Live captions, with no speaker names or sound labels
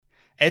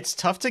It's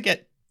tough to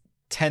get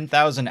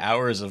 10,000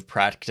 hours of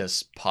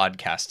practice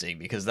podcasting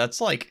because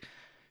that's like,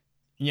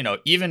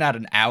 even at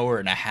an hour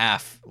and a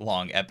half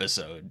long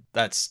episode,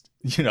 that's,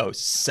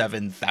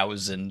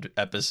 7,000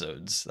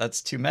 episodes.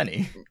 That's too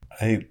many.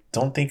 I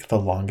don't think the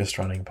longest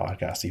running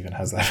podcast even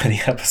has that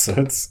many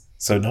episodes.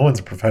 So no one's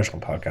a professional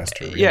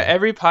podcaster. Really. Yeah,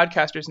 every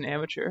podcaster is an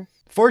amateur.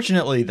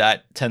 Fortunately,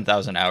 that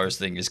 10,000 hours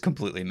thing is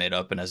completely made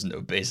up and has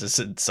no basis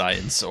in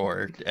science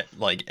or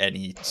like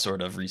any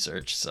sort of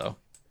research. So,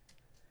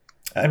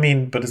 I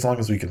mean, but as long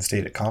as we can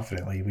state it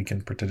confidently, we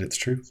can pretend it's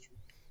true.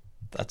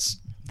 That's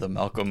the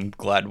Malcolm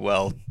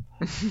Gladwell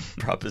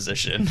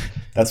proposition.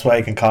 That's why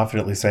I can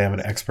confidently say I'm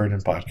an expert in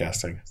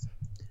podcasting.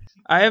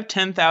 I have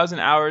 10,000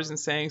 hours in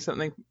saying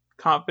something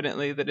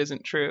confidently that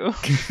isn't true.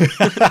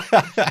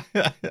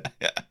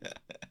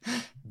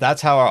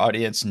 That's how our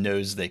audience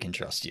knows they can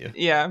trust you.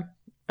 Yeah.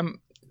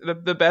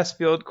 The best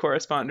field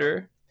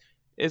corresponder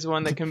is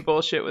one that can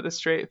bullshit with a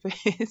straight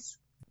face.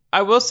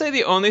 I will say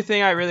the only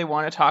thing I really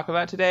want to talk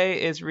about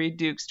today is Reed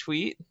Duke's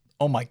tweet.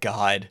 Oh my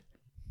God.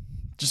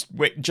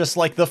 Just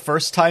like the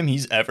first time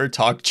he's ever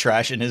talked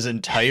trash in his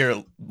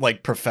entire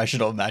like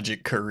professional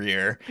Magic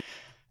career.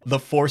 The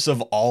force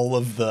of all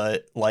of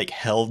the like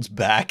held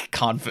back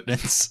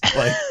confidence,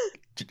 like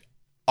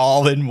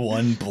all in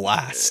one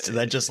blast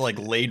that just like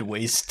laid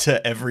waste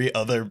to every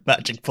other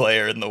Magic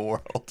player in the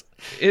world.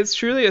 It's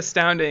truly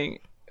astounding.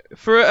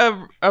 For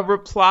a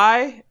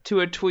reply to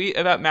a tweet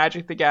about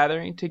Magic the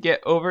Gathering to get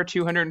over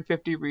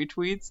 250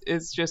 retweets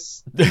is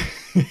just...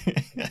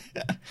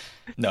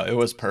 No, it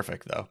was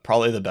perfect, though.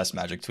 Probably the best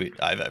Magic tweet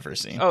I've ever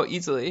seen. Oh,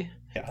 easily.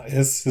 Yeah,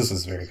 this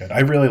was very good. I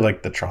really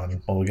liked the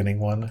Tron mulliganing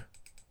one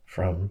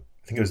from,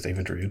 I think it was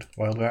David Rude a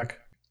while back.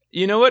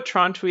 You know what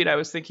Tron tweet I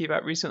was thinking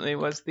about recently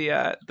was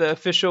the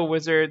official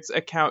Wizards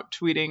account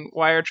tweeting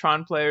why are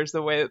Tron players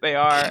the way that they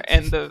are,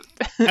 and the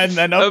and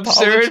then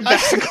absurd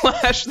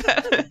backlash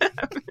that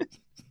happened.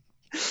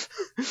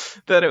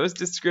 That it was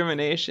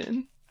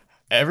discrimination.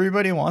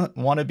 Everybody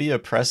want to be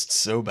oppressed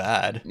so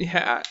bad.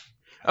 Yeah.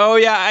 Oh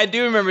yeah, I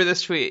do remember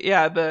this tweet.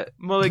 Yeah, the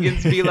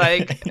mulligans be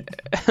like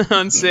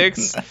on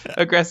 6,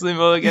 aggressively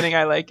mulliganing,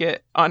 I like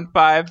it. On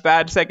 5,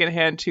 bad second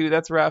hand 2,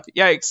 that's rough.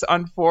 Yikes.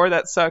 On 4,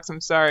 that sucks,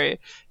 I'm sorry.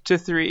 To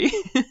 3,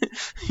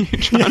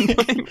 you're trying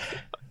to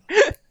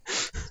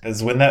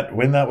As when that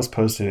was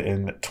posted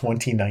in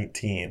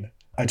 2019,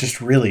 I just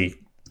really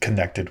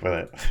connected with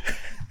it.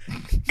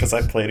 Because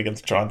I played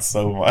against Tron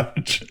so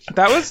much.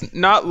 That was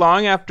not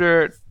long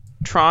after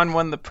Tron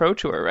won the Pro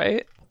Tour,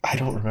 right? I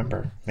don't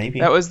remember. Maybe.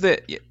 That was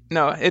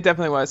no, it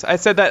definitely was. I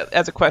said that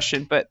as a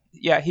question, but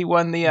yeah, he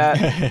won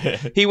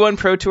he won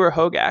Pro Tour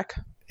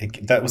Hogak.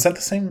 Was that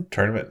the same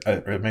tournament?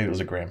 Or maybe it was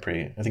a Grand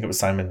Prix. I think it was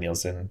Simon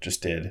Nielsen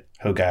just did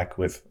Hogak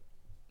with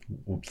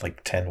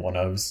like 10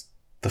 1-ofs,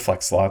 the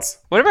flex slots.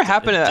 Whatever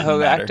happened to that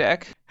Hogak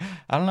deck?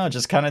 I don't know,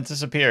 just kind of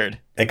disappeared.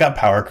 It got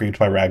power creeped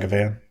by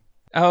Ragavan.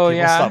 Oh, People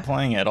yeah. stopped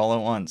playing it all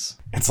at once.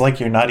 It's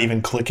like you're not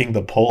even clicking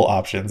the poll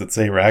options that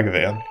say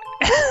Ragavan.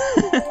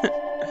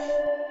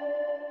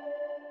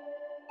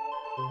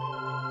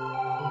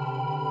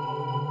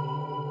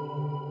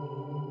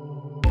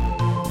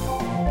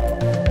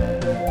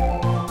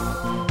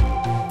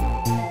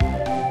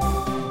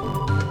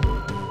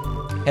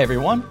 Hey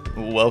everyone,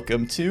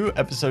 welcome to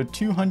episode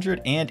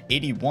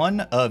 281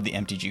 of the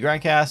MTG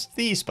Grindcast,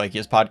 the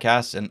spikiest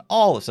podcast in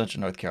all of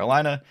Central North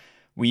Carolina.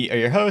 We are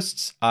your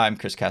hosts. I'm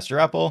Chris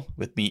Caster-Apple.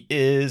 With me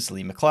is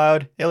Lee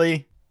McLeod. Hey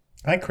Lee.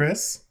 Hi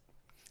Chris.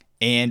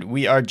 And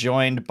we are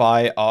joined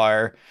by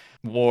our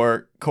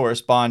war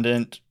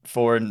correspondent,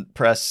 foreign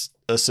press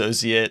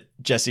associate,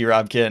 Jesse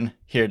Robkin,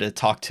 here to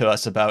talk to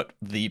us about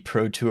the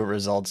Pro Tour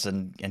results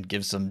and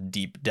give some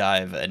deep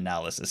dive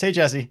analysis. Hey,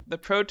 Jesse. The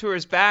Pro Tour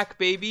is back,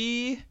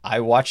 baby.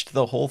 I watched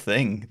the whole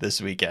thing this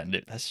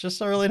weekend. That's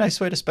just a really nice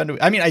way to spend it.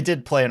 I mean, I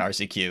did play an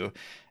RCQ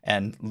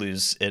and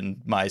lose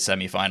in my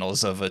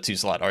semifinals of a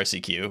 2-slot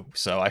RCQ,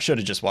 so I should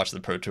have just watched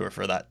the Pro Tour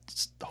for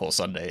that whole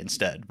Sunday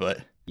instead, but...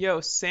 Yo,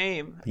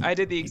 same. I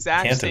did the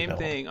exact same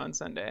thing on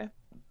Sunday.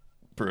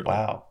 Brutal.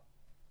 Wow.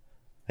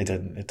 I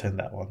didn't attend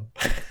that one.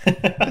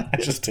 I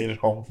just stayed at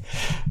home.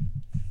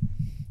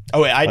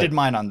 Oh, wait, I did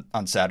mine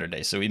on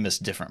Saturday, so we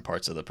missed different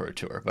parts of the Pro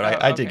Tour.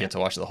 But I did get to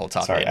watch the whole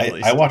top 8 at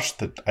least.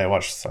 I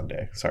watched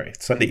Sunday. Sorry,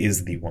 Sunday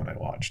is the one I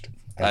watched.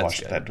 I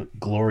watched that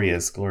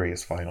glorious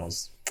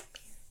finals.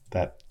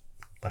 That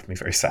left me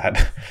very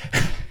sad.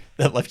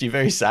 That left you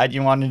very sad?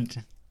 You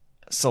wanted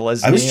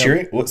Selesnya? I was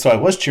cheering. So I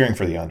was cheering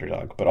for the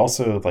underdog, but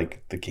also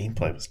like the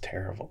gameplay was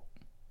terrible.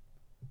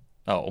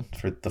 Oh,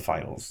 for the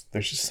finals,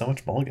 there's just so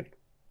much mulliganing.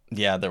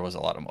 Yeah, there was a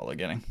lot of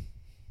mulliganing.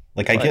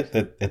 Like, I get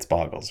that it's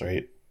Boggles,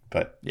 right?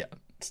 But yeah,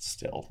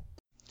 still.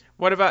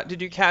 What about, did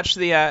you catch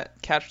the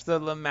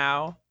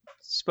Lamau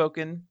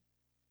spoken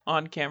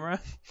on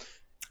camera?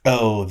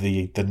 Oh,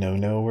 the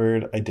no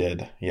word? I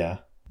did, yeah.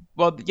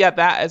 Well, yeah,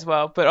 that as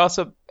well, but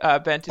also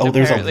Benton. Oh,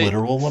 there's a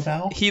literal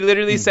Lamau? He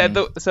literally said,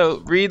 so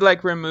Reed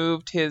like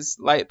removed his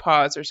light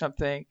pause or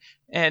something,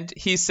 and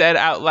he said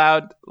out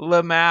loud,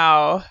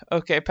 Lamau,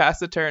 okay, pass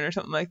the turn or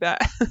something like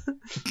that.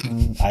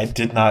 I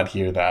did not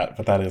hear that,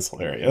 but that is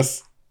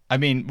hilarious. I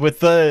mean, with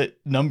the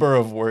number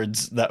of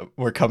words that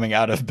were coming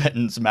out of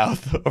Benton's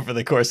mouth over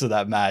the course of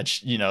that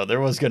match, there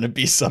was going to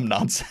be some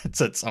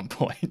nonsense at some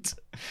point.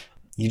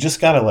 You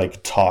just gotta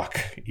like talk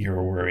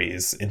your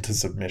worries into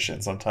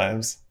submission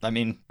sometimes. I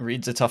mean,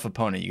 Reed's a tough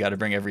opponent. You got to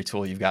bring every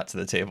tool you've got to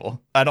the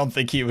table. I don't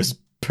think he was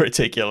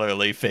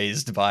particularly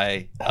phased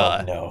by...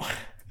 no.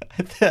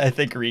 I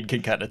think Reed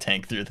can kind of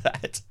tank through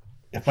that.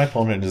 If my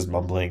opponent is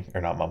mumbling,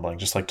 or not mumbling,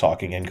 just like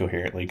talking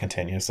incoherently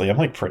continuously, I'm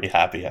like pretty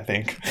happy, I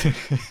think.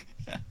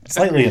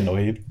 Slightly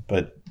annoyed,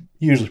 but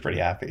usually pretty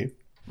happy.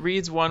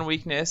 Reed's one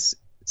weakness,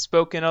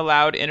 spoken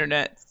aloud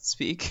internet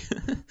speak.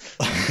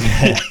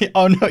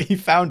 Oh no, he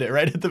found it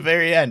right at the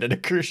very end at a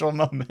crucial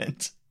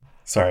moment.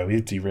 Sorry,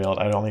 we've derailed.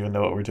 I don't even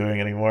know what we're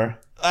doing anymore.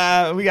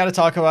 We got to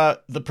talk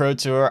about the Pro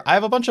Tour. I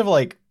have a bunch of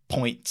like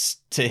points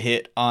to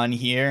hit on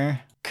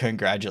here.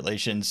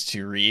 Congratulations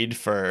to Reed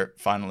for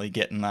finally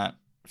getting that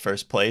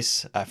first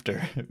place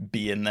after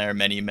being there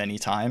many, many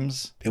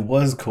times. It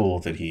was cool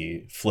that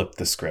he flipped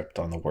the script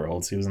on the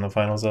Worlds he was in the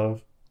finals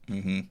of,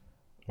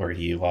 where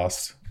he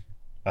lost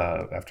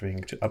after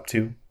being up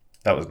 2.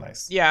 That was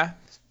nice. Yeah.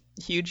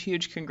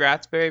 Huge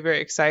congrats. Very,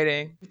 very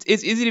exciting.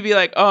 It's easy to be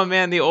like, oh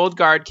man, the old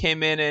guard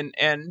came in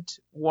and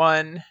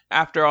won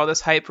after all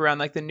this hype around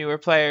like the newer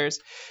players.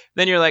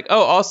 Then you're like,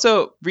 oh,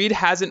 also Reed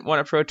hasn't won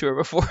a Pro Tour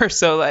before.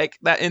 So like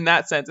that in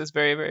that sense is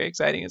very, very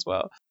exciting as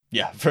well.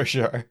 Yeah, for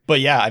sure.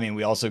 But yeah, I mean,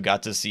 we also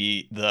got to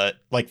see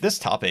this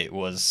top 8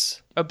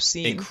 was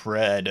obscene,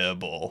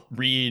 incredible.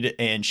 Reed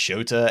and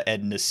Shota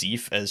and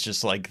Nassif as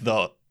just like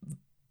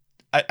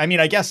I mean,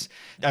 I guess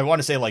I want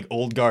to say like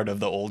old guard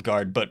of the old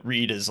guard, but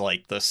Reed is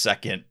like the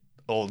second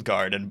old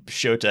guard, and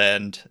Shota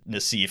and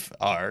Nassif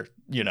are,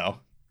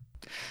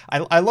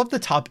 I love the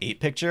top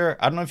 8 picture.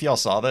 I don't know if y'all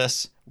saw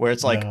this, where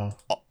it's like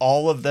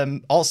all of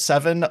them, all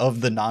 7 of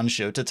the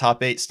non-Shota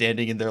top 8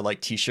 standing in their like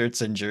t-shirts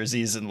and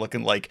jerseys and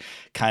looking like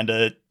kind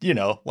of,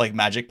 like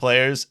Magic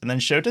players. And then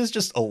Shota's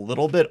just a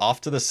little bit off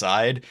to the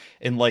side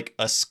in like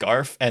a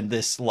scarf and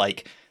this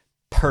like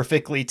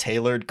perfectly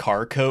tailored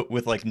car coat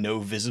with like no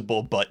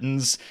visible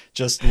buttons,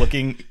 just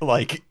looking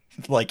like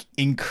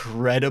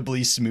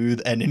incredibly smooth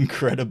and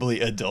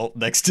incredibly adult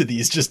next to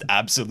these just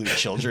absolute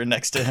children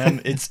next to him.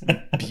 It's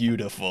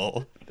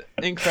beautiful.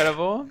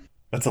 Incredible.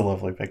 That's a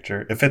lovely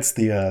picture. If it's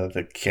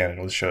the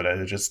Canada with Shota,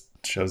 it just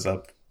shows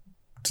up,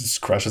 just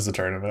crushes the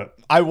tournament.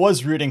 I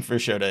was rooting for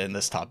Shota in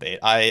this top 8.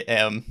 I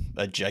am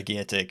a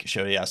gigantic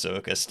Shota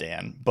Yasuoka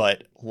stan,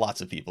 but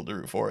lots of people to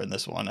root for in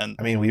this one. And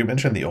I mean, we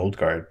mentioned the old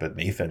guard, but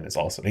Nathan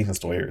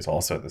Steuer is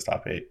also in this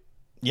top 8.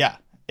 Yeah.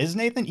 Is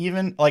Nathan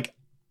even like,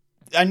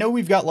 I know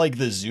we've got like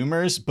the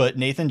Zoomers, but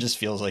Nathan just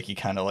feels like he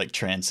kind of like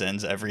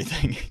transcends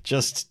everything.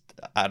 Just,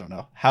 I don't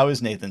know. How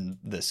is Nathan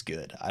this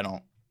good? I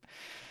don't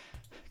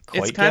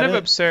quite It's kind of it,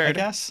 absurd. I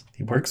guess.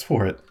 He works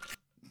for it.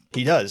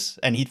 He does.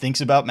 And he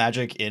thinks about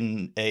Magic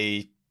in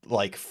a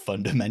like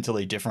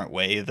fundamentally different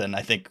way than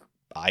I think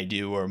I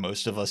do or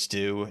most of us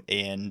do.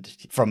 And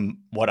from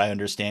what I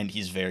understand,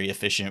 he's very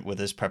efficient with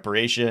his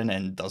preparation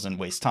and doesn't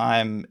waste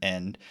time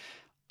and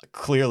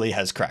clearly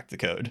has cracked the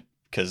code,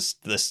 because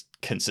this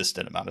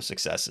consistent amount of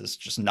success is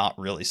just not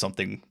really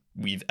something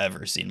we've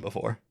ever seen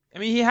before. I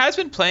mean, he has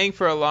been playing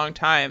for a long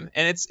time,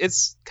 and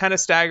it's kind of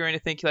staggering to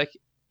think like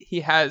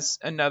he has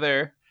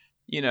another,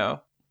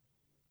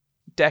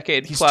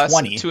 decade He's plus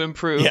 20. to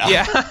improve.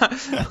 Yeah.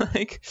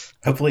 Like,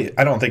 Hopefully,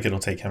 I don't think it'll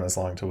take him as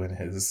long to win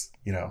his,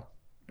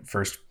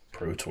 first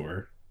Pro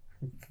Tour.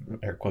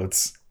 Air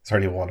quotes. He's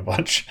already won a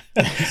bunch.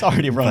 He's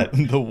already run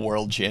the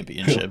World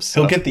Championships.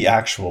 He'll get the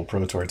actual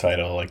Pro Tour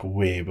title like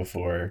way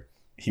before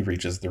he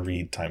reaches the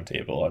Reed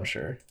timetable, I'm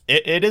sure.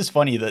 It is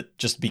funny that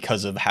just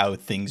because of how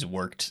things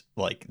worked,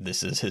 like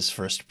this is his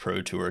first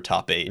Pro Tour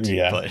top 8.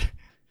 Yeah.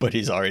 But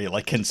he's already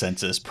like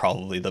consensus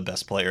probably the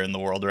best player in the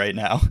world right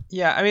now.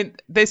 yeah, I mean,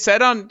 they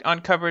said on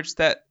coverage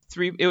that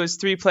it was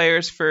 3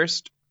 players'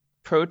 first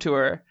Pro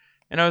Tour.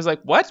 And I was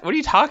like, what? What are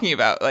you talking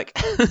about? Like,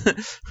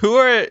 who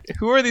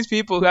are these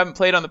people who haven't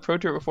played on the Pro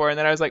Tour before? And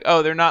then I was like,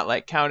 oh, they're not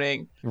like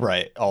counting.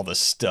 Right. All the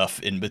stuff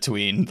in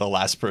between the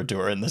last Pro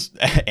Tour and this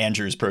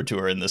Andrew's Pro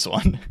Tour and this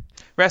one.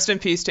 Rest in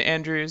peace to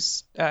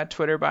Andrew's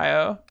Twitter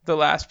bio, the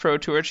last Pro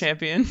Tour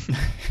champion.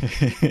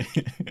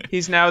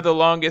 He's now the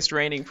longest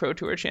reigning Pro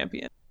Tour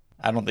champion.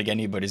 I don't think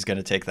anybody's going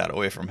to take that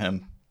away from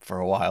him for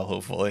a while,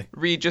 hopefully.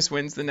 Reed just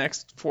wins the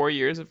next 4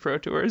 years of Pro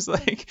Tours.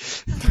 Like,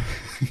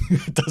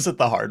 does it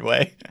the hard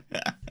way.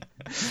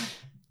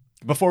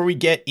 Before we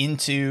get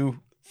into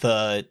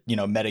the,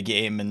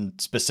 metagame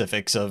and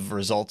specifics of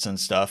results and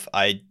stuff,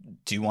 I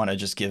do want to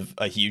just give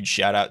a huge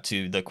shout out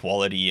to the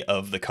quality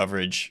of the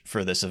coverage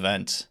for this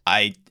event.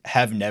 I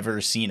have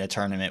never seen a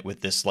tournament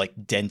with this like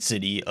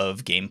density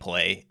of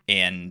gameplay,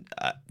 and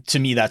to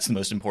me that's the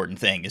most important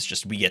thing. Is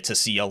just we get to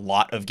see a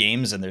lot of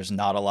games and there's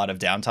not a lot of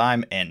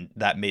downtime, and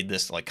that made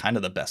this like kind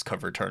of the best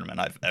covered tournament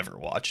I've ever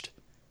watched.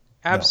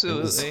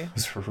 Absolutely. No, it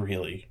was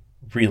really,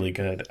 really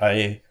good.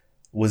 It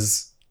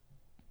was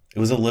a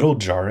little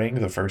jarring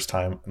the first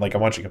time. Like,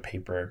 I'm watching a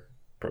paper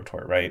Pro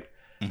Tour, right?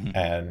 Mm-hmm.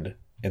 And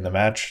in the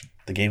match,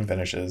 the game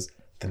finishes.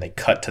 then they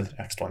cut to the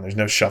next one. There's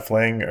no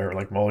shuffling or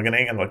like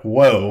mulliganing, and like,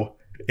 whoa,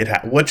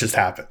 what just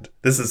happened?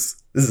 This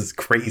is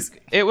crazy.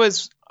 It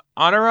was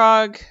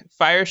Honorog,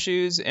 Fire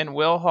Shoes, and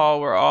Will Hall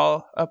were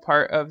all a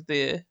part of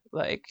the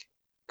like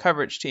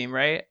coverage team,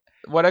 right?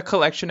 What a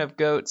collection of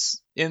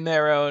goats in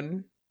their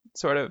own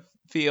sort of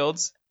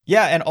fields.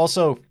 Yeah, and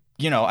also,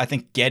 I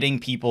think getting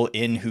people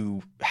in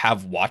who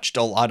have watched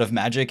a lot of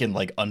Magic and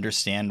like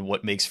understand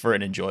what makes for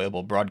an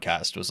enjoyable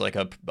broadcast was like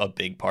a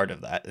big part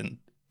of that. And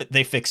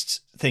they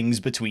fixed things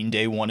between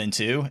day 1 and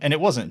 2, and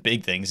it wasn't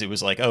big things. It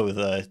was like, oh,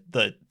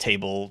 the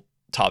table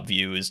top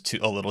view is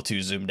a little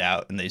too zoomed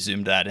out, and they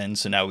zoomed that in,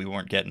 so now we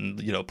weren't getting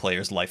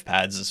players' life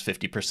pads as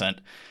 50%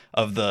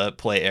 of the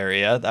play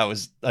area. That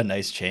was a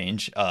nice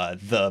change.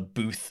 The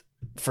booth,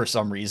 for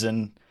some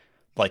reason,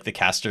 like the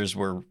casters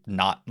were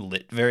not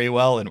lit very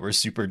well and were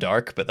super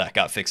dark, but that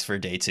got fixed for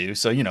day 2.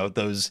 So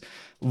those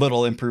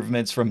little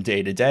improvements from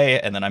day to day,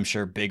 and then I'm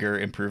sure bigger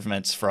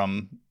improvements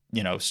from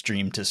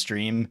stream to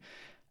stream.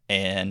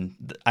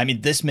 And I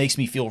mean, this makes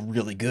me feel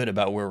really good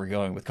about where we're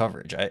going with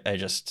coverage. I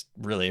just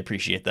really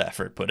appreciate the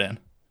effort put in.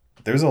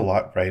 There's a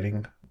lot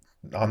writing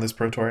on this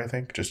Pro Tour, I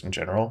think, just in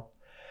general.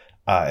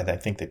 And I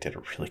think they did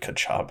a really good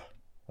job,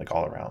 like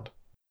all around.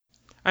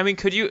 I mean,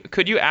 could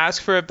you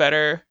ask for a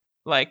better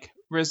like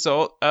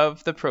result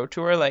of the Pro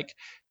Tour? Like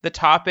the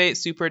top 8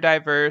 super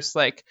diverse,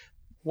 like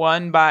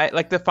won by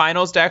like the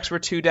finals decks were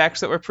 2 decks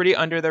that were pretty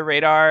under the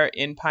radar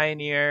in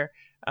Pioneer.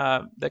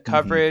 The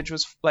coverage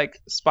was like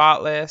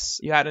spotless.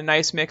 You had a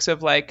nice mix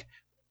of like,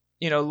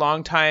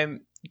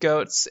 longtime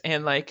goats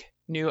and like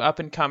new up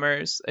and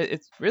comers.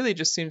 It really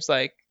just seems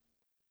like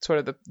sort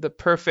of the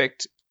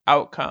perfect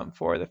outcome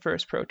for the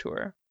first Pro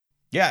Tour.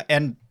 Yeah.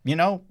 And,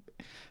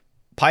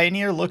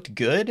 Pioneer looked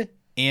good.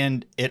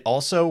 And it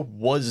also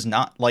was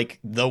not like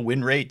the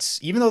win rates,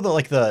 even though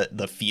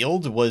the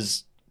field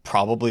was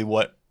probably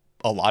what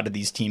a lot of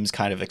these teams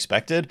kind of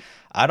expected.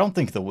 I don't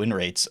think the win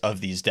rates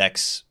of these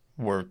decks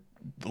were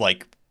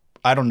like,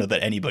 I don't know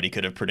that anybody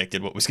could have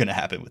predicted what was going to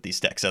happen with these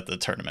decks at the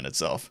tournament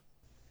itself.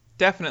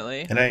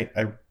 Definitely. And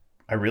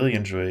I really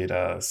enjoyed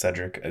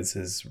Cedric as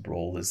his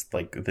role as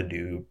like the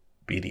new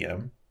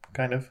BDM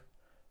kind of.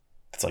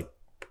 It's like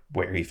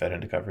where he fed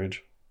into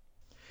coverage.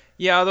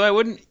 Yeah, although I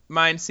wouldn't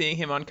mind seeing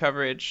him on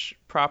coverage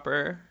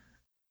proper,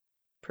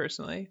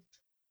 personally.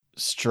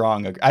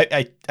 Strong.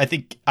 I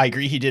think I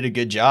agree he did a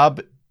good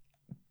job,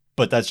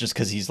 but that's just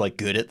because he's like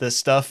good at this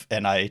stuff,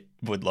 and I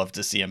would love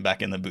to see him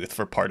back in the booth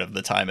for part of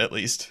the time at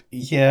least.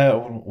 Yeah,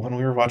 when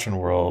we were watching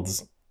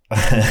Worlds,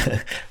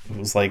 it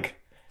was like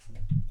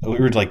we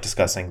were like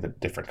discussing the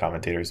different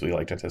commentators we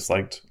liked and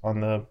disliked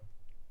on the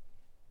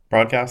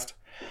broadcast,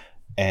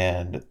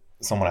 and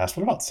someone asked,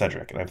 "What about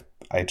Cedric?" And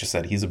I just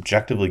said he's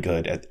objectively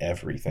good at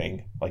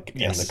everything, like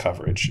in the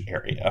coverage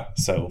area.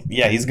 So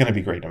yeah, he's going to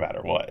be great no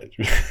matter what.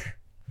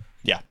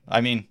 Yeah,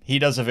 I mean, he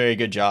does a very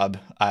good job.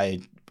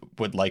 I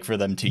would like for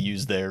them to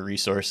use their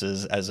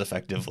resources as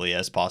effectively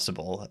as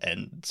possible,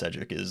 and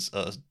Cedric is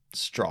a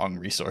strong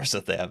resource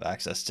that they have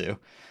access to.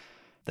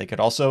 They could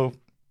also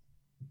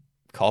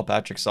call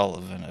Patrick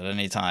Sullivan at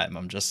any time.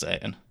 I'm just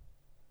saying.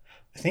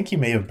 I think he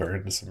may have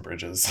burned some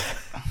bridges.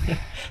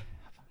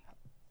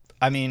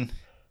 I mean,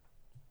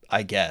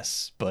 I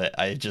guess, but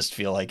I just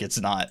feel like it's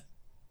not.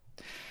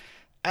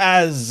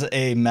 As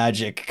a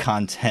Magic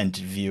content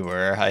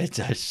viewer, I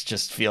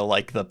just feel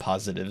like the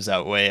positives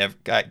outweigh.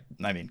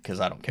 I mean, because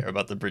I don't care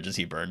about the bridges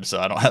he burned,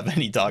 so I don't have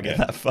any dog in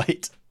that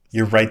fight.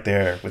 You're right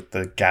there with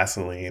the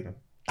gasoline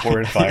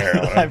pouring fire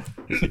on him.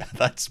 Yeah,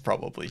 that's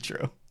probably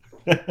true.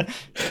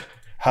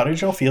 How did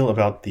y'all feel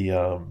about the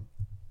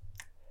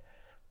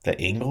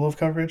angle of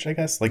coverage, I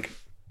guess? Like,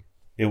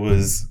 it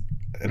was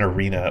an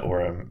arena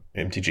or an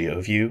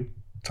MTGO view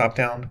top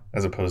down,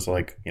 as opposed to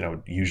like,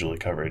 usually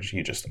coverage,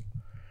 you just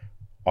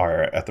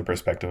are at the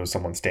perspective of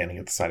someone standing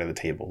at the side of the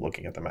table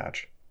looking at the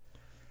match.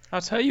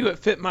 I'll tell you, it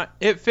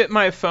fit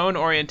my phone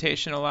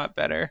orientation a lot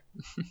better.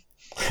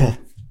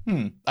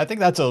 I think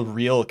that's a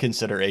real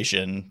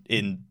consideration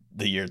in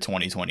the year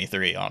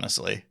 2023,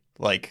 honestly.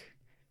 Like,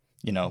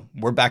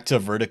 we're back to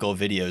vertical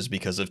videos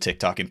because of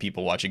TikTok and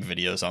people watching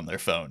videos on their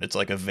phone. It's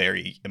like a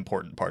very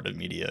important part of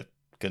media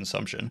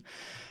consumption.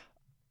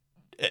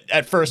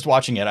 At first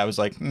watching it, I was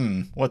like,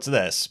 what's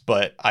this?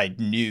 But I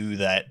knew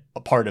that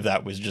a part of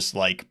that was just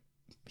like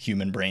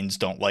human brains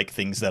don't like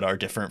things that are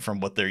different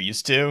from what they're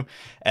used to.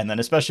 And then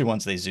especially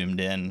once they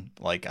zoomed in,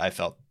 like I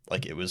felt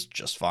like it was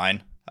just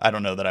fine. I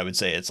don't know that I would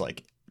say it's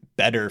like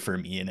better for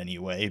me in any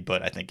way,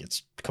 but I think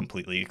it's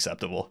completely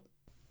acceptable.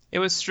 It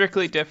was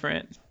strictly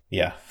different.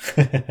 Yeah.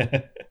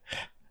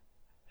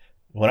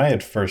 When I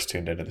had first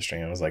tuned into the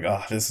stream, I was like,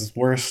 oh, this is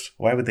worst.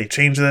 Why would they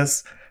change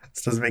this?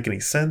 This doesn't make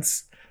any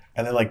sense.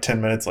 And then like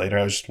 10 minutes later,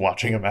 I was just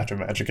watching a match of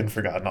Magic and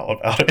forgotten all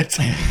about it.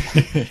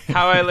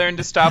 How I learned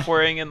to stop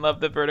worrying and love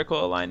the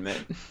vertical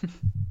alignment.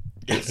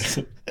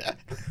 It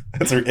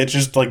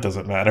just like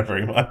doesn't matter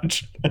very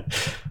much.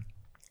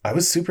 I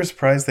was super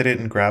surprised they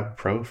didn't grab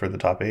pro for the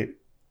top 8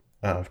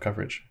 of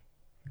coverage.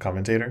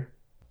 Commentator.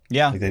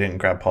 Yeah. Like they didn't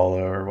grab Paulo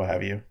or what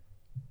have you.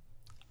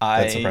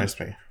 That surprised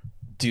me.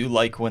 do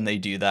like when they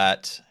do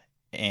that,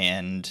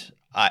 and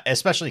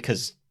especially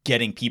because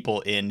getting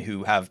people in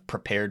who have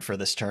prepared for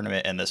this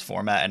tournament and this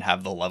format and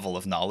have the level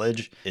of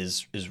knowledge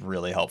is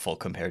really helpful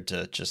compared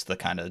to just the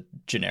kind of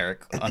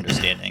generic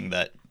understanding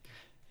that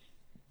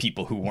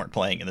people who weren't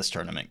playing in this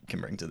tournament can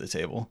bring to the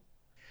table.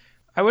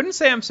 I wouldn't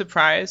say I'm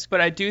surprised,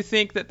 but I do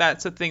think that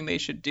that's a thing they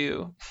should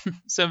do.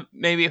 So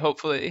maybe,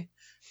 hopefully.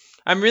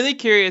 I'm really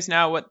curious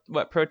now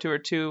what Pro Tour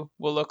 2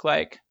 will look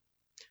like.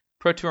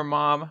 Pro Tour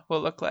Mom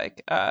will look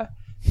like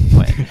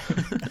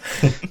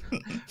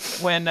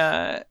when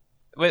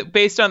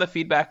based on the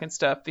feedback and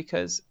stuff.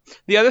 Because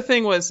the other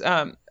thing was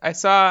I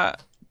saw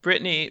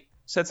Brittany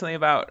said something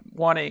about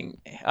wanting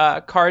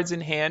cards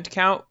in hand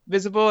count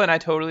visible, and I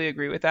totally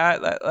agree with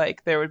that.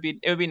 Like it would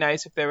be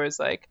nice if there was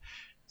like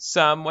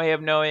some way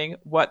of knowing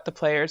what the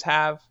players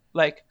have,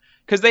 like,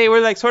 because they were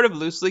like sort of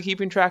loosely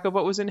keeping track of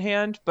what was in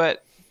hand,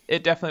 but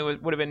it definitely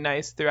would have been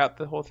nice throughout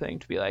the whole thing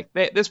to be like,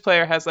 this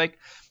player has like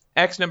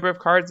X number of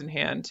cards in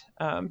hand,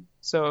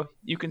 so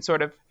you can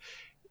sort of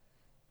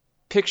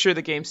picture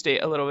the game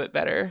state a little bit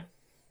better.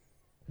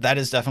 That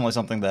is definitely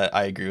something that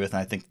I agree with, and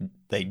I think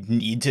they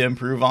need to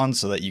improve on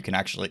so that you can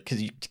actually,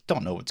 because you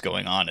don't know what's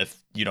going on if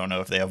you don't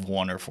know if they have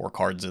 1 or 4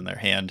 cards in their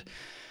hand.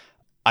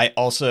 I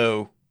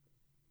also,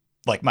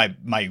 like, my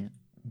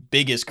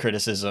biggest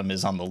criticism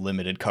is on the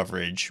limited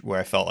coverage, where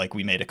I felt like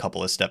we made a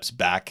couple of steps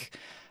back,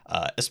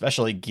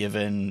 especially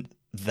given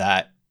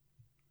that,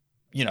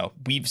 you know,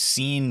 we've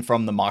seen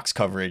from the Mox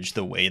coverage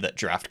the way that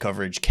draft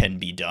coverage can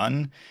be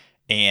done.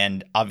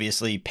 And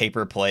obviously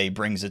paper play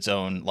brings its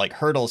own like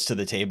hurdles to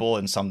the table,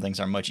 and some things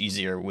are much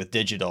easier with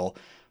digital.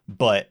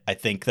 But I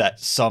think that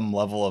some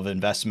level of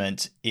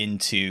investment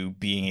into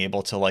being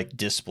able to like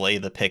display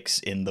the picks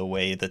in the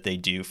way that they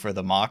do for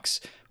the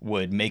mocks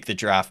would make the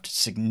draft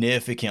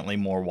significantly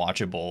more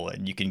watchable,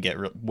 and you can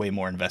get way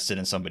more invested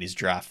in somebody's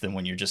draft than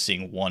when you're just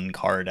seeing 1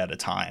 card at a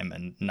time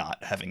and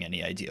not having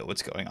any idea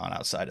what's going on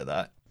outside of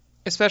that.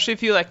 Especially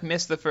if you like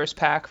miss the first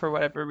pack for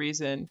whatever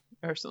reason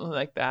or something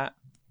like that.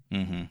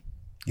 Mm-hmm.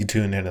 You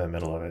tune into the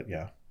middle of it,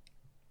 yeah.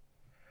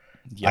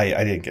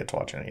 I didn't get to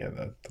watch any of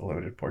the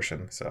limited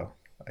portion, so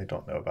I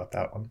don't know about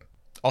that one.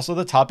 Also,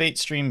 the top 8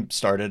 stream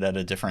started at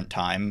a different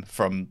time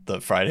from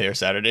the Friday or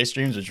Saturday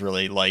streams, which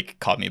really like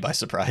caught me by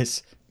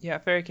surprise. Yeah,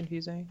 very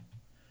confusing.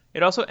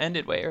 It also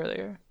ended way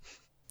earlier.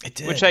 It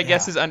did, which I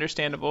guess is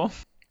understandable.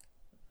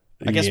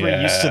 I guess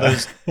we're used to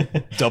those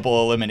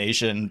double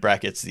elimination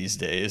brackets these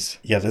days.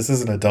 Yeah, this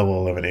isn't a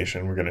double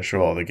elimination. We're going to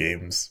show all the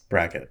games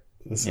bracket.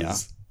 This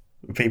is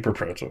Paper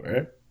Pro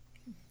Tour.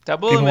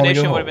 Double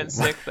elimination would have been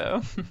sick,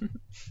 though.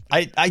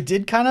 I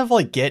did kind of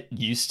like get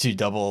used to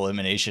double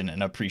elimination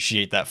and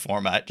appreciate that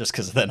format just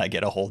because then I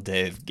get a whole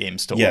day of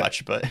games to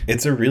watch. But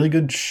it's a really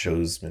good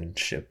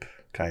showsmanship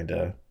kind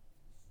of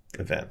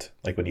event.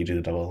 Like when you do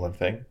the double elim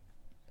thing,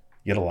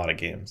 you get a lot of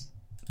games.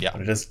 Yeah,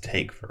 but it does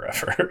take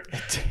forever.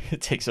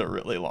 It takes a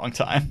really long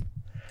time.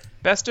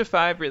 Best of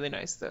 5, really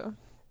nice though.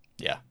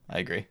 Yeah, I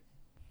agree.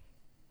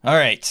 All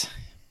right,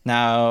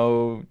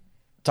 now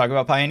talk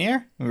about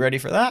Pioneer. We ready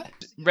for that?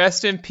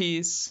 Rest in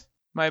peace,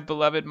 my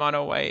beloved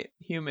mono white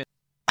human.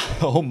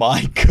 Oh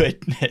my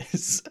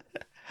goodness.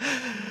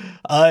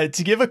 To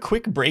give a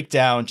quick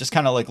breakdown, just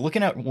kind of like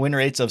looking at win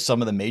rates of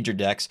some of the major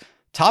decks,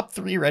 top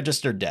 3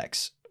 registered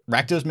decks: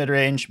 Rakdos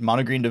Midrange,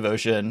 Mono Green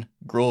Devotion,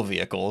 Gruul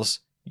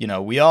Vehicles. You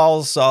know, we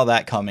all saw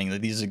that coming,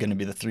 that these are going to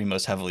be the 3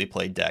 most heavily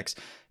played decks.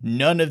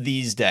 None of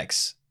these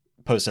decks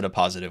posted a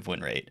positive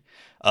win rate.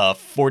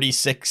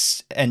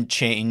 46 and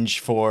change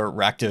for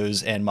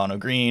Rakdos and Mono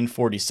Green,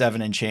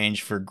 47 and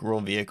change for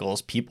Gruul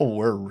Vehicles. People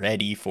were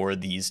ready for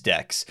these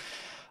decks.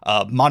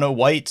 Mono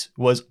White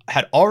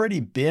had already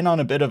been on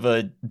a bit of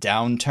a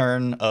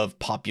downturn of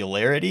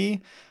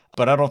popularity,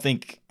 but I don't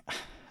think,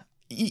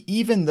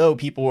 even though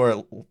people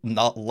were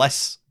not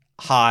less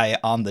high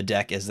on the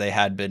deck as they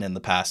had been in the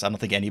past, I don't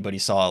think anybody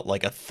saw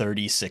like a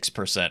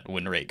 36%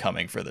 win rate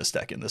coming for this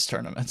deck in this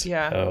tournament.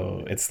 Yeah.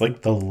 Oh, it's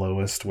like the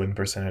lowest win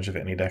percentage of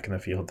any deck in the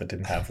field that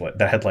didn't have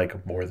that had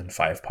like more than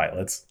 5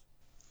 pilots.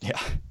 Yeah.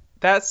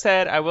 That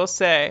said, I will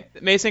say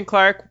Mason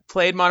Clark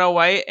played mono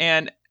white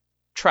and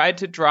tried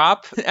to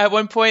drop at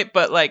one point,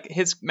 but like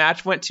his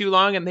match went too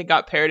long and they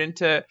got paired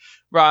into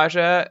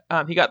Raja.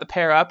 He got the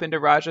pair up into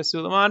Raja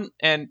Suleiman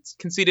and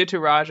conceded to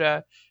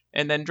Raja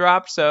and then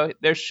dropped. So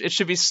it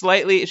should be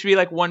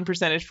like 1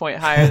 percentage point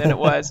higher than it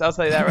was. I'll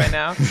tell you that right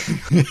now.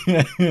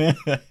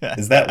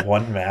 Is that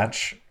one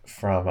match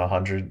from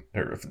 100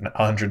 or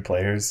 100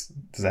 players?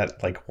 Is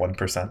that like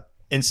 1%?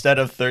 Instead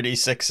of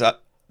 36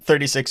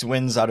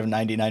 wins out of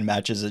 99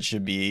 matches, it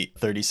should be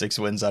 36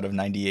 wins out of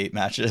 98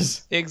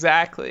 matches.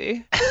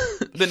 Exactly.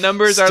 The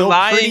numbers Still are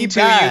lying to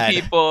bad.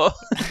 you people.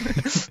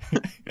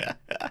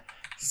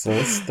 So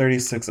it's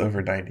 36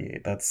 over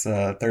 98. That's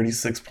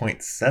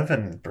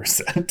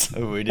 36.7%.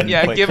 Oh, we didn't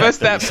Yeah, quite give crack us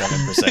that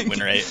 37% win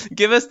rate.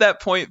 Give us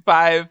that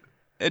 0.5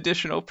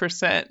 additional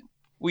percent.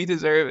 We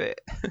deserve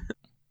it.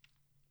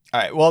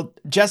 All right. Well,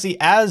 Jesse,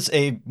 as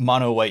a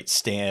mono white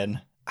stan,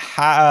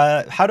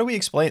 how do we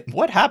explain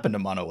what happened to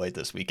mono white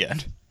this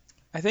weekend?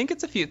 I think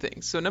it's a few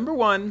things. So number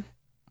one,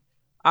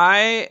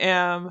 I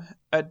am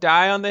a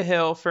die on the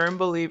hill firm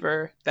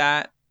believer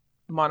that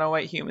mono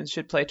white humans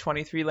should play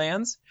 23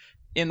 lands.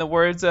 In the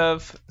words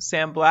of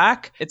Sam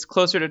Black, it's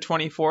closer to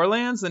 24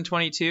 lands than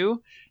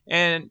 22.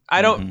 And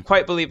I don't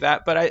quite believe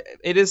that, but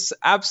it is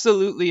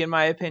absolutely, in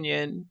my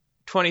opinion,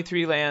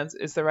 23 lands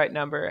is the right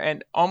number.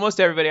 And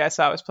almost everybody I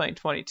saw was playing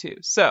 22.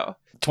 So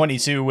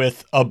 22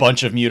 with a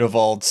bunch of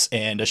Mutavaults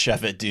and a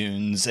Shevet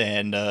Dunes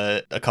and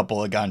a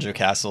couple of Ganjo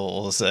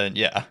Castles. And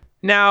yeah.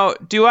 Now,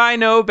 do I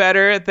know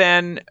better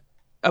than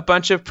a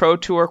bunch of Pro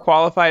Tour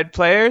qualified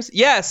players?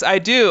 Yes, I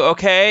do.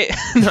 Okay.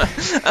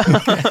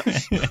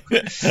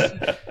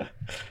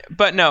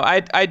 But no,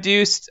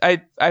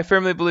 I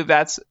firmly believe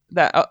that.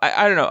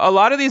 I don't know. A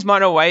lot of these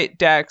mono white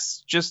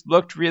decks just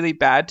looked really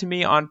bad to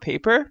me on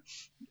paper.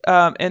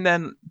 And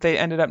then they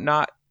ended up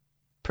not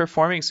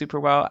performing super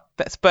well.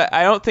 But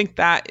I don't think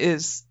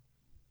that's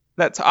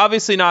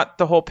obviously not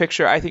the whole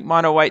picture. I think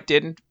mono white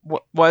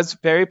was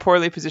very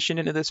poorly positioned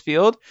into this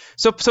field.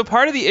 So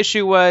part of the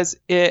issue was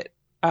it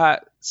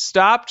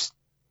stopped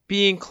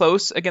being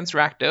close against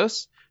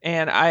Rakdos,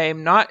 and I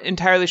am not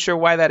entirely sure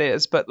why that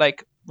is, but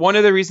like one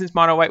of the reasons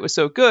mono white was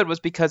so good was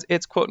because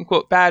its quote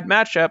unquote bad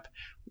matchup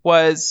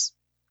was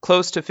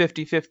close to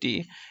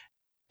 50-50.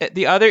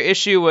 The other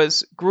issue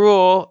was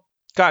Gruul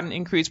got an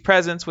increased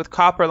presence with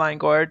Copperline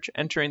Gorge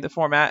entering the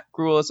format.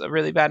 Gruul is a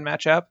really bad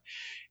matchup.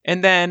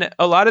 And then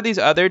a lot of these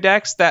other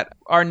decks that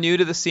are new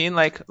to the scene,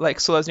 like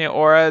Selesnya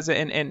Auras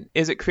and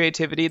Izzet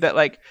Creativity, that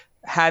like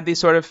had these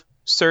sort of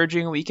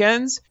surging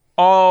weekends,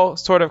 all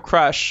sort of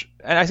crush.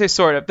 And I say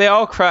sort of, they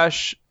all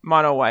crush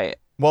mono white.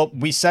 Well,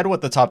 we said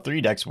what the top 3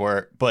 decks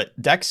were, but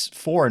decks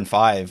 4 and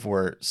 5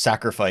 were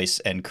Sacrifice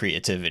and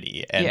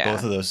Creativity, and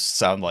both of those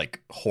sound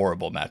like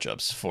horrible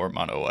matchups for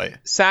mono white.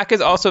 Sac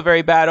is also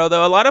very bad,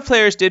 although a lot of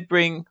players did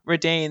bring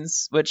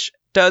Redains, which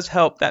does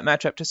help that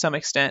matchup to some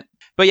extent.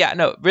 But yeah,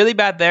 no, really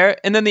bad there.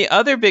 And then the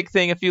other big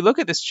thing, if you look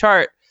at this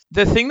chart,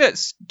 the thing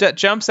that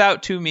jumps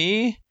out to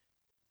me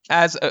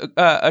as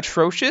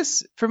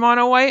atrocious for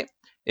mono white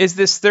is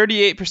this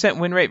 38%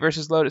 win rate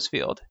versus Lotus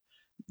Field.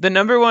 The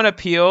number one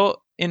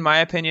appeal, in my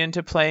opinion,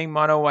 to playing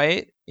mono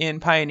white in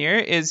Pioneer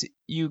is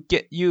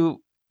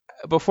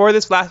before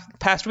this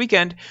past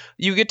weekend,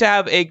 you get to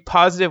have a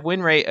positive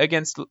win rate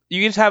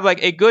you get to have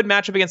like a good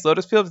matchup against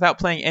Lotus Field without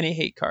playing any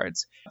hate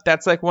cards.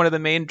 That's like one of the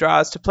main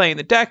draws to playing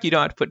the deck. You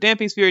don't have to put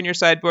Damping Sphere in your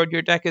sideboard.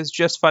 Your deck is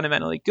just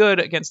fundamentally good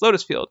against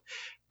Lotus Field.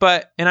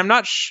 And I'm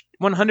not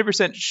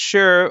 100%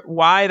 sure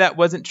why that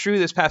wasn't true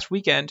this past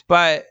weekend,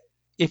 but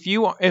if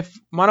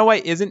mono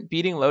white isn't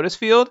beating Lotus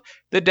Field,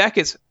 the deck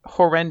is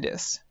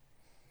horrendous.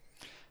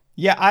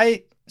 Yeah,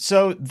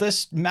 so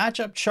this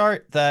matchup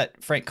chart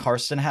that Frank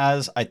Karsten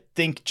has, I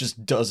think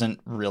just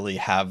doesn't really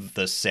have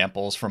the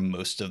samples from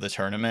most of the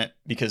tournament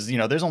because,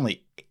 there's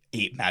only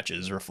 8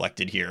 matches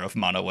reflected here of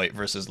mono white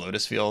versus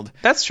Lotus Field.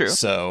 That's true.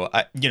 So,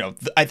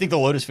 I think the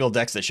Lotus Field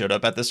decks that showed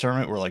up at this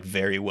tournament were like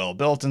very well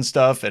built and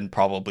stuff and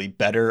probably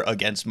better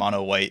against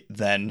mono white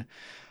than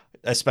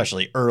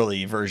especially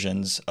early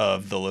versions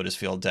of the Lotus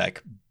Field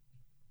deck.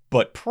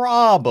 But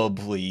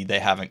probably they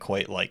haven't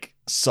quite like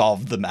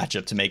solved the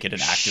matchup to make it an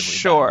actively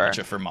bad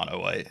matchup for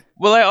mono white.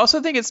 Well, I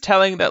also think it's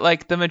telling that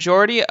like the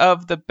majority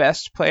of the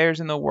best players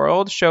in the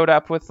world showed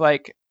up with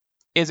like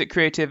Izzet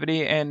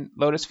Creativity and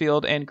Lotus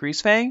Field and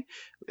Greasefang.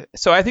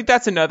 So I think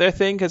that's another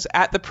thing, because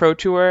at the Pro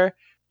Tour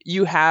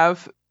you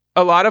have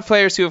a lot of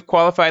players who have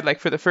qualified like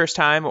for the first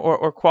time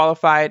or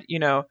qualified,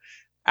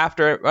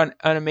 after an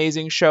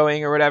amazing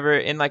showing or whatever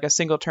in like a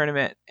single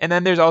tournament. And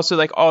then there's also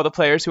like all the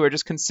players who are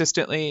just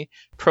consistently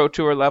Pro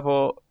Tour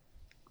level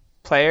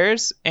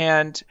players.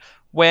 And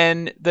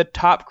when the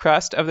top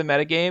crust of the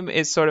metagame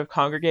is sort of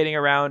congregating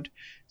around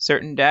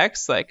certain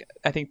decks, like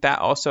I think that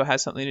also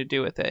has something to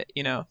do with it,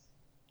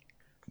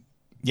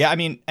 Yeah, I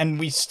mean, and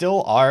we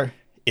still are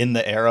in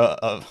the era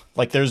of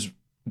like there's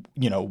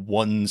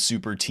one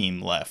super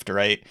team left,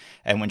 right?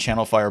 And when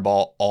Channel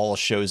Fireball all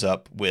shows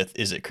up with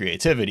Izzet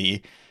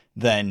Creativity,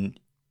 then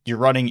you're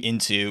running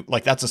into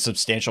like that's a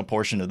substantial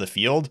portion of the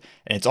field,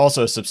 and it's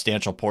also a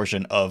substantial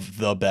portion of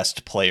the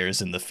best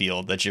players in the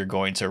field that you're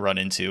going to run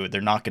into.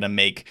 They're not going to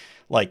make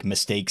like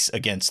mistakes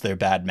against their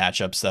bad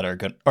matchups that are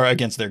going or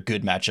against their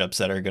good matchups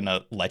that are going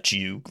to let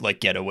you like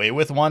get away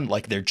with one.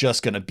 Like they're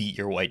just going to beat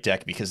your white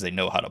deck because they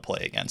know how to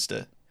play against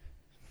it.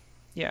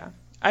 Yeah,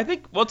 I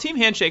think Team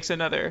Handshake's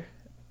another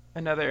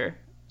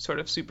sort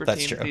of super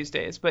That's team true. these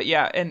days. But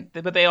yeah,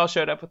 but they all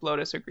showed up with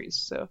Lotus or Grease,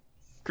 so.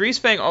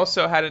 Greasefang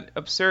also had an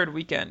absurd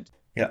weekend.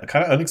 Yeah,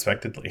 kind of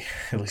unexpectedly,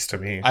 at least to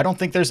me. I don't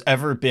think there's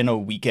ever been a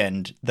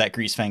weekend that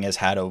Greasefang has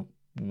had a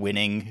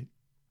winning.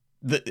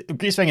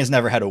 Greasefang has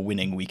never had a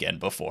winning weekend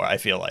before, I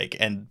feel like,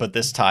 but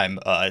this time,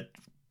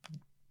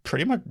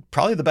 pretty much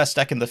probably the best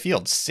deck in the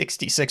field,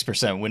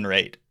 66% win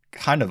rate,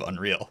 kind of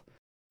unreal.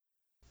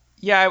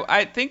 Yeah,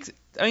 I think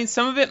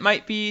some of it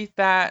might be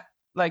that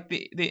like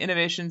the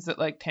innovations that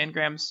like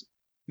Tangrams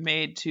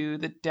made to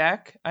the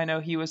deck. I know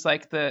he was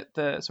like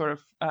the sort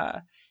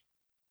of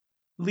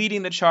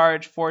leading the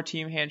charge for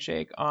Team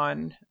Handshake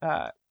on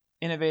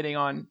innovating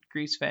on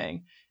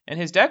Greasefang, and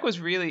his deck was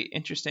really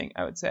interesting,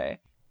 I would say.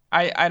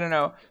 I don't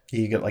know.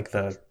 You get like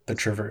the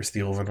Traverse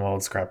the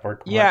Ulvenwald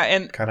scrapbook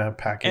kind of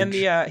package. And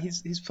the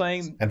he's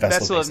playing and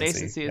Vessel of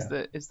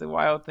Nascency is the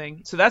wild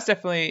thing. So that's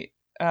definitely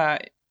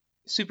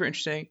super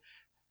interesting.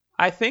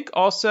 I think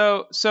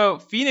also, so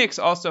Phoenix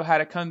also had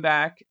a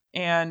comeback,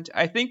 and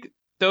I think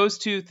those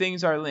two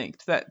things are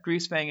linked, that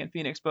Greasefang and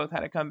Phoenix both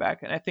had a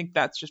comeback. And I think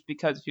that's just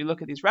because if you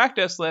look at these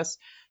Rakdos lists,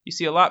 you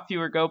see a lot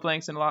fewer Go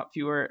Blanks and a lot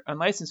fewer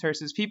unlicensed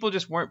hearses. People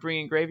just weren't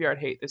bringing Graveyard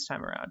Hate this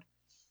time around.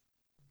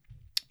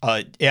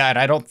 Yeah, and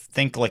I don't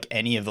think like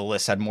any of the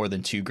lists had more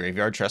than 2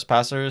 Graveyard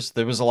Trespassers.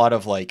 There was a lot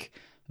of like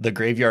the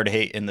Graveyard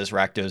Hate in this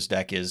Rakdos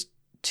deck is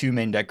 2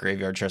 main deck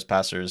Graveyard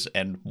Trespassers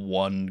and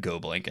 1 Go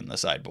Blank in the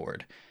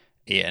sideboard.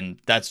 And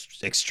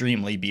that's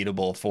extremely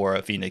beatable for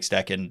a Phoenix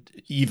deck and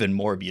even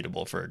more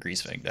beatable for a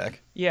Greasefang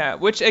deck. Yeah,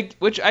 which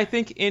I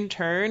think in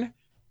turn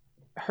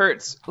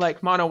hurts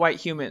like mono white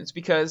humans,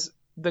 because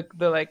the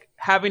like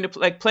having to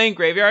like playing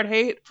Graveyard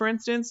Hate, for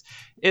instance,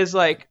 is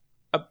like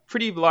a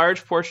pretty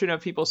large portion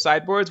of people's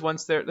sideboards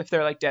if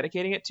they're like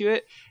dedicating it to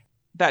it.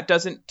 That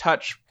doesn't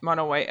touch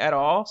mono white at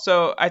all.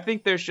 So I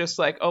think there's just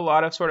like a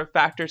lot of sort of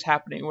factors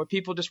happening where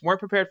people just weren't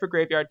prepared for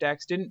Graveyard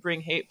decks, didn't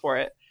bring hate for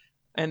it,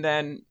 and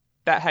then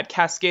that had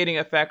cascading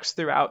effects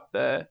throughout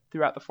the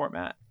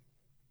format.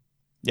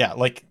 Yeah,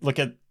 like look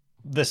at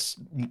this,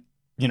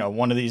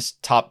 one of these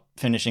top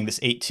finishing, this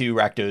 8-2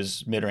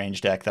 Rakdos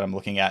mid-range deck that I'm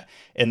looking at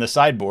in the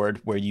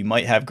sideboard, where you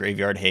might have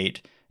Graveyard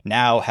Hate,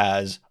 now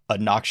has a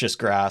Noxious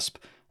Grasp,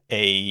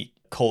 a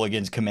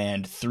Kolaghan's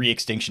Command, 3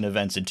 Extinction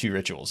Events, and 2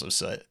 Rituals of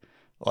Soot.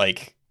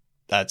 Like,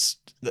 that's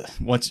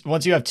once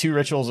you have 2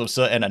 Rituals of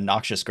Soot and a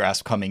Noxious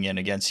Grasp coming in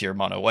against your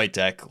mono white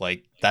deck,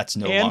 like that's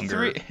no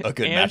longer a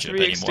good matchup anymore.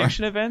 3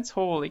 Extinction Events,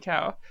 holy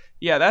cow!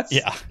 Yeah,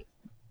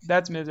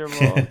 that's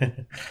miserable.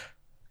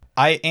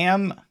 I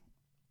am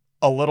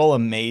a little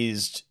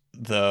amazed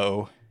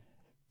though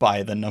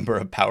by the number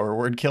of power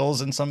word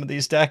kills in some of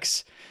these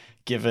decks,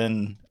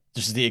 given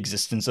just the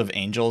existence of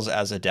Angels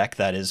as a deck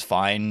that is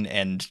fine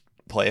and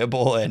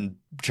playable, and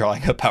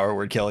drawing a power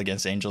word kill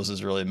against Angels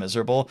is really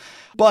miserable.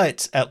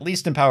 But at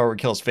least in power word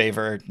kill's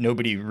favor,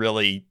 nobody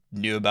really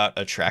knew about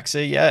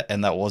Atraxa yet,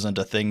 and that wasn't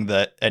a thing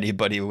that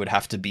anybody would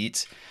have to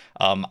beat.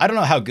 I don't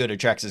know how good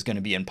Atraxa is going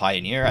to be in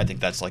Pioneer. I think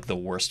that's like the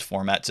worst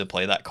format to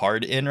play that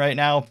card in right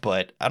now,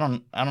 but I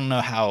don't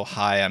know how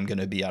high I'm going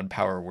to be on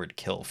power word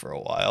kill for a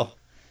while.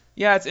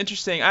 Yeah, it's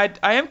interesting. I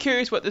am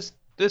curious what this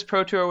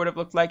Pro Tour would have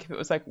looked like if it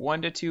was like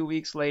 1 to 2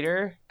 weeks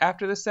later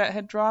after the set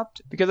had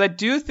dropped, because I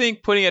do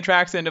think putting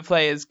Atraxa into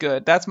play is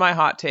good. That's my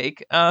hot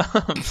take.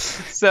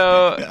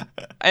 So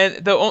and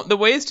the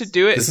ways to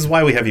do it, this is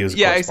why we have you as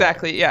yeah,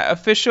 exactly. Yeah,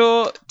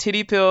 official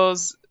Titty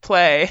Pills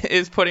play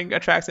is putting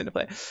Atraxa into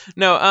play.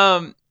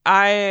 No,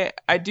 I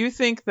do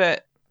think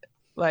that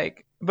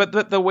like,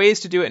 but the ways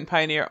to do it in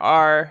Pioneer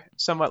are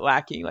somewhat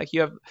lacking. Like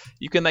you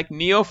can like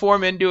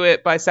Neoform into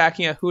it by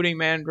sacking a Hooting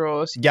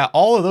Mandrills. Yeah,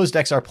 all of those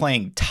decks are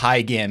playing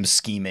Tygam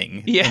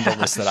Scheming in the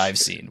list that I've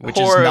seen, which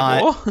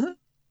horrible. Is not.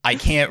 I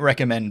can't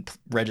recommend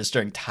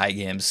registering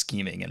Tygam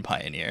Scheming in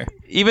Pioneer,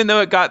 even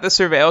though it got the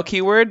Surveil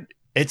keyword.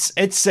 It's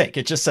sick.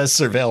 It just says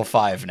Surveil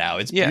 5 now.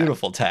 It's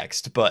beautiful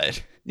text,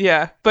 but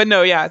yeah, but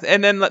no, yeah.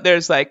 And then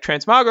there's like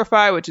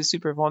Transmogrify, which is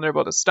super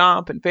vulnerable to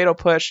Stomp and Fatal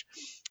Push.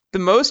 The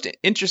most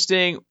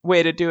interesting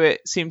way to do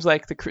it seems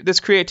like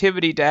this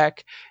Creativity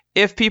deck.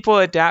 If people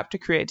adapt to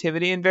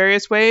Creativity in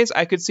various ways,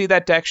 I could see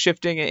that deck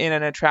shifting in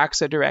an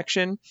Atraxa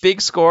direction. Big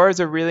Score is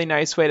a really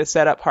nice way to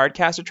set up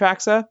hardcast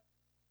Atraxa.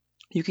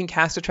 You can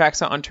cast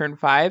Atraxa on turn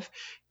 5.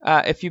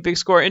 If you Big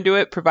Score into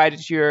it,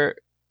 provided you're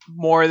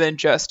more than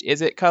just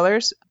Is It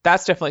colors,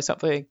 that's definitely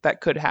something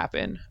that could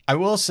happen. I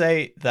will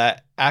say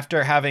that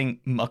after having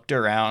mucked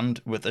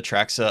around with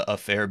Atraxa a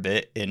fair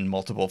bit in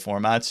multiple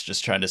formats,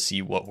 just trying to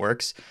see what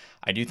works,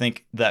 I do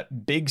think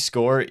that Big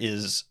Score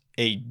is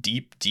a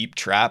deep, deep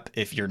trap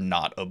if you're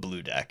not a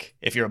blue deck.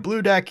 If you're a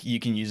blue deck, you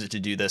can use it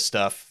to do this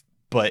stuff,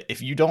 but if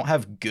you don't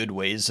have good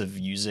ways of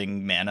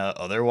using mana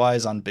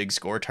otherwise on Big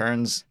Score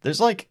turns,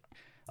 there's like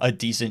a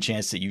decent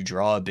chance that you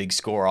draw a Big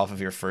Score off of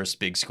your first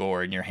Big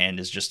Score and your hand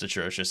is just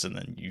atrocious and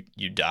then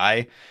you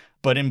die.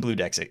 But in blue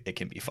decks, it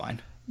can be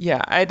fine. Yeah,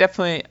 I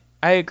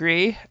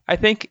agree. I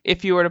think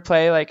if you were to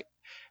play like,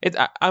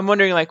 I'm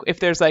wondering like if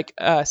there's like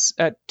a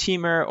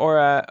Teamer or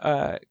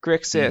a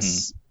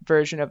Grixis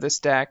version of this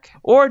deck,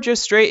 or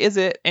just straight Is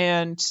It.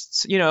 And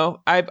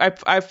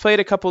I've played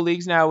a couple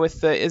leagues now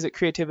with the Is It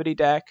Creativity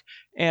deck,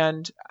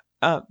 and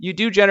you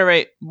do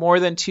generate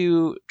more than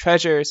 2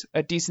 treasures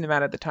a decent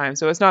amount of the time,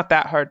 so it's not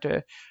that hard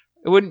it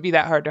wouldn't be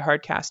that hard to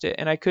hardcast it,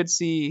 and I could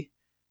see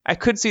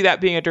that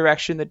being a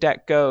direction the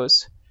deck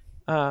goes.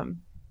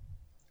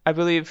 I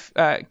believe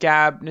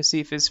Gab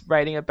Nassif is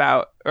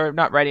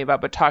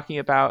talking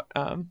about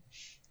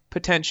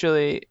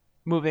potentially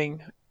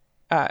moving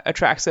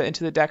Atraxa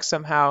into the deck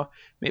somehow,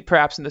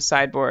 perhaps in the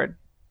sideboard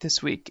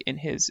this week in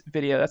his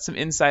video. That's some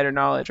insider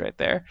knowledge right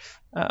there.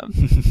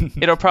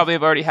 It'll probably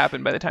have already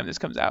happened by the time this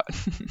comes out.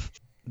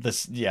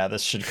 This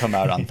should come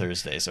out on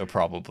Thursday, so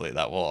probably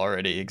that will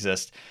already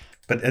exist.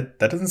 But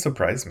that doesn't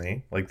surprise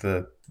me. Like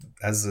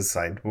as a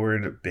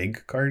sideboard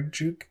big card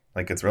juke,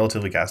 Like, it's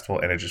relatively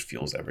castable, and it just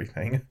fuels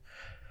everything.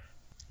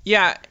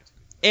 Yeah,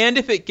 and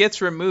if it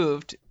gets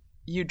removed,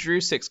 you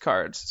drew 6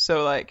 cards.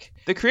 So like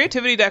the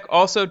creativity deck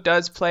also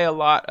does play a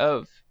lot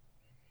of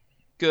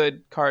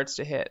good cards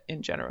to hit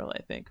in general,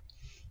 I think.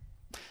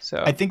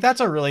 So I think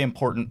that's a really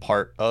important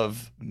part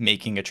of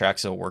making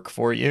Atraxa work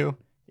for you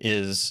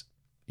is,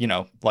 you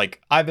know,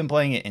 like I've been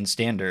playing it in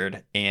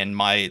standard, and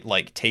my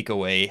like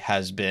takeaway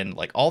has been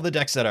like all the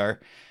decks that are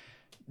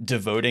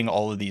devoting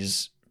all of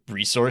these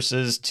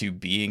resources to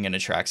being an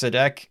Atraxa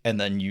deck, and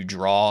then you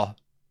draw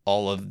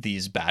all of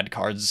these bad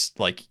cards.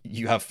 Like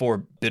you have 4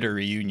 Bitter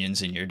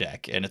Reunions in your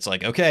deck, and it's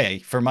like, okay,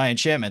 for my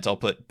enchantment, I'll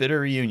put Bitter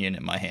Reunion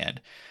in my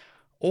hand.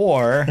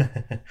 Or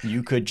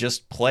you could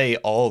just play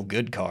all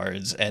good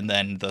cards, and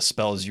then the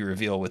spells you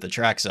reveal with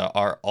Atraxa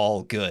are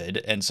all good.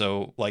 And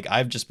so, like,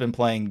 I've just been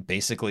playing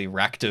basically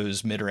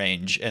Rakdos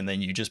midrange, and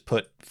then you just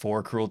put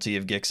 4 Cruelty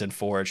of Gix and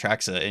 4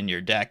 Atraxa in your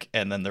deck,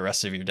 and then the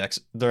rest of your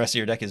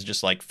deck is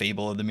just like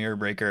Fable of the Mirror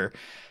Breaker,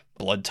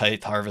 Blood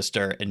Tithe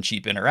Harvester, and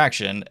cheap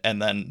interaction.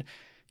 And then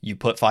you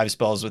put 5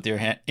 spells with your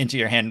into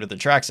your hand with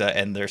Atraxa,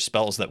 and they're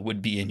spells that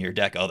would be in your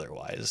deck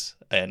otherwise,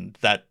 and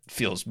that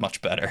feels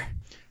much better.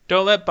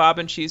 Don't let Bob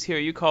and Cheese hear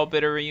you call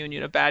Bitter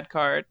Reunion a bad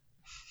card.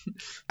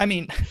 I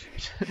mean,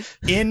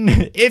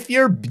 if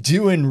you're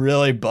doing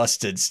really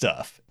busted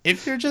stuff,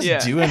 if you're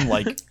just doing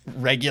like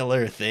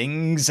regular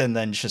things and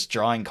then just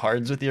drawing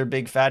cards with your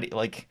big fatty,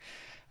 like,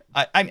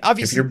 I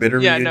obviously, if your Bitter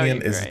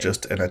Reunion is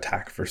just an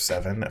attack for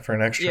 7 for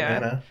an extra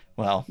mana,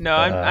 well, no,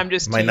 I'm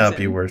just might teasing. not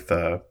be worth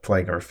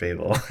playing our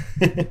Fable.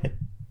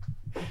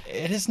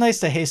 It is nice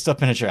to haste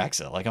up an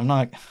Atraxa. Like I'm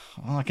not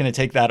going to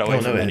take that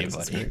away from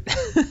anybody.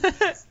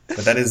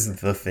 But that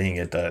is the thing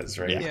it does,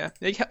 right? Yeah.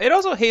 It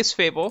also hastes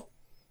Fable.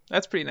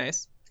 That's pretty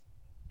nice.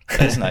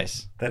 That is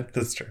nice.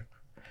 That's true.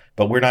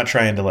 But we're not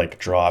trying to like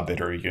draw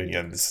Bitter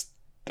Reunions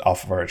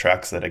off of our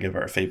Atraxa to give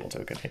our Fable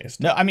token haste.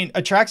 No, I mean,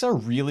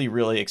 Atraxa really,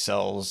 really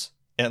excels,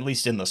 at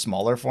least in the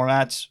smaller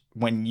formats,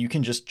 when you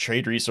can just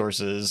trade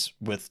resources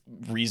with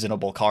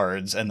reasonable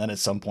cards, and then at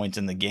some point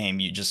in the game,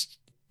 you just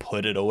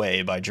put it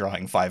away by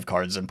drawing 5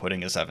 cards and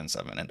putting a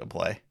 7/7 into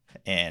play.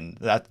 And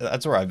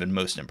that's where I've been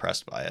most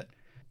impressed by it.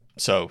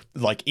 So,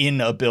 like,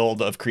 in a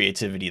build of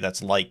creativity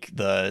that's like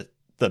the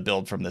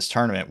build from this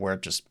tournament, where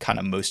just kind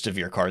of most of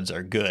your cards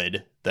are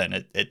good,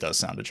 then it does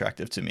sound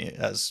attractive to me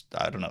as,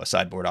 I don't know, a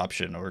sideboard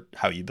option or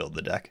how you build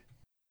the deck.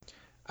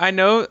 I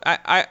know,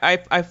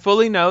 I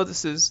fully know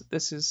this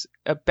is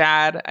a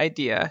bad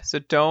idea, so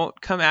don't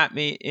come at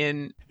me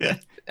in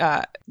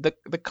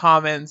the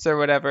comments or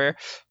whatever,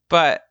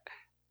 but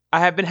I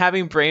have been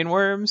having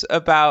brainworms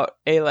about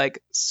a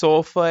like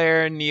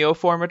Soulflare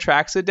Neoform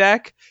Atraxa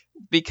deck,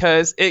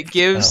 because it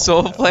gives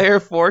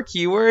Soulflare 4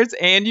 keywords,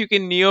 and you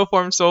can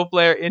Neoform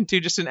Soulflare into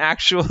just an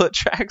actual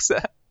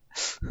Atraxa.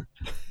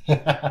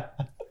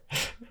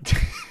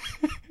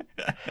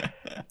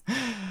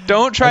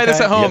 Don't try this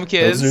at home,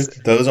 kids.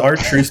 Those are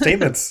true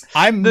statements.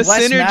 I'm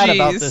less mad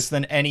about this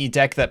than any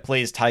deck that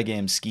plays tie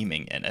game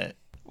scheming in it.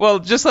 Well,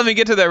 just let me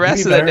get to the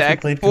rest of the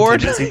deck. 4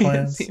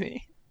 plans.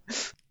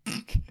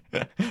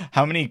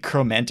 How many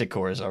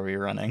Chromanticores are we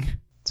running?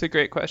 It's a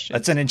great question.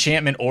 That's an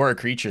enchantment or a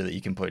creature that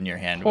you can put in your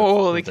hand.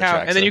 Holy cow.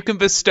 Atraxa. And then you can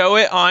bestow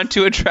it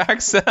onto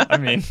Atraxa. I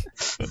mean,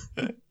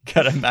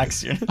 gotta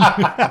max your...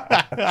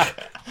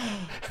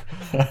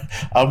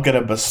 I'm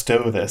gonna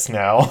bestow this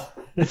now.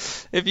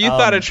 If you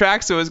thought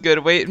Atraxa was good,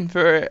 waiting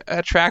for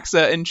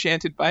Atraxa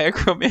enchanted by a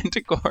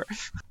Chromanticore.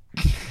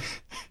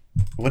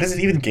 What does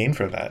it even gain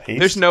from that? Haste?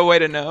 There's no way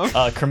to know.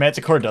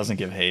 Chromanticore doesn't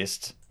give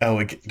haste. Oh,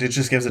 it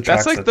just gives Atraxa.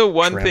 That's like the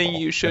one thing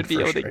you should be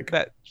able to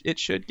that it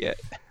should get.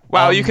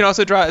 Wow, you can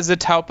also draw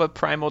Zatalpa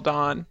Primal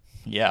Dawn.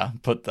 Yeah,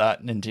 put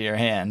that into your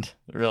hand.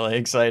 Really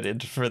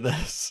excited for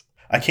this.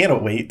 I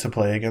can't wait to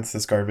play against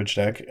this garbage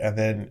deck, and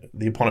then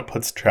the opponent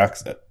puts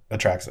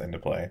Atraxa into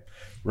play,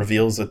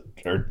 reveals it,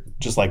 or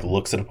just like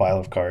looks at a pile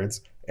of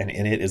cards, and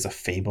in it is a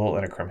Fable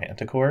and a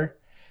Chromanticore,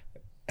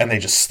 and they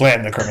just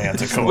slam the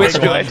Chromanticore. Which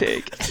do I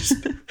take?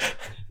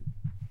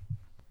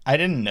 I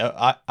didn't know.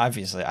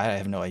 Obviously, I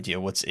have no idea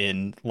what's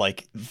in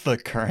like the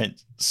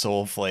current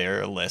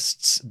Soulflare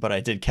lists, but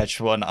I did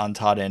catch one on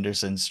Todd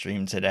Anderson's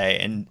stream today,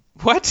 and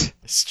what?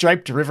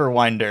 Striped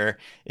Riverwinder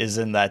is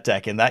in that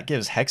deck, and that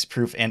gives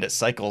hexproof and it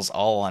cycles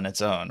all on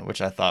its own,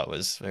 which I thought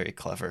was very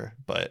clever.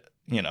 But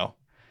you know,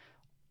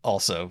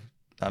 also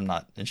I'm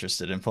not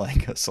interested in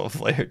playing a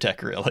Soulflare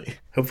deck really.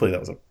 Hopefully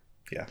that was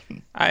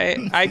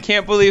I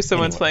can't believe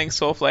someone's playing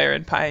Soulflare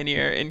and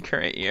Pioneer in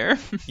current year.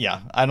 Yeah,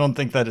 I don't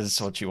think that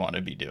is what you want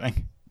to be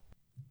doing.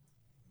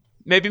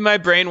 Maybe my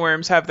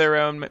brainworms have their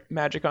own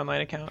Magic Online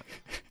account.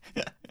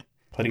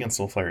 Played against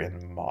Soulflare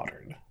in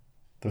Modern.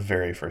 The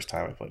very first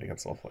time I played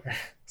against Soulflare.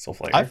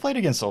 I've played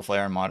against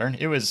Soulflare in Modern.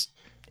 It was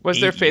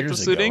there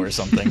Faithless Looting or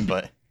something,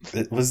 but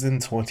it was in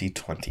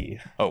 2020.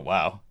 Oh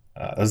wow.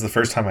 That was the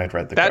first time I'd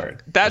read the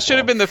card. That should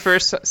have been the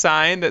first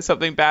sign that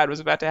something bad was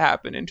about to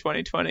happen in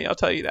 2020. I'll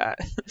tell you that.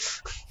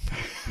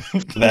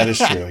 That is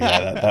true.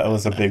 Yeah, that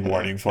was a big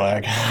warning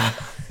flag.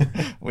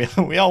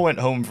 We all went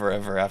home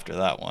forever after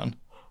that one.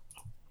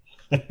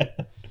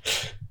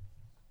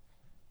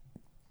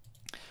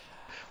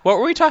 What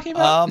were we talking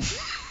about?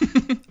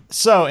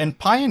 So in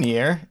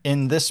Pioneer,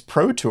 in this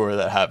Pro Tour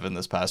that happened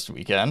this past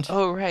weekend.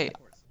 Oh, right.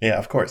 Yeah,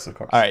 of course.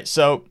 All right,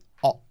 so,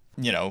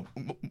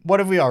 what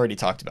have we already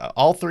talked about?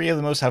 All three of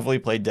the most heavily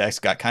played decks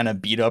got kind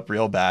of beat up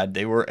real bad.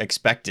 They were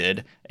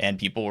expected, and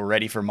people were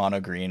ready for Mono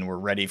Green, were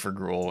ready for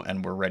Gruul,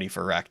 and were ready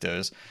for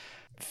Rakdos.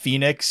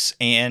 Phoenix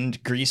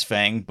and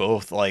Greasefang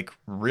both like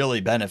really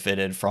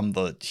benefited from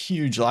the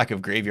huge lack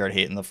of graveyard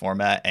hate in the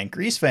format, and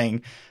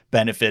Greasefang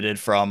benefited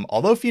from,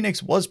 although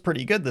Phoenix was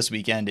pretty good this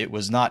weekend, it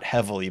was not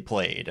heavily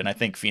played, and I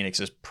think Phoenix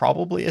is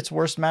probably its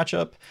worst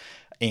matchup.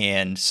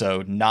 And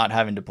so not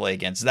having to play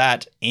against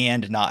that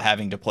and not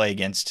having to play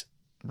against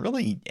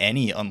really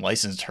any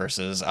unlicensed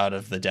hearses out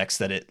of the decks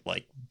that it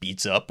like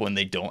beats up when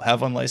they don't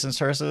have unlicensed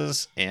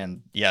hearses.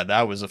 And yeah,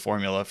 that was a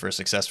formula for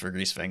success for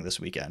Greasefang this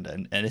weekend,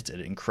 and it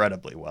did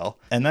incredibly well.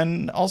 And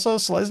then also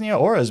Selesnya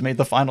Auras made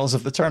the finals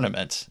of the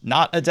tournament.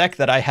 Not a deck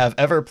that I have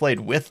ever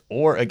played with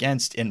or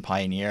against in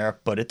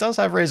Pioneer, but it does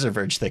have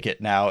Razorverge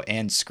Thicket now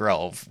and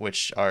Skrelv,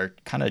 which are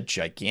kind of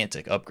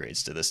gigantic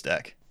upgrades to this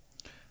deck.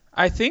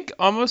 I think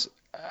almost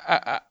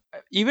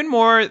even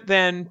more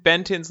than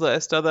Benton's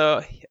list,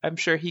 although I'm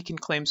sure he can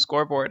claim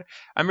scoreboard.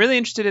 I'm really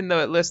interested in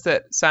the list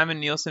that Simon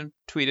Nielsen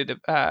tweeted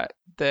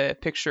the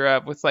picture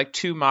of, with like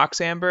 2 Mox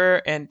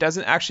Amber, and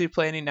doesn't actually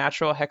play any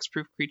natural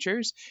hexproof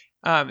creatures.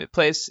 It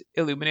plays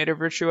Illuminator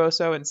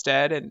Virtuoso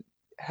instead and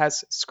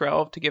has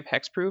Skrelv to give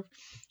hexproof.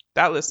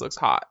 That list looks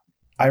hot.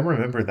 I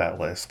remember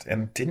that list.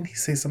 And didn't he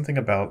say something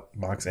about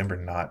Mox Amber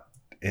not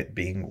it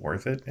being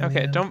worth it?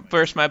 Okay, don't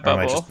burst my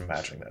bubble. Or am I just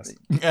imagining this?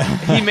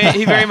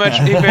 He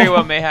very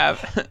well may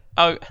have.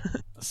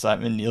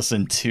 Simon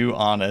Nielsen, too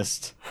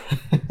honest.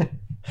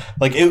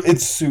 Like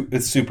it's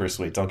super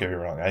sweet. Don't get me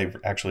wrong. I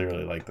actually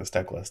really like this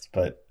deck list,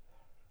 but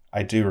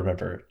I do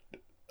remember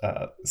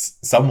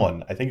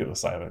someone, I think it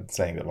was Simon,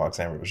 saying that Mox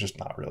Amber was just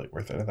not really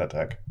worth it in that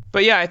deck.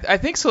 But yeah, I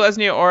think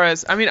Selesnya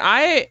Auras. I mean,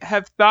 I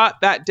have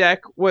thought that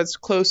deck was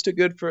close to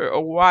good for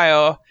a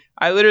while.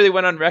 I literally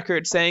went on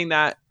record saying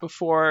that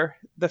before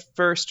the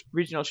first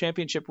regional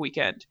championship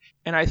weekend.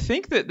 And I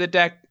think that the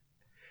deck,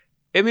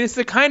 I mean, it's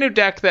the kind of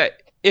deck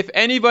that if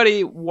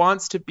anybody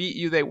wants to beat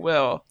you, they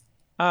will.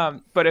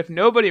 But if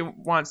nobody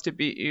wants to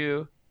beat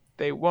you,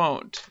 they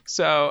won't.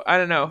 So I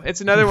don't know.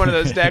 It's another one of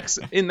those decks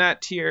in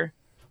that tier.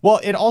 Well,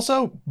 it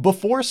also,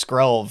 before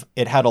Skrelv,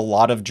 it had a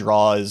lot of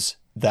draws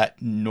that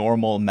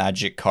normal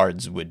Magic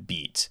cards would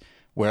beat.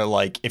 Where,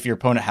 like, if your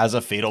opponent has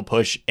a Fatal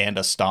Push and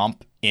a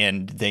Stomp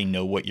and they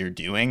know what you're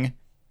doing,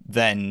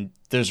 then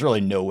there's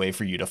really no way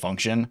for you to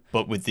function.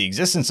 But with the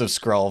existence of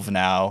Skrelv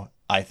now,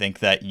 I think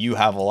that you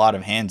have a lot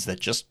of hands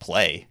that just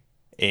play,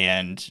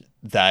 and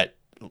that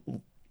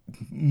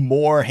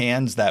more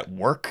hands that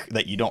work,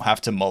 that you don't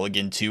have to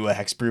mulligan to a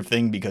hexproof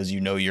thing because you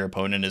know your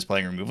opponent is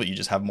playing removal. You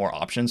just have more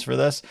options for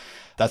this.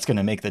 That's going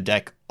to make the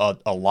deck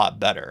a lot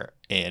better.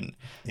 And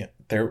yeah,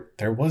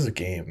 there was a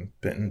game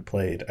Benton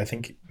played, I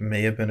think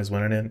may have been his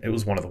winning in. It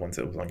was one of the ones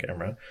that was on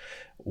camera,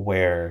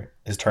 where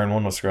his turn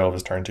 1 was Skrelv,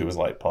 his turn 2 was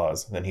Light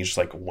Paws, and then he just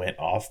like went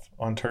off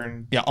on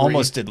turn 3.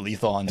 Almost did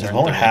lethal on turn 3. His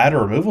opponent had a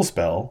removal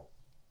spell,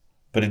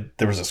 but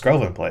there was a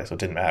Skrelv in play, so it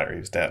didn't matter. He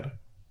was dead.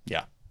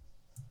 Yeah.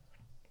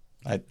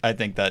 I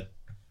think that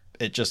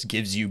it just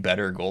gives you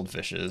better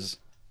goldfishes.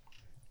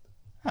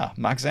 Oh,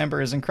 Mox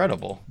Amber is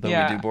incredible, though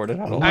we do board it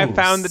out. I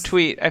found the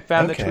tweet.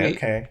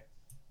 Okay.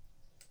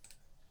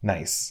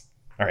 Nice.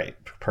 All right,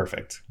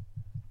 perfect.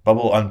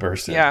 Bubble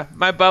unbursted. Yeah,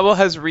 my bubble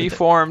has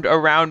reformed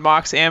around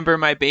Mox Amber,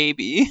 my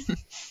baby.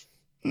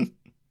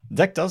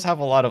 Deck does have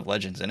a lot of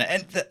legends in it.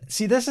 And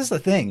see, this is the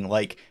thing.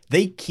 Like,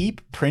 they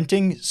keep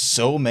printing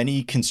so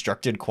many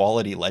constructed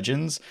quality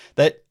legends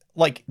that,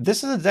 like,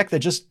 this is a deck that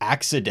just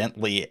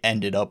accidentally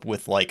ended up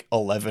with like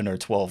 11 or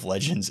 12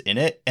 legends in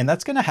it, and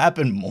that's going to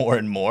happen more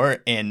and more.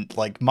 And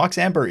like, Mox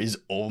Amber is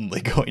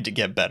only going to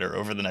get better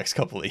over the next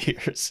couple of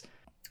years.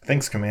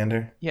 Thanks,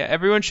 Commander. Yeah,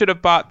 everyone should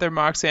have bought their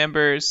Mox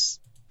Ambers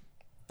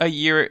a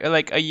year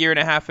and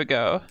a half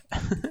ago.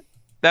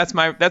 That's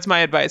my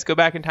advice. Go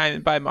back in time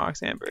and buy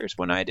Mox Ambers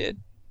when I did.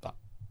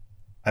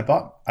 I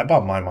bought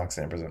my Mox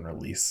Ambers on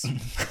release.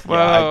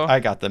 Yeah, I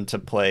got them to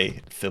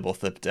play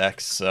Fibblethip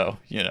decks, so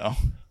you know.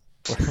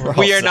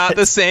 We are not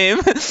the same.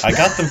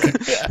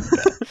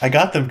 I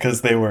got them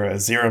because they were a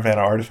 0-mana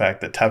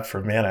artifact that tapped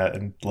for mana,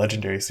 and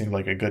legendary seemed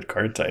like a good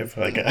card type.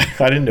 Like,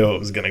 I didn't know it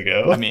was gonna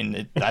go. I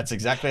mean, that's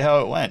exactly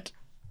how it went.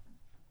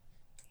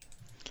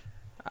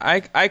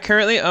 I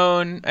currently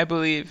own, I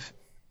believe,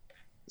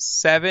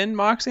 7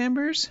 Mox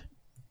Ambers.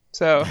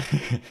 So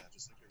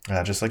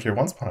just like your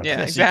once upon a time.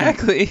 Yeah,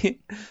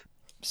 exactly.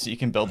 So you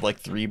can build like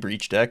 3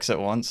 Breach decks at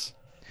once.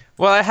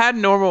 Well, I had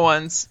normal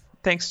ones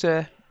thanks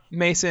to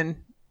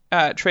Mason.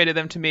 Traded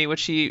them to me,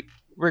 which he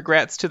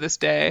regrets to this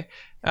day,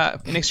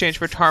 in exchange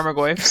for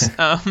Tarmogoyfs.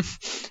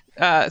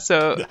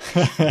 So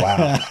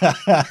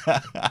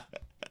wow.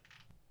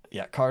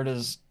 Yeah, card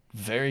is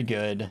very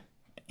good,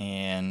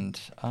 and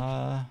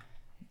I'm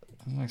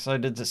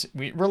excited to see.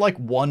 We're like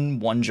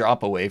one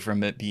drop away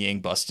from it being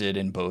busted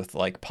in both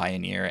like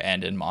Pioneer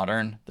and in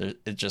Modern.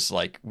 It's just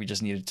like we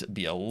just need it to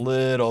be a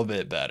little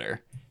bit better,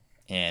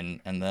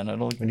 and then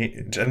it'll.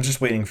 I'm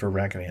just waiting for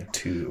Ragavan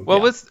 2. Well,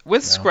 Yeah.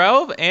 with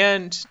Skrelv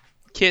and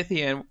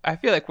Kithian, I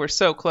feel like we're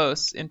so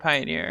close in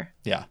Pioneer.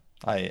 Yeah,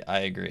 I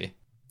agree.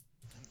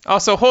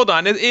 Also, hold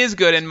on, it is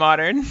good in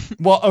Modern.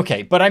 Well,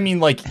 okay, but I mean,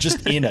 like,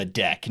 just in a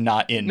deck,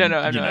 not in. No,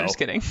 I'm just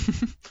kidding.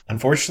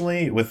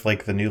 Unfortunately, with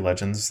like the new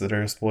legends that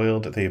are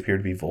spoiled, they appear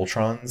to be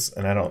Voltrons,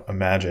 and I don't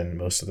imagine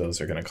most of those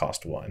are going to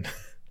cost 1.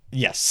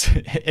 Yes,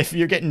 if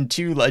you're getting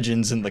 2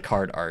 legends in the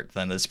card art,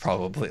 then it's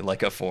probably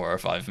like a 4 or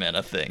 5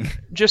 mana thing.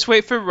 Just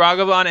wait for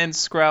Ragavan and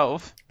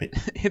Skrelv.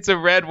 It's a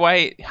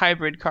red-white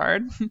hybrid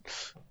card.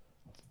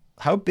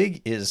 How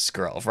big is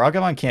Skrelv?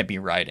 Ragavan can't be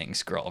riding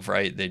Skrelv,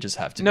 right? They just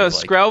have to No, be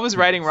like... Skrelv was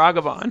riding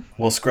Ragavan.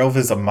 Well, Skrelv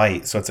is a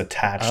mite, so it's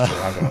attached to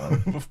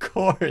Ragavan. Of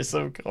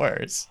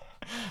course.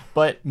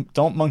 But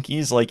don't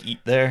monkeys, like,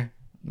 eat their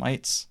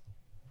mites?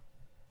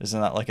 Isn't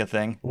that like a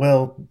thing?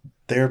 Well,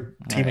 they're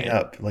teaming Right.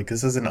 up. Like,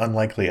 this is an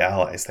unlikely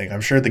allies thing. I'm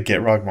sure the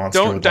Gitrog monster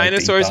Don't would like to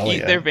dinosaurs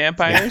Thalia. eat their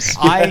vampires?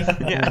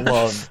 I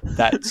love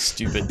that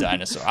stupid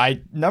dinosaur.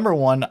 Number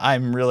one,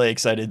 I'm really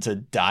excited to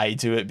die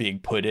to it being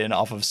put in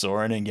off of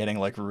Sorin and getting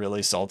like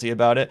really salty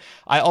about it.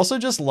 I also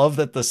just love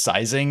that the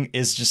sizing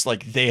is just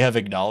like they have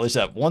acknowledged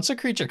that once a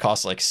creature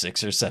costs like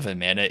 6 or 7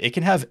 mana, it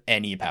can have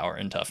any power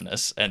and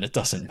toughness, and it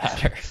doesn't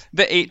matter.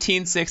 The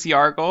 18/6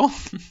 Yargle.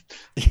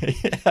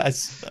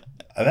 Yes.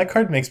 That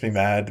card makes me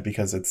mad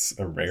because it's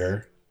a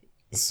rare.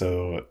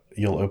 So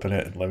you'll open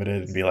it and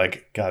limited and be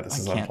like, God, this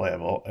is can't.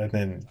 unplayable. And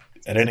then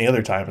at any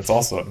other time, it's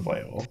also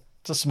unplayable.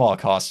 It's a small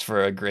cost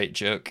for a great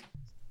joke.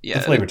 Yeah,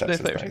 The flavor the text is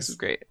flavor nice. text is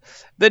great.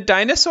 The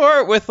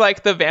dinosaur with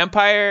like the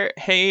vampire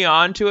hanging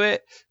on to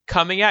it,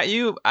 coming at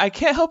you. I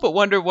can't help but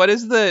wonder, what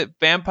is the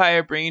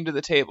vampire bringing to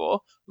the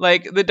table?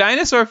 Like, the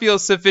dinosaur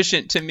feels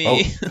sufficient to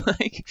me.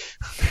 like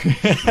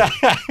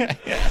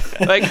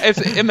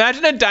if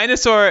imagine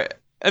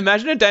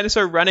a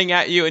dinosaur running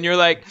at you and you're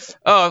like,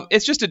 oh,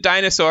 it's just a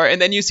dinosaur,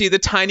 and then you see the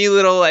tiny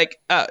little like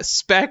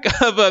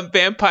speck of a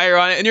vampire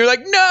on it and you're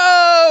like,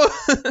 no.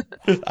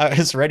 I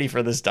was ready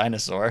for this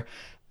dinosaur.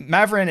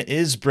 Mavrin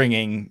is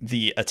bringing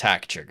the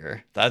attack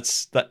trigger.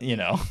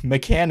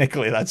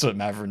 Mechanically, that's what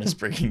Mavrin is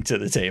bringing to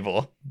the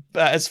table.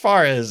 But as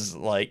far as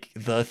like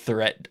the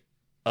threat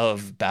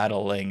of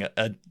battling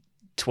a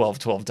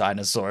 12/12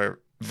 dinosaur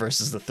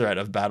versus the threat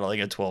of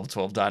battling a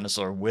 12/12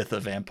 dinosaur with a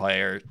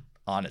vampire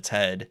on its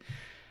head,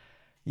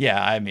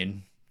 yeah, I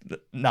mean,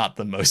 not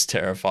the most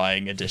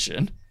terrifying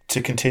addition.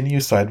 To continue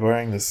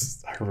sidebarring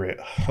this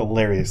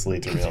hilariously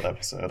derailed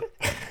episode,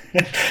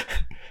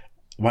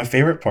 my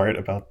favorite part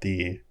about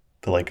the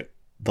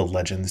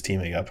Legends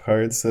teaming up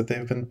cards that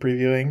they've been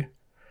previewing,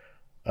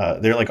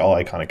 they're like all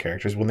iconic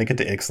characters. When they get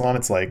to Ixalan,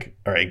 it's like,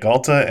 all right,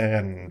 Galta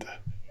and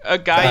A I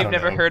guy you've don't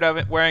never know. heard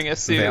of wearing a the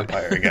suit.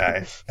 vampire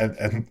guy,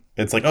 and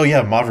it's like, oh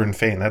yeah, Modern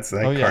Fane. That's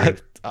that Oh yeah,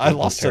 card. I was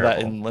lost to that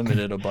terrible. in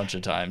limited a bunch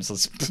of times.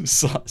 Let's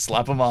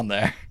slap them on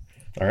there.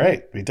 All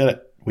right, we did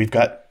it. We've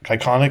got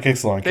iconic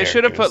Ixalan They characters.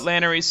 should have put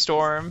Lannery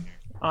Storm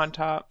on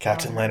top.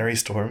 Captain Lannery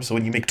Storm. So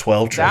when you make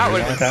 12 That treasures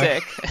would on have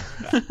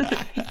been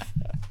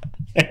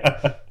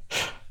attack, sick.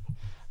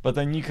 But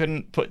then you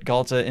couldn't put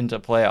Galta into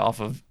play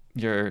off of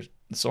your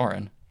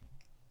Sorin.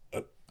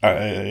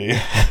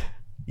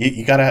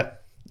 you gotta.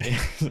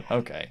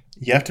 Okay.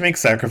 You have to make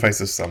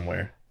sacrifices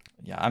somewhere.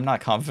 Yeah, I'm not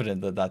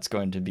confident that that's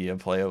going to be a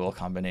playable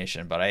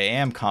combination, but I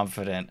am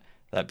confident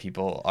that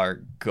people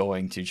are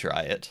going to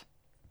try it.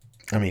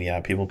 I mean,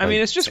 yeah, people. I play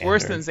mean, it's just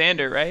worse than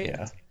Xander. Xander, right?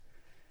 Yeah,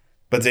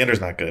 but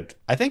Xander's not good.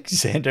 I think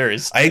Xander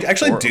is. I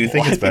actually do horrible.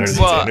 think it's better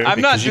than Well, Xander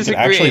I'm not because you can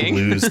actually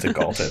disagreeing. lose to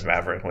Galta and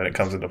Maverick when it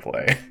comes into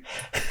play.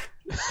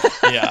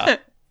 Yeah.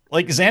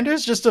 Like,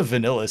 Xander's just a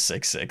vanilla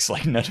 6/6.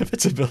 Like, none of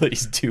its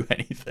abilities do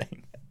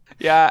anything.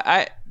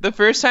 Yeah, the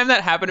first time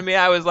that happened to me,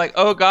 I was like,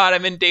 oh god,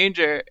 I'm in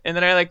danger. And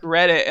then I like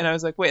read it and I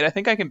was like, wait, I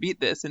think I can beat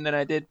this. And then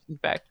I did in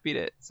fact beat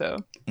it. So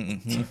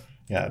Mm-hmm.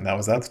 Yeah, and that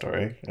was that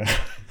story.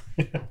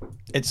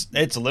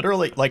 It's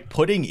literally like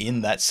putting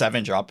in that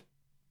 7-drop.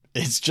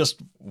 It's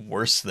just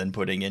worse than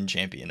putting in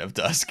Champion of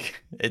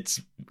Dusk.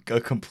 It's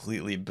a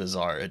completely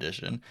bizarre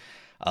addition.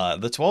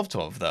 The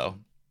 12/12 though,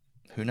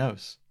 who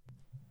knows?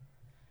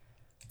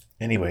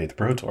 Anyway, the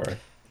Pro Tour.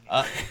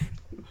 All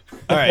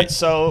right,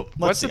 so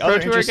what's the see, Pro other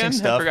Tour interesting again? I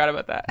stuff. forgot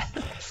about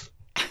that.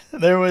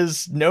 There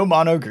was no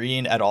mono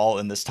green at all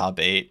in this top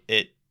 8.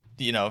 It,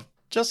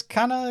 just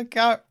kind of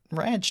got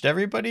ranched.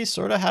 Everybody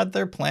sort of had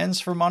their plans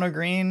for mono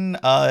green.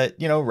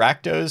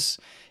 Rakdos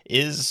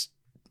is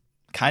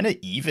kind of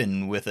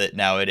even with it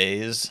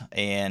nowadays,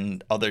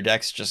 and other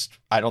decks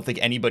I don't think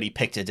anybody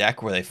picked a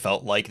deck where they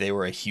felt like they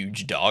were a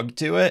huge dog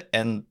to it,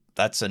 and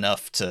that's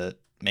enough to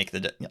make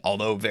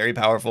although very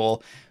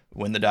powerful,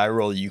 win the die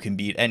roll, you can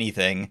beat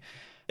anything.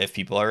 If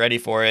people are ready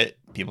for it,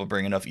 people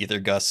bring enough Ether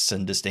Gusts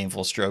and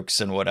Disdainful Strokes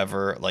and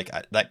whatever, like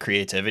that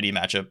creativity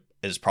matchup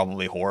is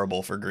probably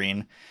horrible for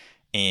green,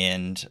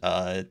 and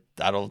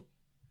that'll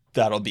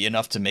be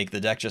enough to make the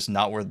deck just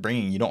not worth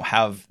bringing. You don't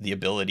have the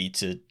ability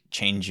to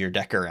change your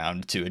deck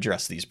around to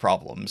address these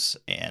problems,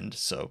 and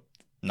so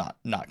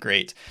not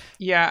great.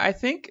 Yeah, I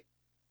think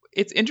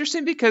it's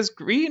interesting because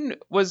Green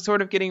was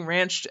sort of getting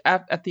ranched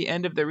at the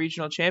end of the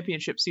regional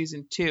championship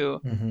season too.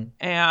 Mm-hmm.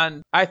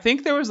 And I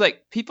think there was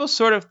like, people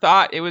sort of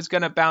thought it was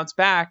going to bounce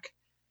back,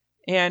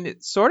 and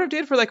it sort of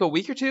did for like a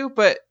week or two.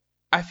 But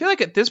I feel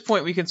like at this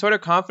point we can sort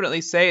of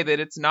confidently say that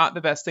it's not the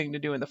best thing to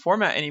do in the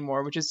format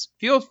anymore, which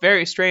feels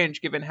very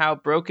strange given how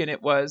broken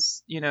it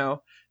was,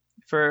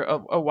 for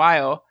a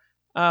while.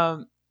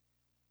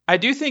 I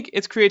do think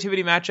its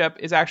creativity matchup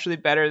is actually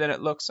better than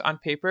it looks on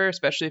paper,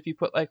 especially if you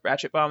put like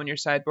Ratchet Bomb in your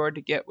sideboard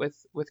to get with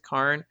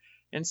Karn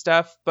and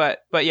stuff. But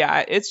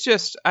yeah, it's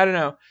just, I don't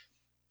know.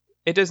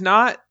 It does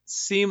not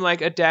seem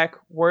like a deck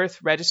worth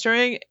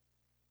registering.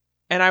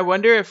 And I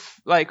wonder if,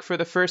 like, for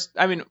the first,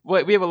 I mean,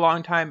 we have a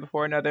long time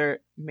before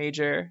another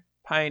major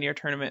Pioneer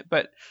tournament,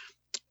 but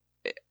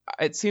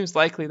it seems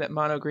likely that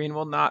Mono Green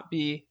will not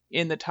be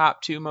in the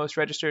top 2 most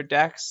registered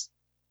decks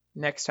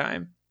next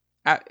time.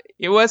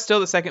 It was still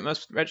the second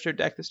most registered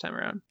deck this time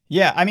around.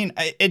 Yeah, I mean,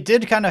 it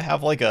did kind of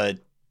have like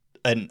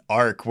an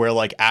arc where,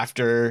 like,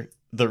 after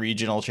the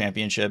regional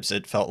championships,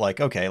 it felt like,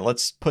 okay,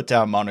 let's put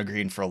down Mono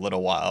Green for a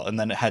little while, and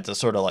then it had to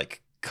sort of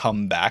like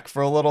come back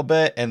for a little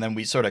bit, and then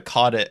we sort of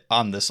caught it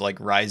on this like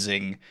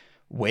rising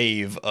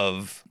wave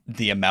of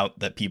the amount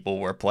that people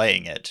were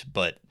playing it.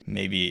 But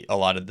maybe a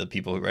lot of the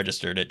people who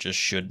registered it just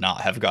should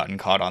not have gotten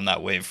caught on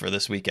that wave for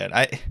this weekend.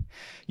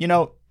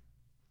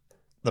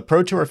 The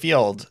Pro Tour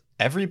field,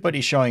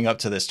 everybody showing up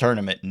to this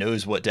tournament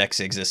knows what decks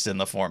exist in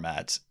the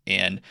format.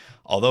 And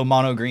although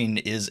Mono Green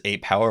is a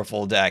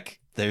powerful deck,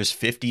 there's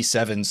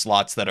 57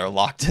 slots that are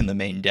locked in the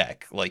main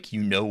deck. Like,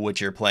 you know what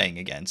you're playing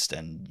against,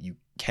 and you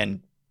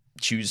can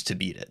choose to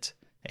beat it.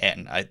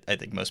 And I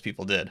think most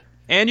people did.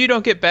 And you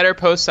don't get better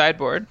post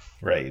sideboard.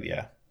 Right,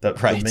 yeah. The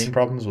main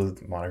problems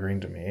with Mono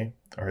Green to me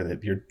are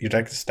that your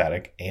deck is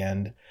static,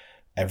 and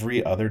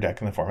every other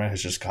deck in the format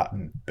has just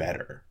gotten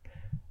better,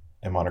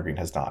 and Mono Green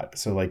has not.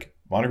 So, like,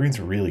 Mono Green's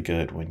really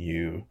good when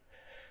you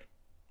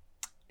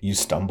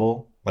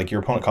stumble. Like,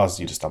 your opponent causes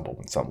you to stumble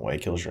in some way,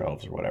 kills your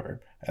elves or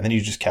whatever, and then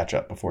you just catch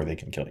up before they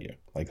can kill you.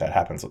 Like, that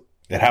happens.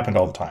 It happened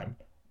all the time.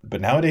 But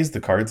nowadays,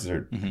 the cards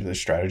are the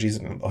strategies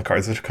and the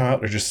cards that have come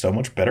out are just so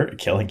much better at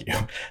killing you.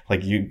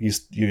 Like, you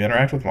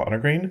interact with Mono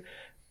Green,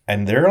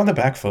 and they're on the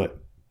back foot.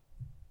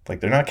 Like,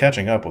 they're not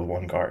catching up with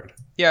one card.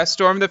 Yeah,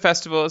 Storm the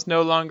Festival is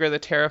no longer the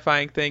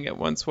terrifying thing it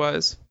once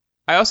was.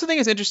 I also think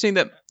it's interesting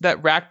that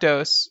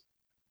Rakdos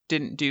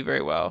didn't do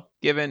very well,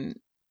 given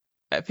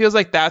it feels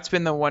like that's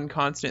been the one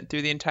constant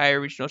through the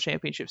entire regional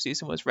championship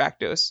season was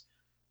Rakdos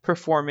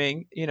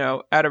performing,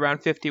 at around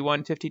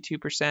 51,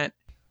 52%.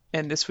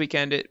 And this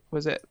weekend it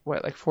was at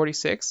like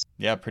 46?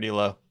 Yeah, pretty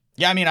low.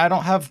 Yeah, I mean, I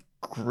don't have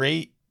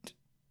great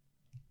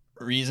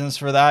reasons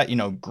for that.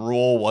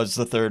 Gruul was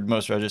the 3rd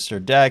most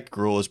registered deck.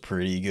 Gruul is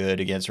pretty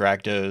good against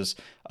Rakdos.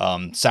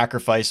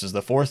 Sacrifice is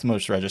the 4th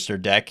most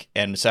registered deck,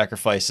 and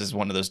Sacrifice is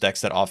one of those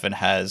decks that often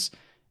has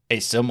a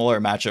similar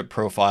matchup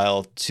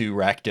profile to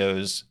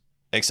Rakdos,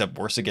 except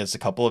worse against a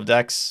couple of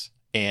decks.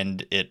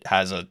 And it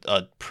has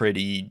a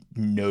pretty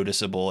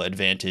noticeable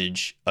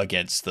advantage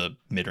against the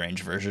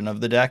mid-range version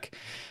of the deck.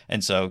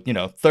 And so,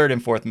 3rd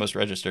and 4th most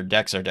registered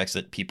decks are decks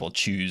that people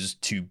choose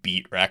to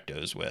beat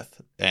Rakdos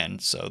with.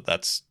 And so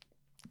that's,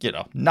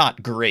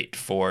 not great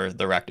for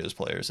the Rakdos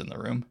players in the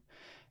room.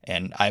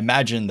 And I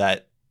imagine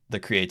that the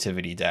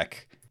creativity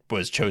deck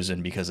was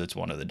chosen because it's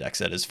one of the decks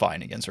that is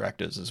fine against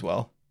Rakdos as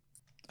well.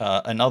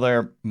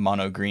 Another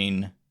Mono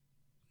Green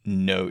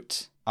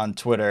note on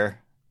Twitter,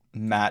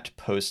 Matt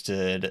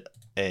posted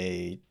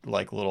a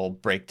little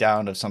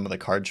breakdown of some of the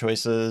card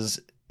choices,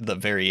 the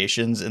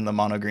variations in the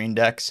Mono Green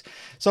decks.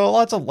 So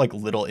lots of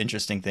little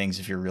interesting things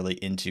if you're really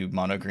into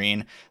Mono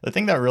Green. The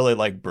thing that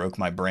really broke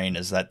my brain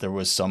is that there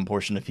was some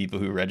portion of people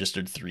who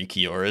registered 3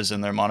 Kioras in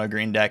their Mono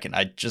Green deck, and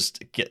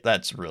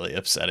that's really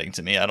upsetting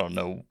to me. I don't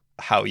know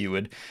how you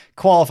would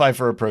qualify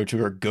for a Pro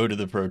Tour, go to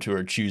the Pro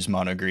Tour, choose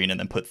Mono Green, and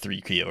then put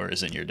 3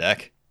 Kioras in your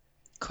deck.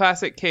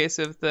 Classic case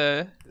of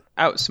the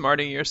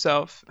outsmarting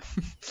yourself.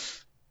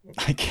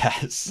 I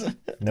guess.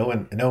 No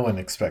one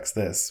expects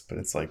this, but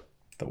it's like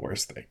the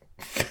worst thing.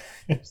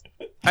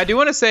 I do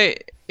want to say,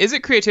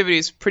 Izzet Creativity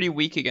is pretty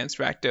weak against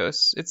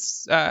Rakdos.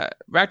 It's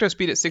Rakdos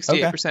beat it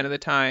 68% of the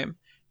time,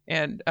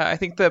 and I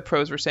think the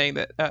pros were saying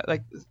that,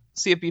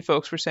 CFB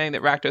folks were saying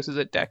that Rakdos is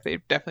a deck they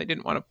definitely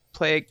didn't want to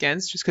play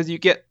against, just because you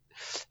get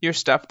your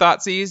stuff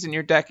Thoughtseize and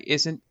your deck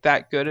isn't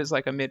that good as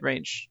a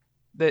mid-range.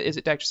 The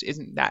Izzet deck just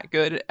isn't that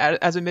good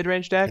as a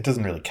mid-range deck. It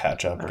doesn't really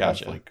catch up or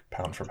have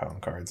pound for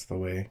pound cards the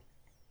way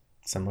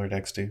similar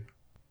decks do.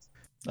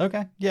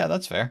 Okay, yeah,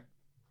 that's fair.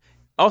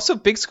 Also,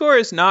 Big Score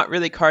is not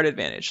really card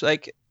advantage.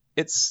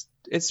 It's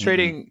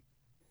trading.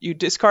 You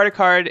discard a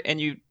card and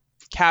you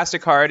cast a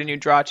card and you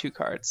draw 2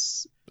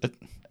 cards.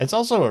 It's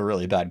also a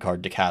really bad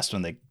card to cast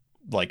when they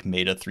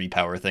made a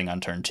 3-power thing on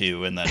turn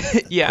 2 and then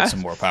put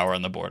some more power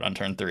on the board on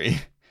turn 3.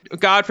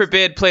 God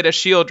forbid played a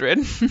Shieldred.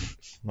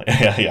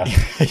 Yeah.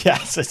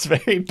 Yes, it's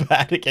very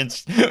bad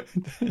against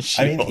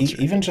Shieldred.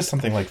 Even just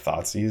something like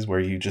Thoughtseize,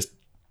 where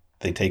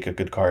they take a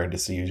good card,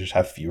 so you just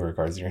have fewer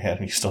cards in your hand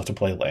and you still have to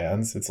play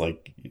lands. It's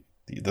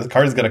the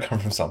card's got to come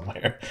from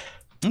somewhere.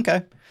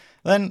 Okay.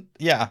 Then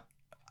yeah,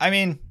 I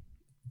mean,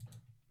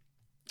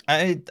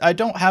 I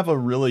don't have a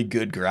really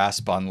good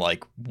grasp on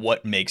like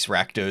what makes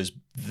Rakdos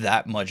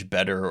that much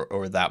better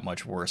or that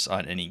much worse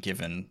on any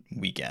given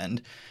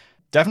weekend.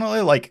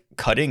 Definitely like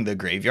cutting the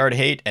graveyard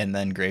hate and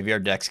then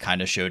graveyard decks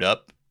kind of showed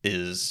up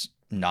is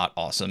not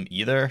awesome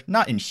either.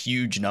 Not in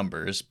huge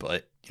numbers,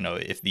 but you know,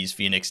 if these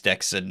Phoenix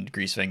decks and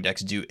Greasefang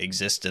decks do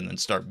exist and then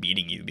start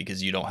beating you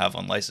because you don't have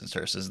unlicensed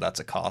Urses, that's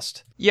a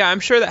cost. Yeah, I'm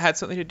sure that had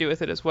something to do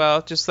with it as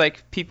well. Just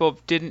like people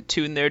didn't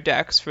tune their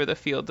decks for the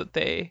field that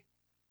they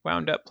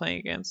wound up playing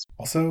against.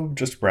 Also,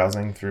 just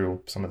browsing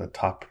through some of the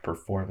top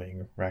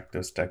performing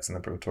Rakdos decks in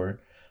the Pro Tour,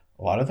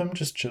 a lot of them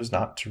just chose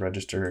not to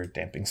register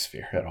Damping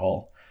Sphere at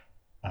all,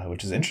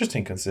 which is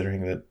interesting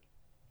considering that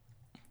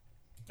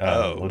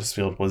Lotus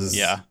Field was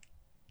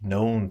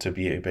known to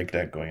be a big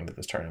deck going into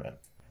this tournament.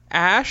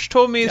 Ash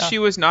told me she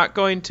was not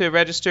going to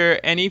register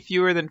any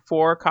fewer than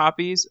 4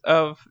 copies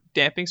of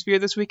Damping Sphere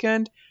this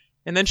weekend,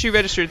 and then she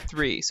registered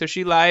 3, so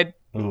she lied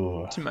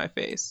to my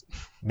face.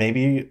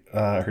 Maybe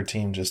her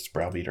team just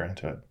browbeat her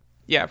into it.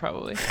 Yeah,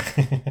 probably.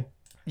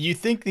 You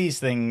think these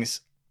things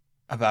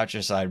about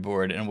your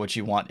sideboard and what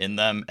you want in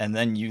them, and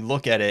then you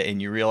look at it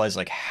and you realize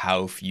like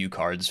how few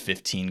cards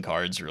 15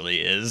 cards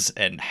really is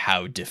and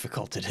how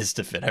difficult it is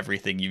to fit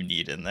everything you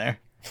need in there.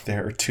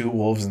 There are 2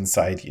 wolves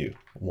inside you.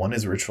 One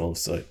is Ritual of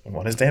Soot, and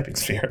one is Damping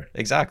Sphere.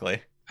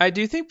 Exactly. I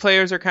do think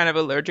players are kind of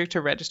allergic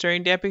to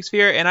registering Damping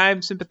Sphere, and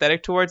I'm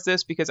sympathetic towards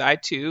this because I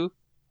too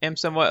am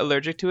somewhat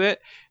allergic to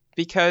it,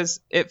 because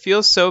it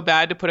feels so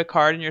bad to put a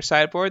card in your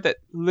sideboard that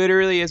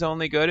literally is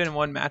only good in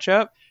one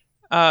matchup.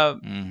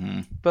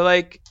 But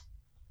like,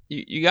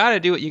 you gotta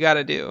do what you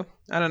gotta do.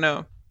 I don't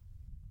know.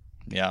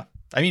 Yeah.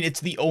 I mean,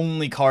 it's the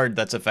only card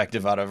that's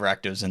effective out of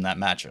Rakdos in that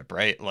matchup,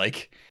 right?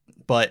 Like,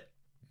 but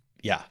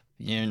yeah,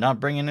 you're not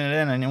bringing it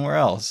in anywhere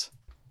else.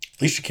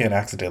 At least you can't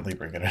accidentally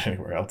bring it in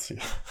anywhere else.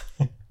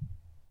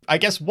 I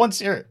guess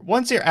once you're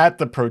at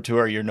the Pro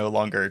Tour, you're no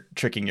longer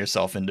tricking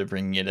yourself into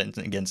bringing it in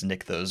against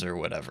Nykthos or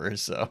whatever.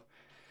 So,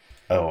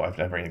 I've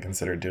never even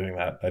considered doing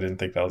that. I didn't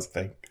think that was a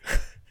thing.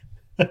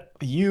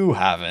 You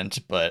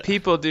haven't, but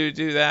people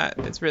do that.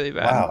 It's really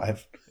bad. Wow,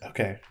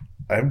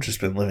 I've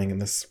just been living in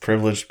this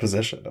privileged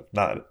position of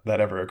not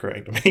that ever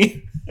occurring to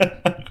me.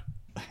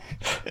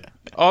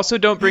 Also,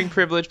 don't bring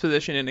privileged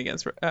position in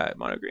against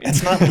mono green.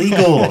 It's not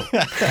legal.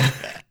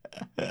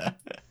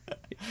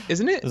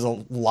 Isn't it? There's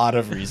a lot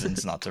of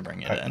reasons not to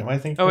bring it in. Am I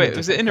thinking? Oh wait,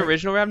 was it in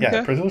original Ravnica?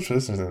 Yeah, privileged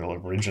position is in the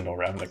original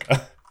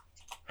Ravnica.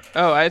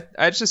 Oh, I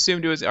just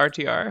assumed it was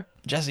RTR.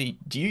 Jesse,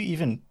 do you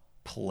even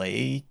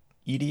play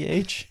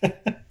EDH?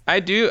 I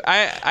do.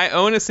 I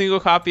own a single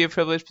copy of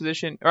Privileged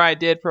Position, or I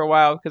did for a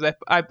while because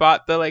I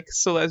bought the like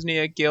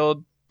Selesnya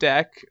Guild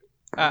deck,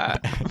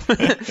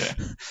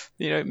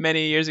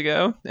 many years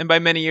ago, and by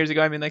many years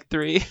ago I mean like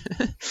 3.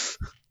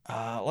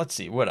 Let's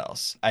see what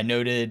else. I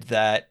noted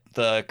that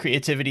the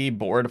creativity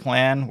board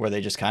plan, where they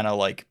just kind of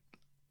like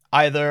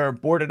either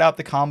boarded out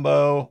the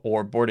combo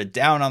or boarded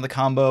down on the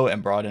combo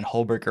and brought in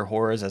Hullbreaker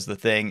Horrors as the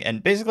thing,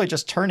 and basically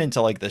just turned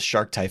into like this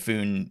Shark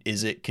Typhoon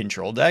Is It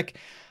control deck.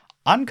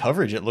 On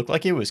coverage, it looked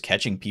like it was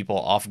catching people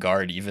off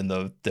guard, even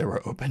though there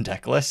were open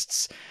deck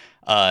lists.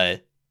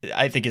 I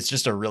think it's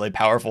just a really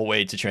powerful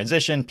way to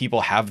transition.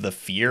 People have the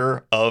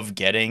fear of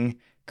getting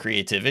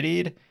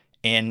creativity,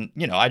 and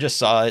I just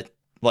saw it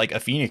like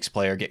a Phoenix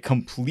player get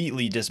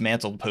completely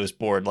dismantled post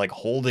board, like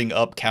holding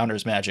up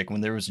counters magic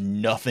when there was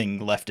nothing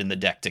left in the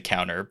deck to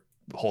counter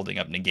holding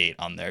up negate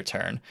on their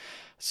turn.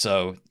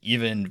 So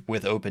even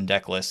with open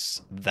deck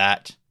lists,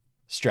 that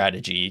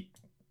strategy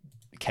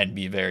can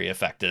be very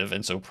effective.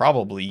 And so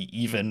probably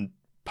even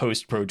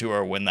post Pro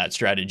Tour, when that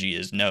strategy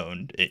is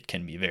known, it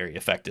can be very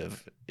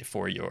effective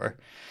for your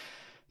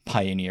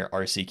Pioneer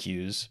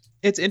RCQs.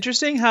 It's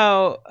interesting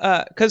how,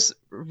 because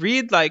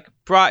Reed like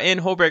brought in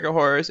Hullbreaker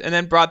Horrors and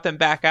then brought them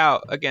back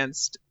out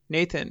against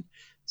Nathan.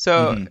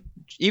 So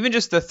even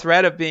just the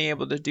threat of being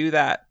able to do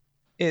that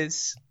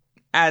adds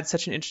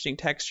such an interesting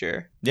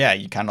texture. Yeah,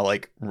 you kind of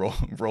like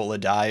roll a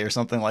die or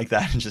something like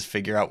that and just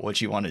figure out what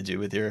you want to do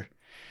with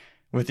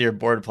your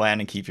board plan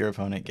and keep your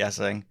opponent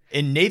guessing.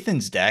 In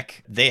Nathan's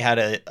deck, they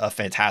had a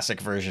fantastic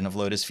version of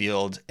Lotus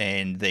Field,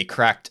 and they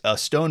cracked a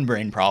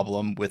Stonebrain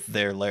problem with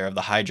their Lair of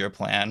the Hydra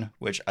plan,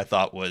 which I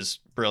thought was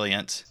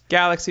brilliant.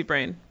 Galaxy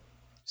Brain.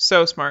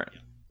 So smart.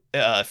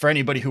 For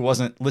anybody who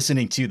wasn't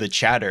listening to the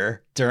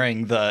chatter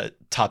during the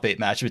top 8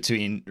 match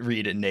between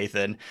Reed and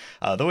Nathan,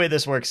 the way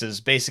this works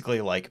is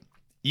basically like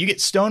you get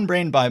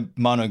Stonebrain by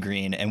Mono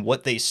Green, and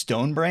what they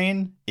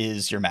Stonebrain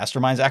is your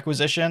Masterminds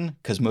acquisition,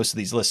 because most of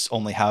these lists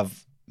only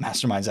have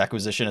Masterminds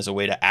acquisition as a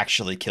way to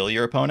actually kill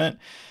your opponent.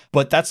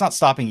 But that's not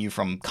stopping you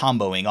from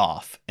comboing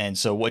off. And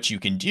so what you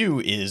can do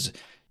is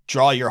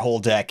draw your whole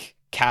deck,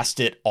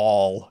 cast it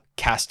all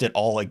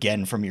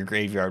again from your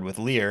graveyard with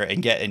Leer,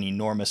 and get an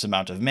enormous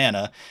amount of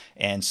mana.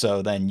 And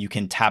so then you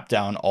can tap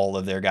down all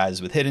of their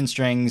guys with Hidden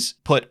Strings,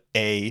 put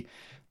a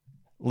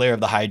Lair of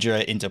the Hydra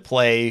into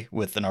play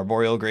with an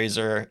Arboreal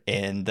Grazer,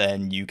 and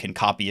then you can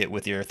copy it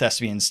with your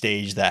Thespian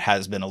stage that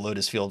has been a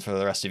Lotus Field for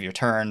the rest of your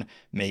turn,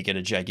 make it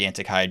a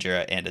gigantic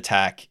Hydra and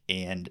attack,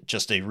 and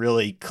just a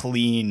really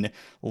clean,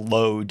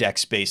 low deck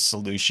space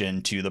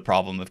solution to the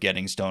problem of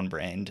getting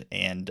Stonebrained,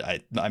 and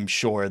I'm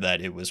sure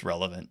that it was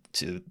relevant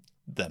to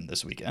them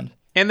this weekend.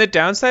 And the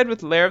downside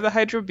with Lair of the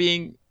Hydra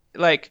being,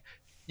 like,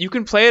 you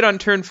can play it on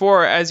turn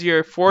 4 as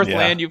your 4th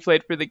land you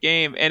played for the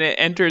game, and it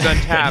enters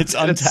untapped. It's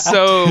untapped. It's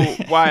so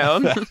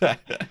wild.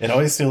 It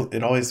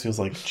always feels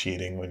like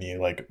cheating when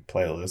you like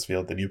play a Lotus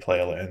Field, then you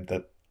play a land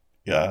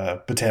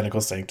that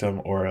Botanical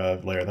Sanctum or a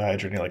Lair of the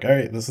Hydra, and you're like, all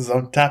right, this is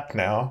untapped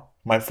now.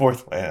 My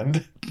 4th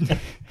land.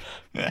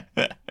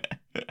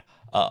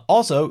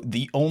 Also,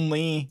 the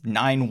only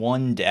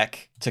 9-1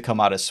 deck to come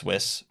out of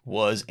Swiss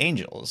was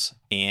Angels,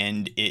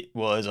 and it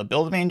was a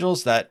build of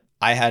Angels that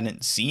I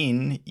hadn't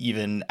seen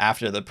even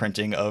after the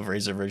printing of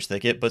Razorverge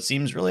Thicket, but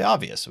seems really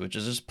obvious, which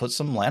is just put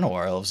some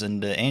Llanowar Elves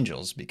into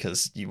Angels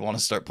because you want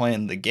to start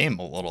playing the game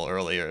a little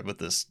earlier with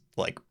this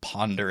like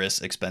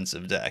ponderous,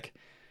 expensive deck.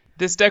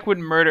 This deck would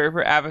murder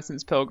for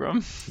Avacyn's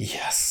Pilgrim.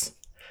 Yes.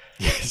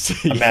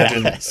 Yes.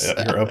 Imagine Yes.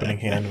 your opening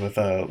hand with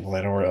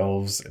Llanowar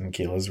Elves and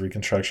Kayla's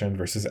Reconstruction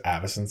versus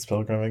Avacyn's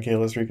Pilgrim and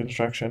Kayla's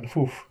Reconstruction.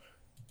 Whew.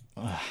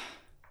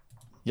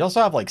 You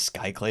also have like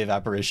Skyclave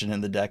Apparition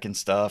in the deck and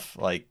stuff.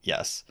 Like,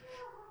 yes.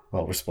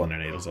 Well,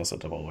 Resplendent Needle's also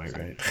double white,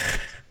 right?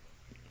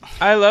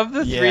 I love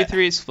the Yeah.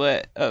 3/3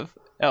 split of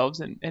Elves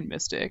and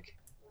Mystic.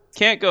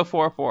 Can't go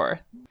 4/4.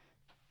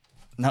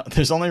 No,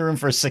 there's only room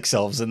for 6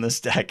 Elves in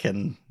this deck,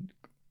 and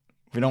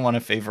we don't want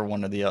to favor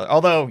one or the other.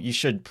 Although you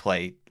should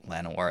play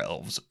Llanowar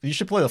Elves. You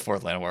should play the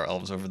 4th Llanowar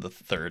Elves over the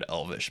 3rd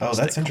Elvish Mystic. Oh,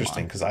 that's Come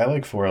interesting on. because I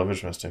like 4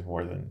 Elvish Mystic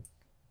more than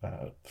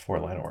 4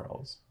 Llanowar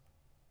Elves.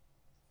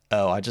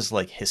 Oh, I just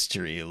like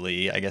history,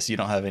 Lee. I guess you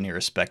don't have any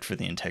respect for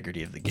the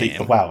integrity of the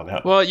game. Wow, no.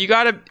 Well, you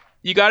gotta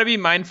be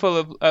mindful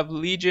of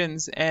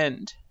Legion's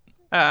End,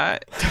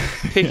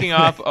 picking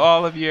off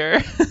all of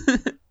your.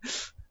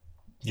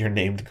 Your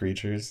named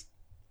creatures.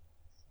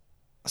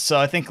 So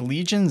I think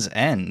Legion's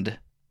End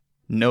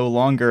no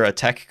longer a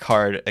tech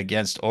card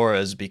against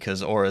Auras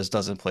because Auras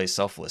doesn't play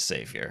Selfless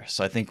Savior.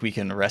 So I think we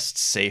can rest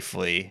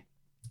safely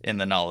in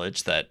the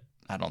knowledge that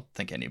I don't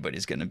think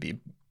anybody's going to be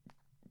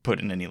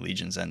putting any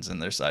Legion's Ends in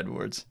their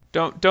sideboards.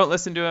 Don't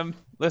listen to him,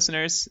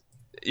 listeners.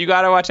 You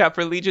gotta watch out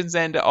for Legion's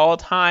End at all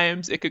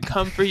times. It could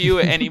come for you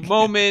at any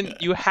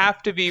moment. You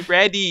have to be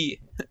ready.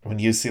 When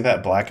you see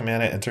that black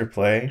mana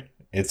interplay,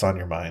 it's on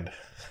your mind.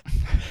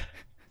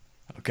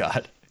 Oh,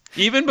 God.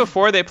 Even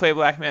before they play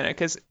black mana,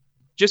 because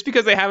just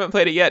because they haven't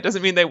played it yet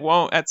doesn't mean they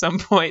won't at some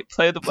point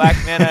play the black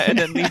mana and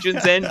then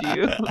Legion's End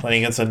you.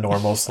 Playing against a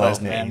normal Oh,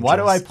 size man. Why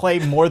do I play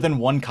more than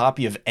one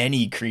copy of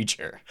any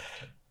creature?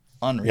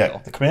 Unreal. Yeah,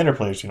 the commander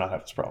players do not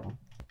have this problem.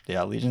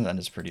 Yeah, Legion's End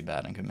is pretty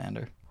bad in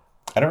Commander.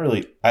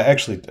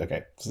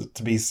 Okay,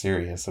 to be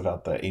serious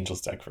about the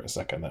Angels deck for a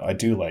second, though, I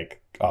do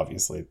like,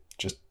 obviously,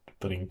 just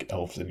putting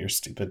elves in your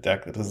stupid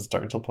deck that doesn't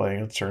start until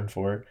playing its turn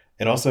 4.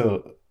 It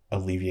also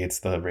alleviates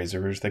the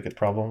Razorverge Thicket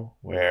problem,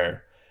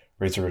 where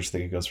Razorverge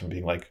Thicket goes from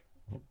being, like,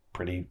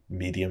 pretty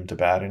medium to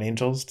bad in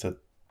Angels to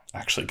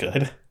actually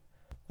good.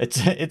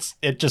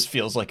 It just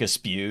feels like a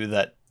spew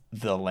that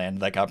the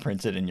land that got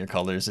printed in your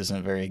colors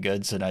isn't very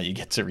good, so now you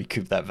get to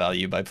recoup that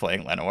value by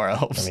playing Llanowar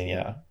Elves. I mean,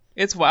 yeah.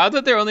 It's wild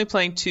that they're only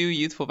playing 2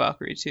 Youthful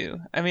Valkyrie too.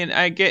 I mean,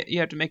 I get you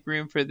have to make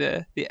room for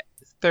the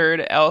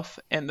 3rd elf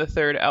and the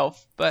 3rd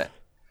elf, but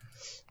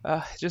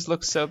it just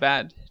looks so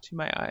bad to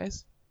my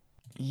eyes.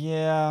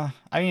 Yeah,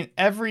 I mean,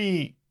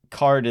 every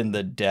card in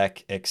the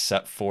deck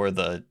except for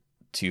the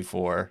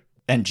 2/4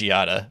 and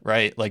Giada,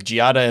 right? Like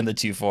Giada and the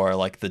 2/4 are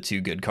like the 2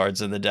 good cards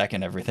in the deck,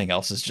 and everything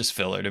else is just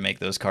filler to make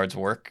those cards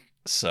work.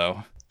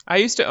 So I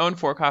used to own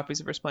 4 copies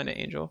of Resplendent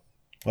Angel.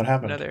 What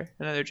happened?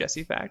 Another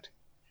Jesse fact.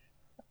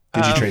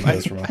 Did you trade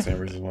those for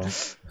Roxhammers as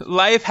well?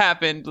 Life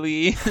happened,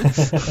 Lee.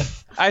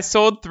 I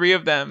sold 3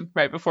 of them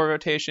right before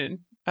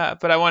rotation,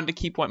 but I wanted to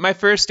keep one. My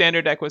first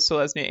standard deck was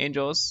Selesnya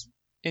Angels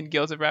in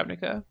Guilds of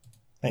Ravnica.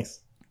 Nice.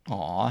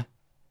 aw.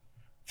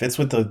 Fits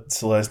with the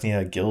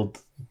Selesnya guild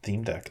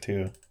theme deck,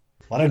 too.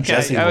 A lot of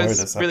Jesse I lore was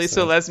this really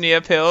episode.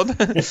 Selesnya pilled.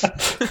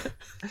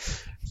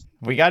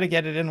 We got to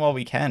get it in while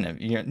we can.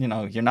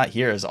 You're not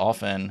here as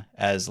often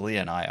as Lee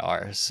and I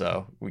are,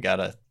 so we got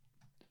to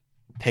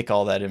pick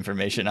all that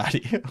information out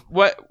of you.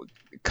 What?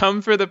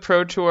 Come for the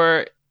Pro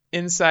Tour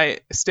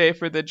insight, stay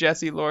for the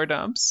Jesse lore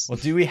dumps. Well,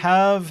 do we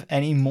have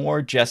any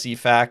more Jesse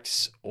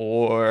facts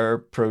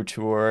or Pro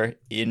Tour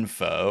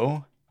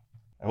info?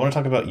 I want to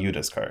talk about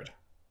Yuda's card.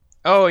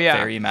 Oh yeah,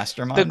 Fairy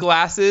Mastermind? the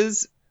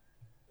glasses,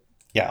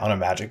 Yeah, on a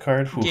magic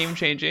card. Oof. game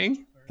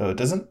changing. Though,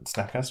 doesn't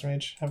Snapcaster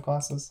Mage have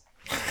glasses?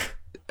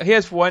 He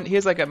has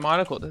like a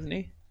monocle, doesn't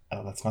he?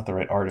 Oh, that's not the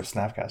right art of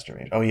Snapcaster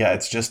Mage. Oh yeah,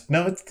 it's just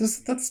no. It's this.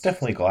 That's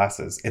definitely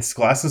glasses. It's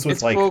glasses with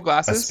It's like full a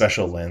glasses?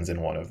 special lens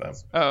in one of them.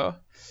 Oh,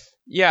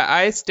 yeah.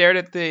 I stared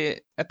at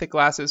the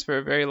glasses for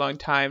a very long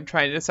time,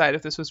 trying to decide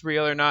if this was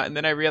real or not, and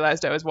then I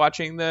realized I was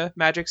watching the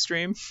Magic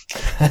stream.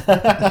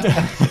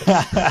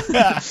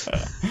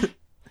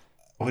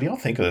 what do y'all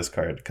think of this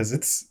card? Because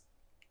it's,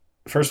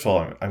 first of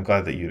all, I'm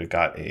glad that Yuta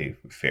got a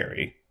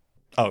fairy.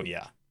 Oh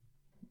yeah,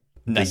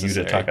 The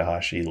necessary. Yuta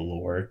Takahashi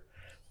lore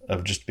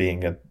of just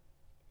being a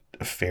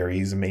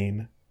fairies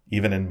main,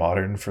 even in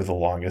modern, for the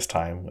longest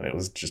time when it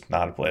was just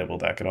not a playable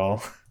deck at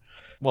all.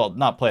 Well,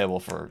 not playable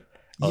for.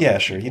 other Yeah,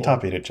 sure. He people.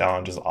 top 8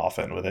 challenges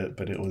often with it,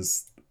 but it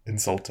was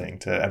insulting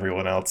to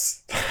everyone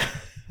else.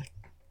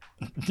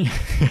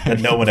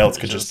 And no one else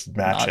could just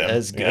match not him.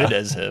 as good Yeah.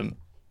 as him.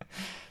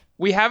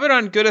 We have it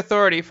on good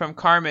authority from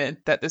Carmen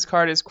that this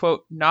card is,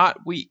 quote,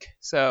 not weak.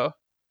 So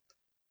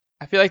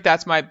I feel like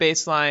that's my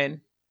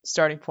baseline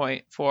starting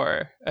point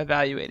for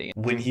evaluating it.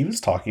 When he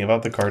was talking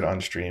about the card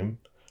on stream,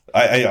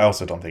 I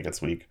also don't think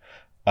it's weak.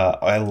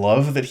 I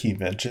love that he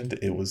mentioned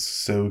it was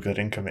so good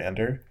in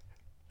Commander,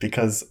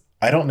 because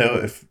I don't know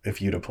if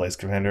Yuta plays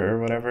Commander or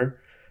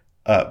whatever,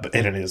 but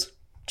and it is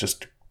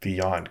just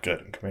beyond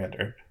good in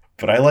Commander.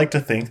 But I like to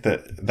think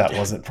that that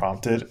wasn't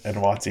prompted, and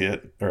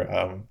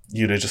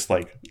Yuta just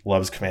like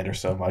loves Commander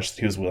so much that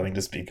he was willing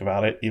to speak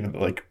about it, even though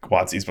like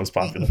Watsy's most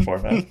popular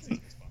format.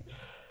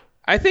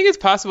 I think it's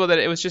possible that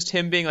it was just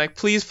him being like,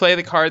 please play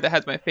the card that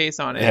has my face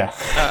on it.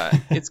 Yeah.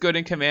 It's good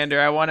in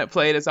Commander. I want it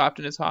played as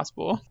often as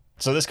possible.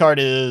 So this card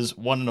is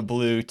 1 in a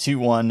blue,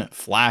 2/1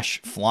 flash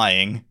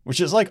flying,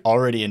 which is like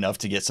already enough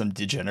to get some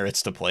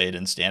degenerates to play it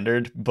in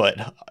standard,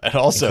 but it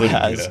also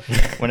Including has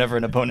Yuta. whenever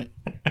an opponent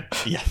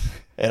yeah.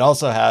 It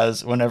also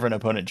has whenever an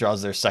opponent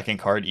draws their second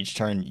card each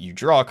turn, you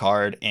draw a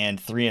card, and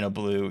 3 in a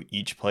blue,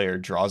 each player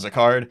draws a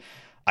card.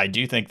 I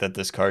do think that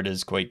this card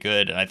is quite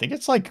good, and I think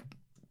it's like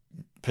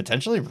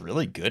potentially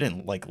really good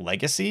in like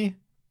Legacy,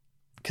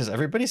 because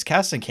everybody's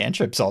casting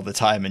cantrips all the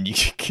time, and you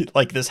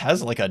like this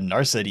has like a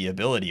Narcity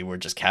ability where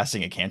just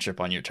casting a cantrip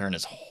on your turn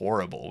is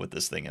horrible with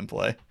this thing in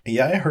play.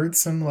 Yeah, I heard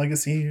some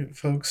Legacy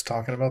folks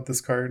talking about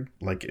this card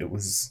like it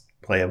was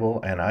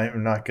playable, and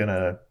I'm not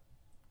gonna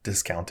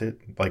discount it.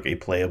 Like a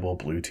playable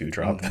blue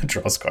 2-drop that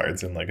draws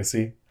cards in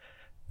Legacy,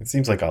 it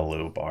seems like a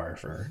low bar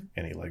for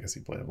any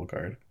Legacy playable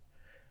card.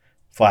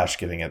 Flash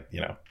giving it,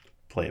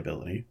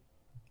 playability.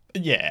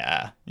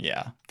 Yeah.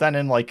 Then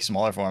in like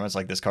smaller formats,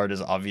 like this card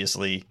is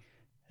obviously,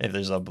 if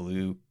there's a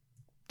blue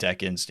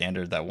deck in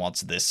standard that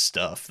wants this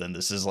stuff, then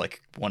this is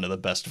like one of the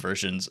best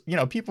versions.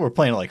 People were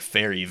playing like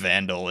Fairy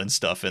Vandal and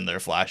stuff in their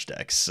flash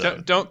decks. So.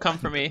 Don't come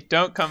for me.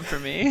 Don't come for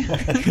me.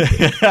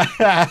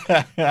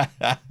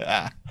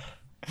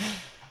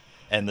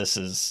 And this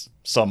is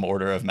some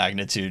order of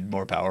magnitude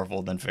more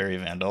powerful than Fairy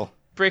Vandal.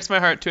 Breaks my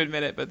heart to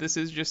admit it, but this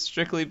is just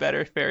strictly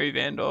better Fairy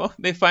Vandal.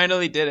 They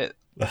finally did it.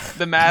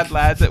 The mad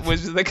lads at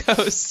Wizards of the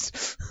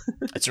Coast.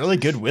 It's really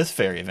good with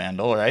Fairy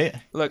Vandal, right?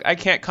 Look, I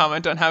can't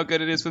comment on how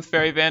good it is with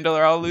Fairy Vandal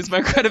or I'll lose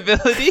my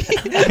credibility.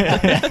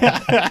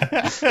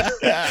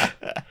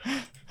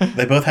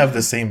 They both have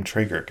the same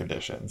trigger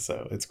condition,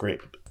 so it's great.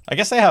 I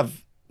guess they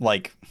have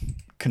like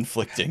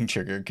conflicting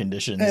trigger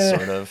conditions,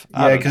 sort of.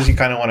 Yeah, because you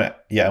kind of want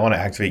to. I want to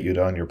activate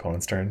Yuta on your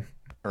opponent's turn.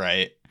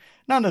 Right.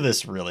 None of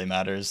this really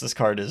matters. This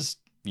card is,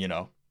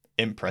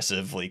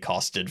 impressively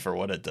costed for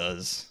what it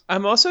does.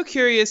 I'm also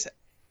curious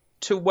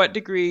to what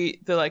degree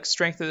the like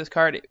strength of this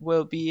card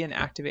will be in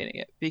activating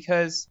it,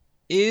 because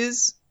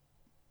is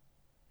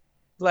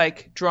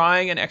like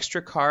drawing an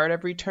extra card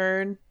every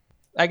turn,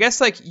 I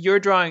guess like you're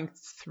drawing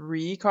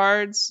 3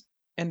 cards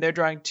and they're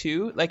drawing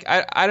 2. Like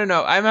I don't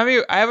know. I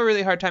have a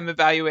really hard time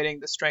evaluating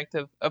the strength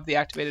of the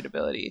activated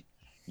ability.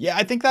 Yeah,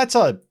 I think that's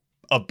a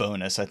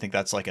bonus. I think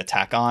that's like a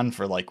tack on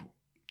for like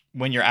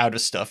when you're out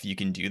of stuff, you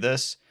can do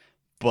this.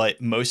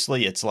 But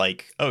mostly it's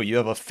like, oh, you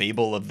have a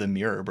Fable of the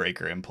Mirror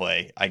Breaker in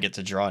play. I get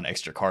to draw an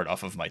extra card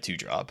off of my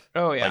 2-drop.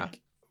 Oh yeah. Like,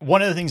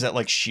 one of the things that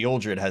like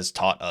Shieldred has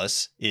taught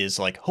us is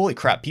like, holy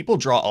crap, people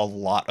draw a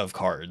lot of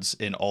cards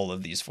in all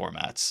of these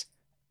formats.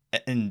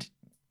 And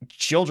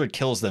Shieldred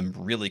kills them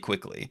really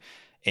quickly.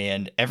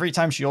 And every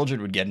time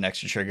Shieldred would get an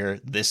extra trigger,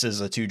 this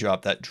is a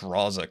 2-drop that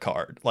draws a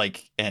card.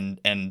 Like, and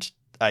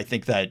I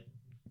think that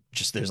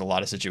just there's a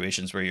lot of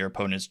situations where your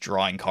opponent's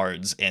drawing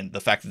cards, and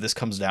the fact that this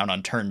comes down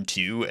on turn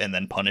 2 and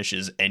then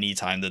punishes any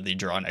time that they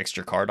draw an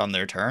extra card on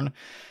their turn,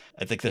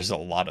 I think there's a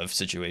lot of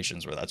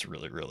situations where that's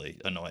really, really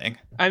annoying.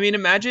 I mean,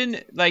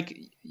 imagine like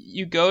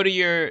you go to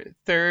your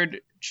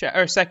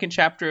second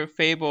chapter of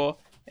Fable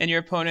and your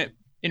opponent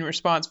in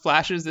response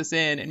flashes this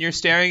in and you're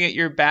staring at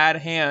your bad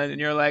hand and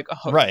you're like,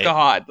 oh right.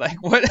 God,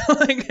 like what?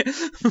 Like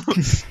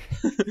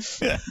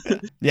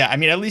Yeah, I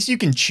mean, at least you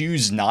can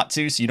choose not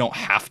to, so you don't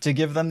have to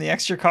give them the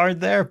extra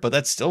card there, but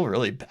that's still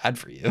really bad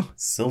for you.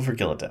 Silver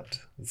Gill Adept.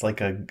 It's like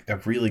a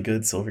really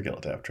good Silver Gill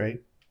Adept, right?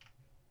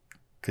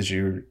 Because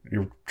you're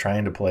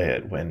trying to play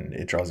it when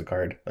it draws a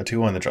card. A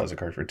 2/1 that draws a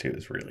card for 2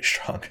 is really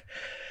strong.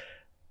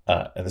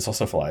 And this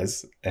also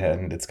flies,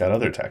 and it's got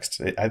other text.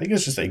 I think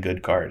it's just a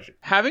good card.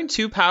 Having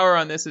 2 power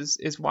on this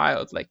is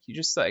wild. Like you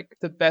just like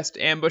the best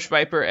ambush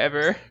viper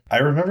ever. I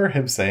remember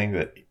him saying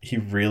that he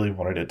really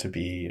wanted it to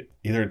be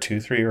either a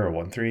 2/3 or a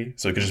 1/3,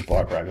 so he could just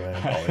block Ragavan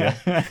and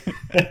Dahlia.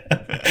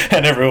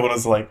 And everyone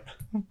was like,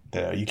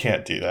 no, you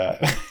can't do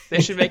that.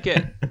 They should make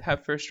it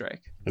have first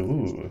strike.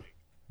 Ooh.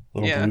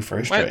 Little blue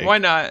first strike. Why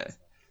not?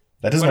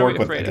 That doesn't What are we work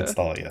with afraid against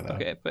of? Thalia, though.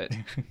 Okay, but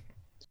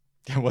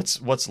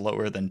What's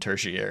lower than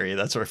tertiary?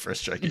 That's where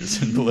first strike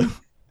is in blue.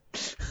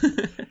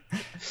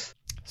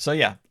 So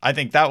yeah, I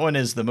think that one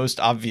is the most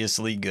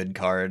obviously good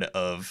card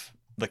of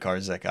the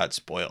cards that got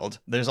spoiled.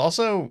 There's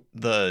also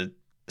the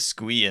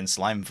Squee and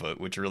Slimefoot,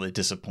 which really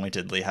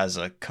disappointedly has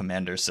a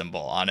commander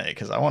symbol on it,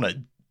 because I want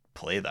to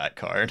play that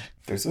card.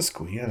 There's a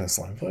Squee and a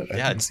Slimefoot? I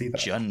Yeah, didn't it's see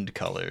that. Jund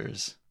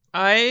colors.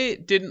 I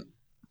didn't.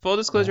 Full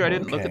disclosure, Oh, I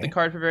didn't look at the okay.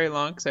 card for very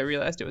long because I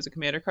realized it was a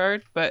commander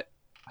card. But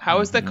how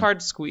is the Mhm.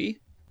 card Squee?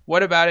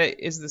 What about it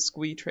is the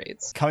Squee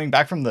traits? Coming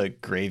back from the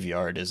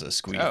graveyard is a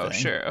Squee Oh, thing.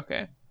 sure.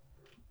 Okay.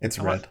 It's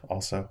red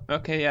also.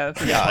 Okay. Yeah.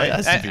 That's a good Yeah, point. it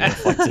has to be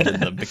reflected in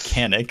the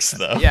mechanics,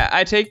 though. Yeah,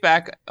 I take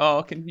back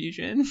all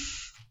confusion.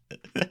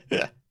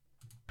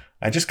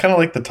 I just kind of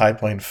like the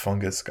type lane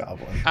Fungus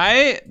Goblin.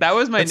 That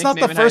was my It's not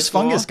nickname the in high first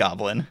school. fungus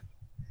goblin.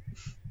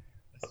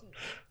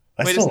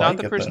 I Wait, still it's not like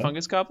the it, first though.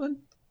 fungus goblin?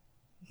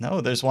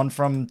 No, there's one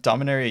from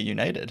Dominaria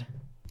United.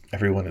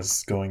 Everyone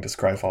is going to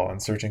Scryfall and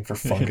searching for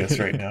fungus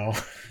right now.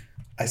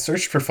 I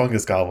searched for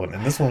Fungus Goblin,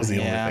 and this one was the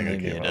Yeah, only thing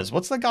maybe I came it up. is.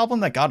 What's the goblin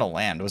that got a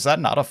land? Was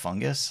that not a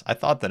fungus? I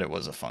thought that it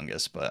was a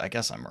fungus, but I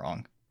guess I'm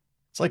wrong.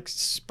 It's like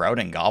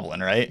sprouting goblin,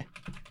 right?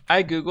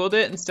 I googled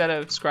it instead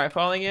of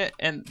scryfalling it,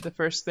 and the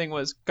first thing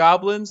was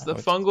Goblins, the Oh,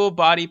 it's- Fungal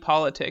Body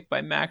Politic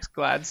by Max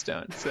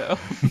Gladstone. So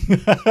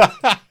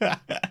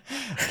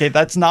Okay,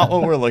 that's not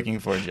what we're looking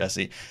for,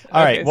 Jesse.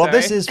 All right, Okay, well,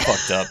 this sorry. is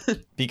fucked up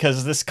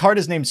because this card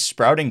is named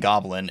Sprouting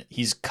Goblin.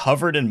 He's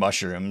covered in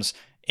mushrooms,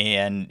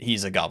 and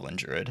he's a goblin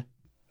druid.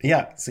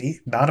 Yeah, see?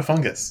 Not a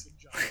fungus.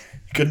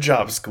 Good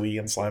job, Squee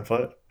and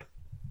Slimefoot.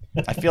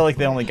 I feel like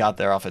they only got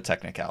there off a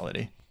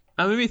technicality.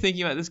 I'm gonna be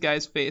thinking about this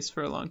guy's face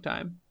for a long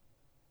time.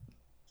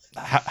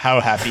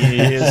 How happy he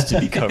is to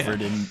be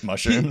covered in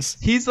mushrooms.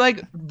 He's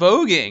like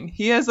voguing.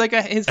 He has like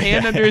his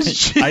hand under his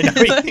chin. I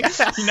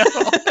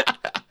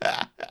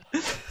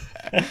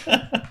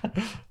know.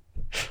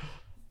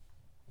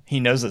 He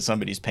knows that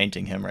somebody's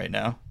painting him right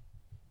now.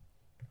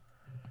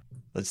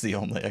 That's the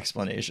only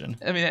explanation.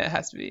 I mean, it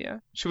has to be. Yeah.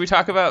 Should we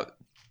talk about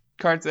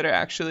cards that are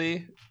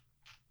actually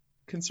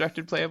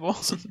constructed playable?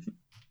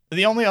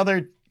 The only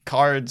other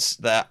cards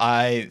that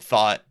I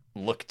thought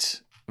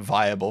looked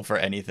viable for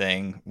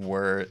anything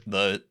were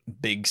the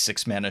big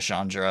 6-mana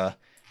Chandra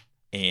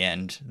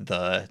and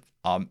the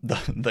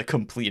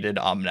completed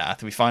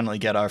Omnath. We finally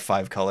get our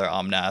 5-color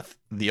Omnath.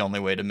 The only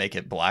way to make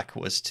it black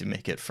was to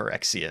make it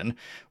Phyrexian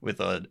with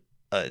a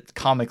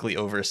comically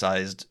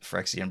oversized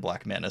Phyrexian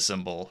black mana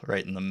symbol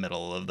right in the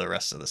middle of the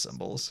rest of the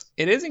symbols.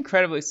 It is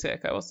incredibly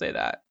sick. I will say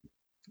that.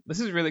 This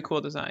is really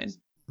cool design.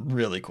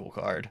 Really cool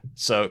card.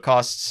 So it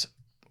costs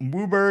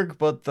Wooburg,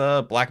 but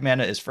the black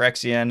mana is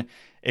Phyrexian.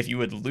 If you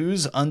would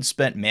lose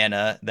unspent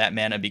mana, that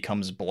mana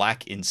becomes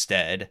black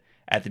instead.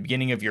 At the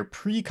beginning of your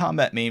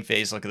pre-combat main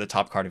phase, look at the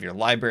top card of your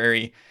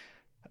library.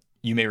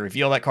 You may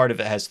reveal that card if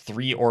it has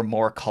 3 or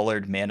more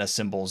colored mana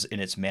symbols in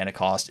its mana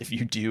cost. If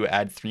you do,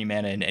 add 3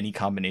 mana in any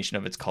combination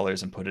of its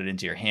colors and put it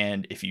into your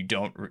hand. If you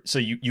don't, so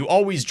you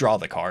always draw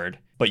the card,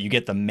 but you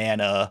get the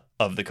mana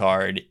of the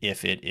card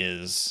if it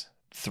is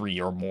 3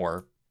 or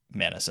more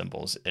mana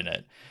symbols in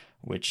it,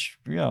 which,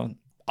 you know,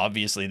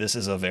 obviously this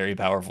is a very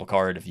powerful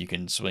card if you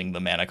can swing the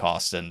mana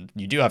cost, and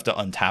you do have to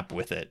untap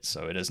with it.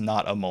 So it is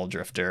not a Mull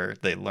Drifter.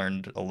 They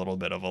learned a little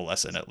bit of a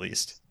lesson, at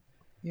least,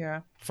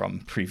 Yeah. from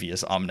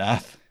previous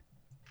Omnath.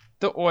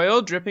 The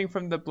oil dripping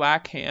from the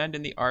black hand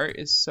in the art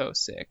is so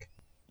sick.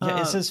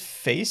 Yeah, is his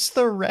face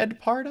the red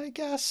part, I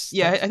guess?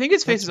 Yeah, I think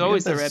his face that's is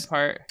always weird. the red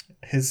part.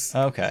 His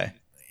Okay.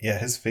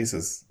 his face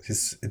is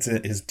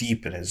his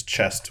deep in his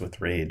chest with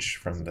rage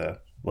from the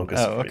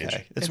Locust Oh, Rage.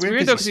 okay. It's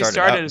weird though because he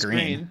started as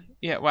green.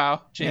 Yeah,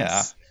 wow.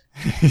 Jinx.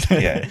 Yeah.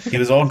 Yeah, he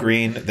was all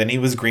green. Then he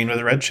was green with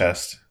a red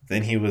chest.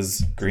 Then he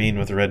was green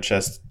with a red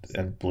chest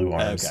and blue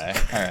arms. Okay.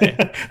 All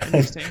right.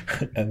 Interesting.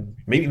 And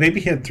maybe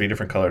he had 3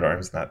 different colored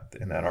arms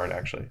in that art.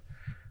 Actually,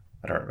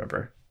 I don't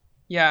remember.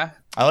 Yeah.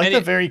 I like And the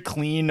it- very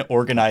clean,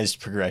 organized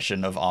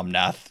progression of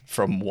Omnath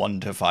from 1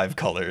 to 5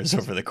 colors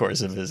over the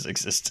course of his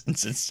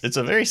existence. It's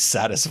a very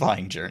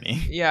satisfying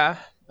journey. Yeah.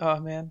 Oh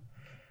man.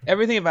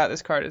 Everything about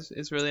this card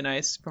is really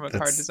nice from a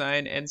card That's-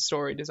 design and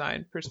story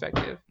design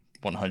perspective.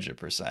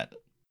 100%.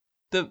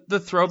 The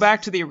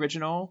throwback to the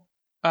original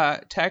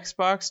text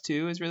box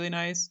too is really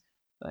nice.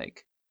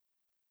 Like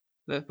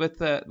with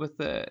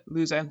the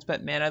lose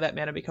unspent mana, that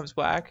mana becomes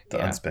black. The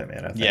Yeah. unspent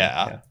mana thing.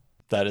 Yeah.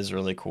 That is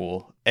really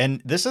cool.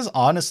 And this is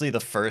honestly the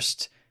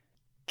first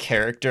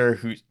character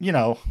who, you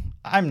know,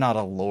 I'm not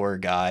a lore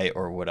guy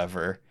or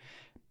whatever,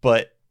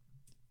 but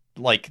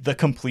like the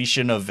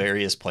completion of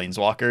various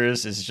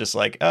planeswalkers is just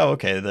like, oh,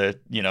 okay, they're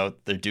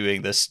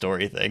doing this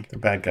story thing. They're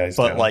bad guys.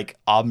 But now. like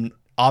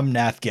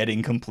Omnath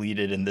getting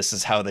completed, and this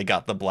is how they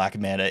got the black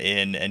mana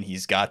in, and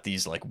he's got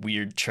these like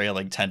weird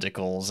trailing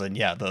tentacles, and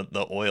yeah,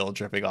 the oil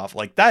dripping off.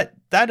 Like that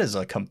is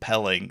a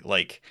compelling,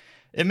 like,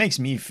 it makes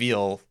me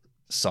feel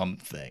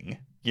something,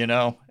 you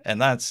know?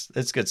 And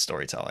it's good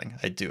storytelling.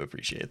 I do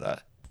appreciate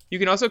that. You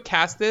can also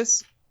cast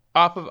this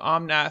off of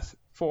Omnath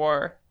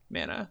for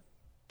mana.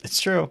 It's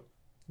true.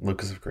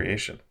 Lucas of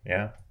Creation.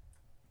 Yeah.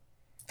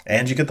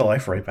 And you get the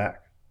life right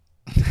back.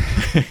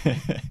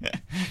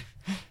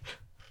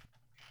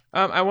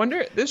 I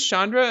wonder, this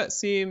Chandra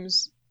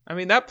seems, I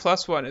mean, that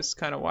 +1 is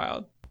kind of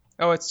wild.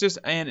 Oh, it's just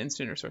an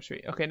instant or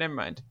sorcery. Okay, never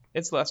mind.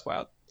 It's less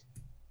wild.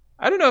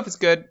 I don't know if it's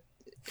good.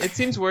 It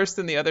seems worse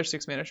than the other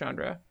 6-mana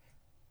Chandra.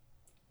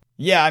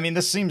 Yeah, I mean,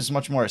 this seems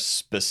much more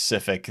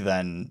specific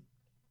than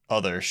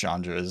other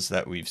Chandras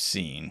that we've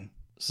seen.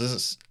 So this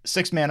is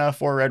 6 mana,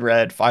 4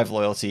 red, 5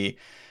 loyalty.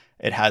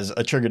 It has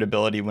a triggered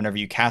ability. Whenever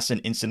you cast an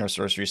instant or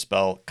sorcery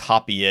spell,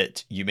 copy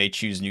it. You may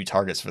choose new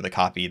targets for the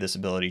copy. This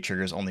ability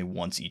triggers only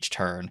once each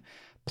turn.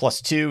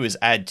 +2 is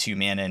add 2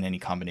 mana in any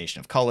combination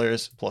of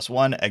colors.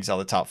 +1, exile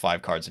the top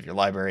 5 cards of your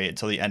library.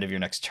 Until the end of your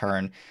next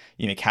turn,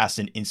 you may cast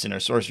an instant or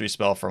sorcery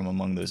spell from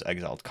among those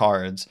exiled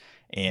cards.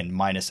 And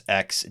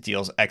 -X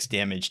deals X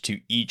damage to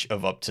each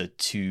of up to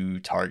 2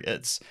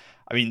 targets.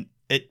 I mean,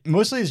 it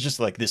mostly is just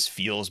like this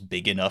feels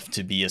big enough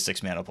to be a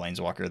 6-mana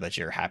planeswalker that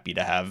you're happy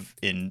to have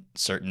in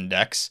certain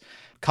decks.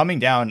 Coming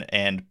down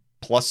and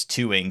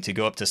 +2ing to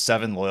go up to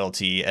 7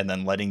 loyalty and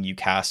then letting you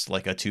cast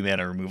like a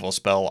 2-mana removal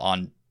spell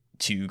on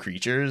 2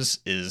 creatures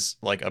is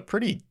like a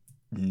pretty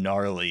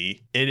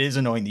gnarly. It is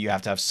annoying that you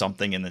have to have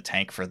something in the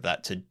tank for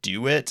that to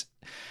do it.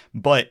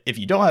 But if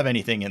you don't have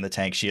anything in the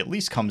tank, she at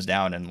least comes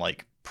down and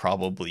like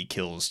probably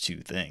kills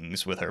 2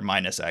 things with her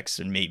 -X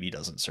and maybe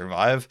doesn't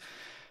survive.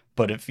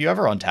 But if you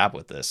ever untap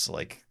with this,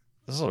 like,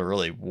 this is a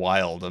really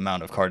wild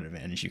amount of card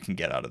advantage you can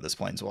get out of this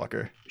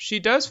planeswalker. She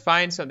does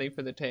find something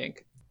for the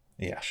tank.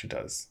 Yeah, she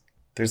does.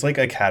 There's like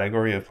a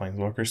category of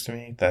planeswalkers to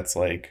me that's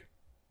like,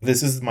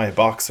 this is my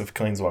box of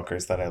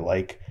planeswalkers that I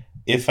like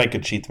if I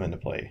could cheat them into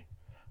play.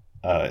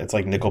 It's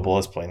like Nicol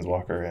Bolas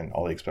Planeswalker and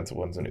all the expensive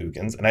ones in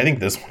Ugins. And I think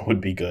this one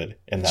would be good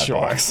in that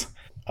box.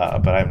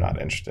 But I'm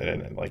not interested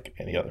in it like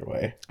any other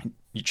way.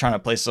 You trying to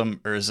play some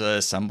Urza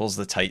Assembles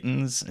the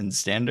Titans in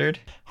Standard?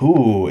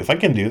 Ooh, if I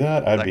can do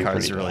that, I'd that be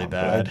card's pretty really down,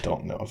 bad. I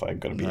don't know if I'm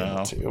going to be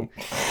able to.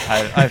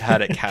 I've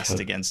had it cast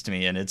against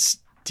me, and it's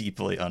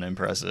deeply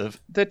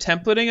unimpressive. The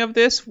templating of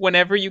this,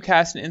 whenever you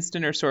cast an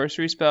instant or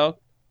sorcery spell,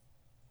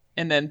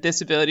 and then this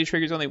ability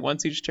triggers only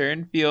once each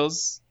turn,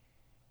 feels...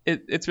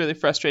 It's really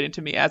frustrating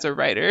to me as a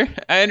writer.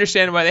 I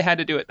understand why they had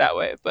to do it that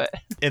way, but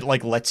it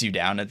like lets you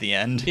down at the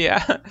end.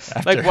 Yeah,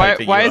 like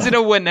why is it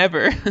a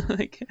whenever?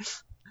 Like,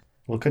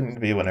 well, couldn't it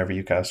be whenever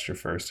you cast your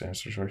first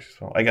instant sorcery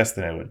spell? I guess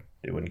then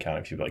it wouldn't count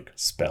if you like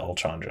spell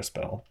Chandra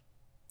spell.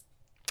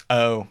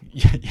 Oh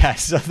yeah,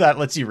 so that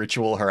lets you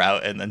ritual her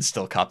out and then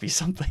still copy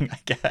something, I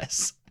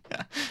guess.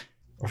 Yeah.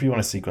 Or if you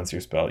want to sequence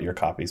your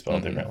copy spell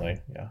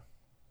differently, yeah.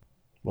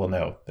 Well,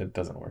 no, it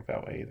doesn't work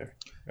that way either.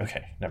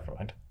 Okay, never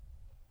mind.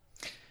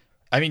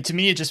 I mean, to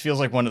me, it just feels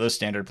like one of those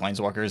standard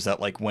planeswalkers that,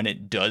 like, when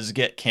it does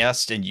get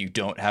cast and you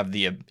don't have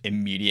the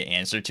immediate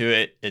answer to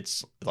it,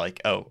 it's like,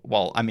 oh,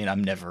 well, I mean,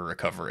 I'm never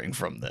recovering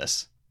from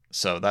this.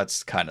 So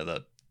that's kind of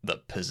the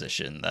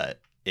position that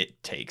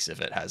it takes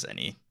if it has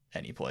any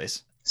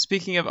place.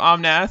 Speaking of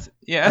Omnath,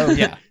 yeah. Oh,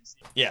 yeah.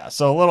 Yeah,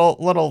 so a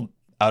little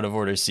out of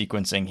order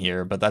sequencing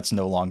here, but that's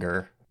no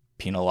longer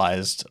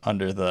penalized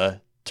under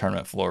the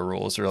tournament floor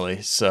rules,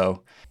 really.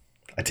 So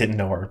I didn't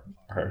know our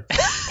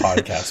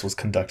podcast was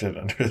conducted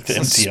under the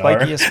MTR.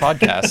 Spikiest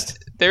podcast.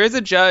 There is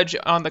a judge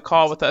on the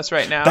call with us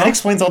right now. That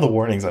explains all the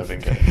warnings I've been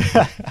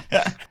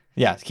getting.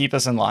 Yeah, keep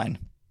us in line.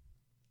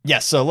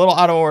 Yes, so a little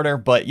out of order,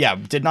 but yeah,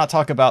 did not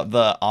talk about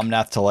the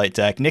Omnath to Light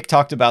deck. Nick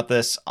talked about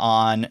this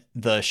on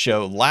the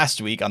show last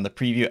week on the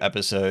preview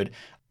episode.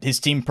 His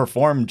team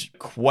performed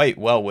quite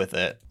well with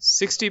it.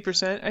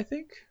 60%, I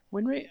think,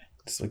 win rate?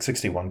 It's like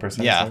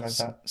 61%. Yeah, like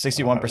that.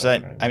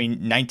 61%. I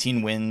mean,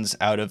 19 wins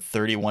out of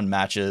 31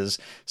 matches.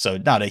 So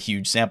not a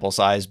huge sample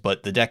size,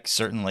 but the deck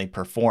certainly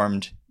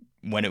performed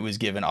when it was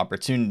given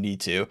opportunity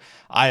to.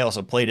 I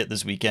also played it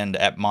this weekend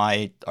at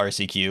my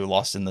RCQ,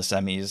 lost in the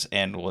semis,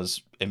 and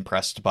was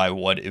impressed by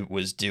what it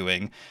was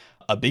doing.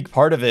 A big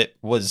part of it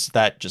was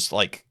that just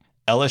like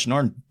Elesh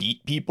Norn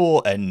beat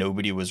people and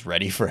nobody was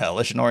ready for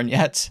Elesh Norn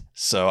yet.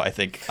 So I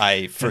think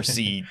I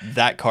foresee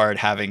that card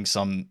having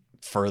some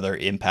further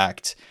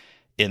impact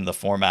in the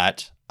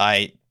format.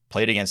 I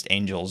played against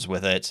Angels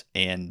with it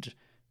and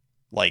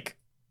like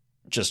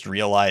just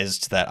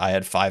realized that I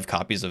had 5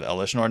 copies of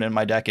Elesh Norn in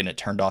my deck and it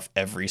turned off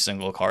every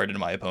single card in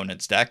my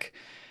opponent's deck.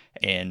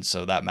 And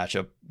so that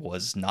matchup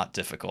was not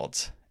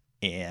difficult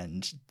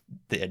and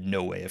they had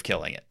no way of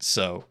killing it.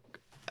 So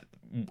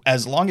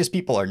as long as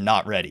people are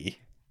not ready.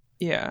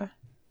 Yeah.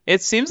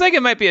 It seems like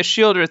it might be a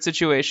Shieldred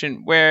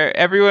situation where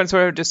everyone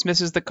sort of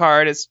dismisses the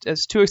card as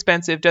too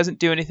expensive, doesn't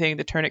do anything,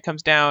 the turn it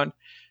comes down,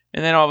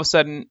 and then all of a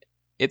sudden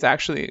it's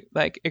actually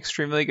like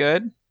extremely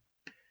good.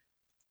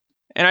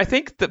 And I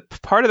think the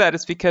part of that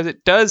is because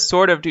it does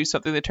sort of do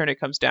something the turn it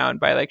comes down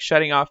by like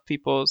shutting off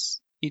people's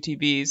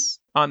ETBs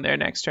on their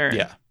next turn.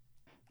 Yeah.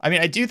 I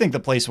mean, I do think the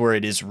place where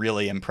it is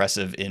really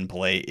impressive in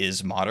play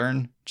is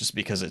Modern, just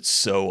because it's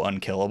so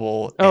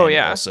unkillable. Oh, and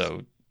yeah.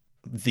 Also,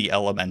 the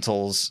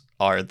elementals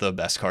are the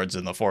best cards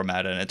in the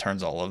format, and it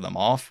turns all of them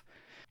off.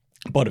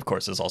 But of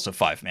course, there's also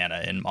 5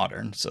 mana in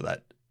Modern, so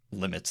that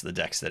limits the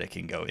decks that it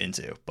can go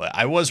into. But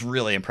I was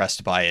really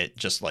impressed by it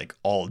just like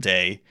all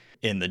day.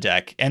 in the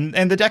deck. And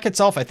the deck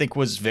itself, I think,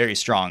 was very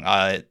strong.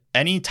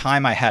 Any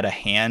time I had a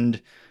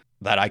hand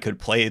that I could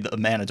play the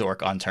Mana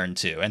Dork on turn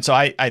 2. And so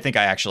I think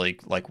I actually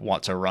like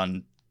want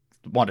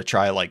to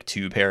try like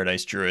 2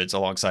 Paradise Druids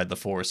alongside the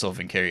 4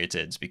 Sylvan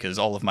Caryatids, because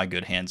all of my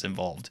good hands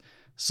involved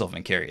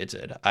Sylvan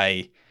Caryatid.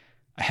 I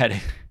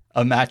had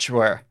a match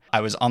where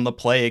I was on the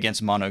play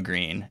against Mono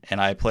Green, and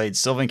I played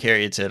Sylvan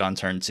Caryatid on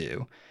turn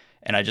 2,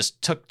 and I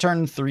just took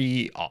turn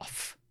 3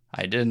 off.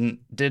 I didn't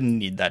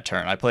need that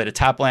turn. I played a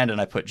tap land and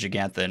I put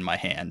Gigantha in my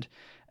hand.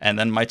 And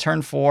then my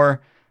turn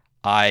 4,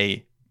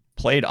 I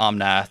played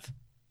Omnath,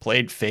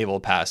 played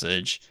Fable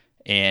Passage,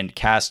 and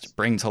cast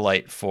Bring to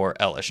Light for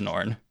Elesh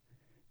Norn.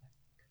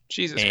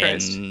 Jesus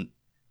Christ. And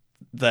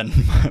then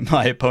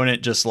my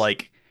opponent just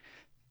like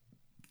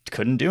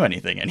couldn't do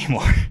anything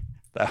anymore.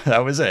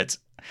 That was it.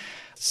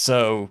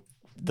 So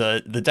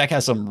the deck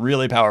has some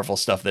really powerful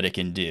stuff that it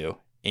can do.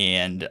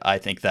 And I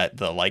think that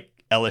the like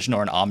Elesh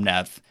Norn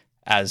Omnath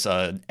as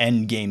an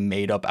end game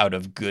made up out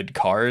of good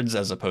cards,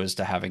 as opposed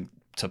to having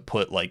to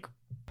put like,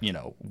 you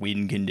know,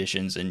 win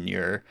conditions in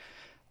your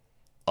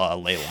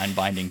Leyline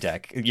Binding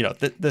deck. You know,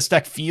 this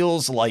deck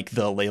feels like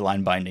the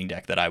Leyline Binding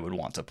deck that I would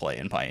want to play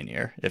in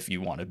Pioneer if you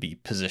want to be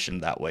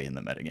positioned that way in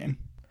the metagame.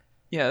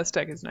 Yeah, this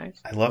deck is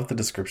nice. I love the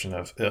description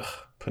of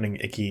putting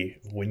icky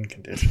win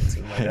conditions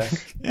in my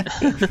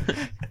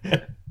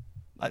deck.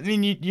 I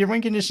mean, your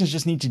win conditions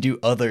just need to do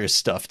other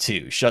stuff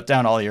too. Shut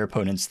down all your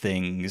opponent's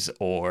things,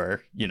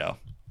 or, you know.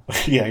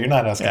 Yeah, you're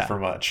not asking for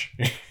much.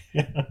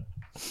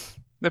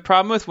 The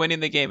problem with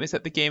winning the game is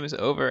that the game is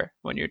over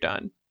when you're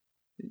done.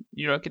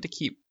 You don't get to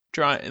keep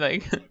drawing,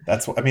 like.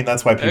 That's why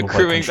people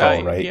play Control,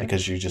 value, right? yeah.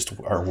 Because you just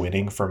are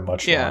winning for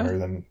much longer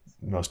than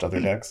most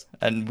other decks.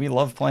 And we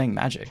love playing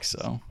Magic,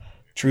 so.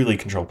 Truly,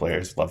 Control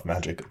players love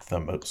Magic the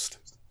most.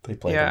 They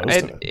play the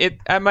most of it.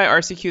 At my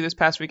RCQ this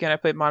past weekend, I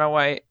played Mono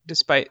White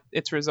despite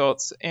its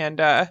results, and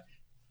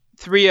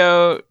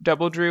 3-0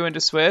 double drew into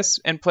Swiss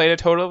and played a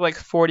total of like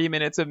 40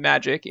 minutes of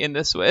Magic in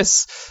the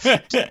Swiss.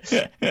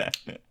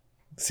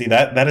 See,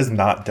 that is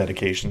not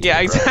dedication to the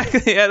grind.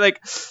 Exactly. I like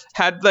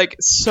had like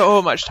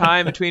so much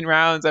time between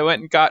rounds. I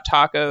went and got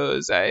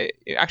tacos. I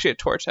actually had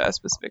torta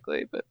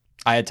specifically, but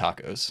I had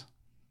tacos.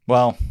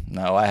 Well,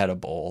 no, I had a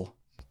bowl,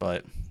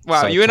 but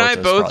wow, you and I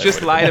both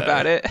just lied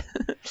about it.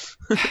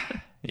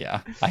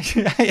 Yeah,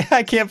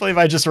 I can't believe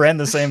I just ran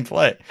the same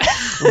play.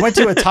 We went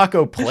to a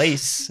taco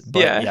place, but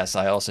yes,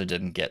 I also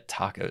didn't get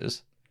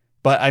tacos.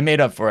 But I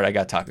made up for it. I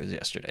got tacos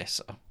yesterday,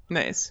 so.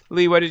 Nice.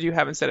 Lee, what did you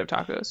have instead of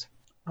tacos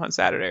on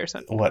Saturday or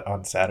something? What,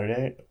 on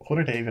Saturday? What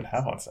did I even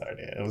have on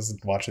Saturday? I was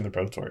watching the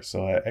Pro Tour,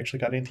 so I actually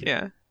got Indian.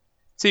 Yeah.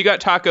 So you got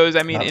tacos,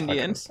 I mean Not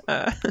Indian.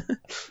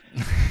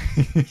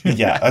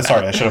 Yeah,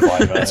 sorry, I should have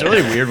lied about It's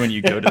really weird when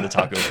you go to the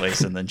taco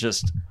place and then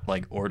just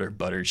like order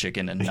butter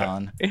chicken and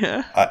naan.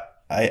 Yeah.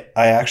 I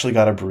actually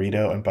got a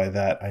burrito, and by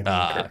that I mean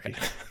curry.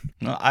 Okay.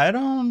 No, I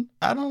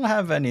don't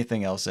have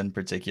anything else in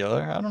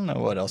particular. I don't know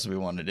what else we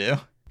want to do.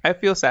 I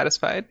feel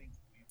satisfied.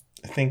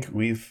 I think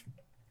we've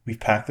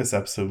packed this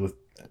episode with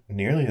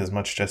nearly as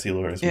much Jesse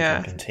lore as we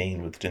can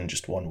contain within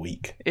just 1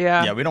 week.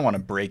 Yeah. Yeah, we don't want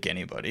to break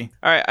anybody.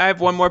 All right, I have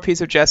one more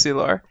piece of Jesse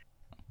lore.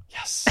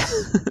 Yes.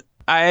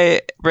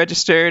 I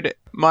registered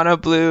Mono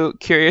Blue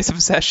Curious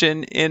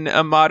Obsession in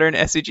a modern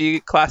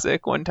SCG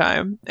classic one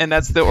time, and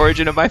that's the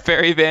origin of my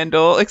Fairy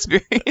Vandal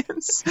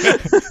experience.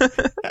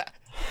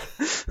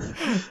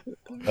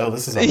 Oh,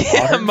 this is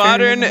a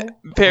modern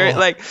Fairy.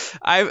 Like,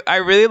 I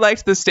really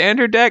liked the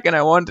standard deck, and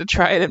I wanted to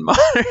try it in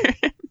modern.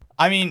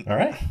 I mean, all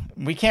right.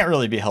 We can't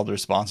really be held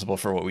responsible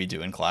for what we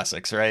do in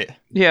classics, right?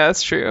 Yeah,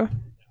 that's true.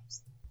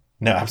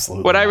 No,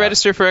 absolutely. What I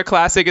register for a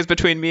classic is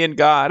between me and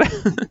God.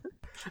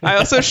 I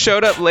also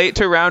showed up late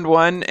to round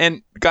 1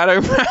 and got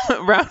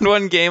a round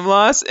 1 game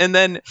loss, and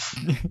then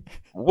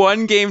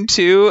won game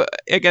 2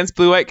 against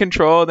Blue-White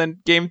Control. Then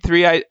game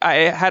 3, I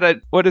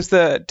had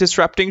the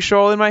Disrupting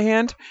Shoal in my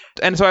hand,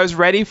 and so I was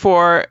ready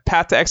for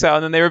Path to Exile,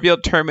 and then they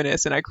revealed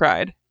Terminus, and I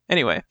cried.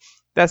 Anyway,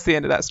 that's the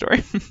end of that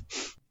story.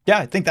 Yeah,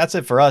 I think that's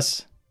it for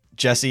us.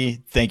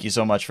 Jesse, thank you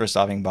so much for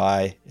stopping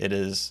by. It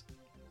is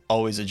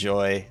always a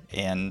joy,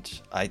 and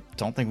I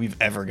don't think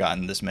we've ever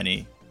gotten this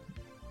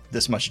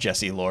much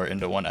Jesse lore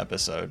into one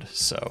episode,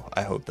 so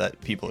I hope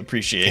that people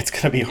appreciate it's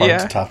gonna be hard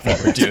to top that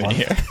what we're doing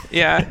here.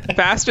 Yeah,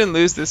 fast and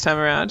loose this time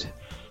around.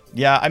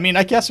 Yeah, I mean,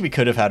 I guess we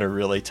could have had a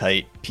really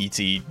tight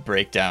PT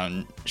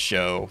breakdown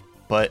show,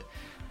 but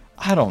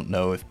I don't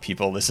know if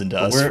people listen to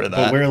us for that.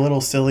 But we're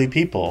little silly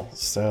people,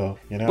 so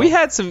you know. We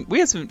had some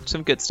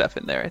good stuff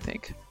in there, I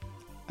think.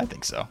 I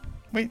think so.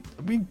 We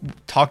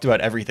talked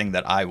about everything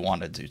that I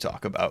wanted to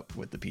talk about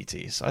with the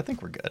PT, so I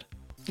think we're good.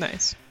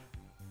 Nice.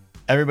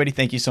 Everybody,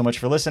 thank you so much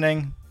for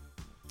listening.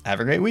 Have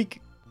a great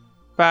week.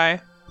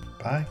 Bye.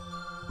 Bye.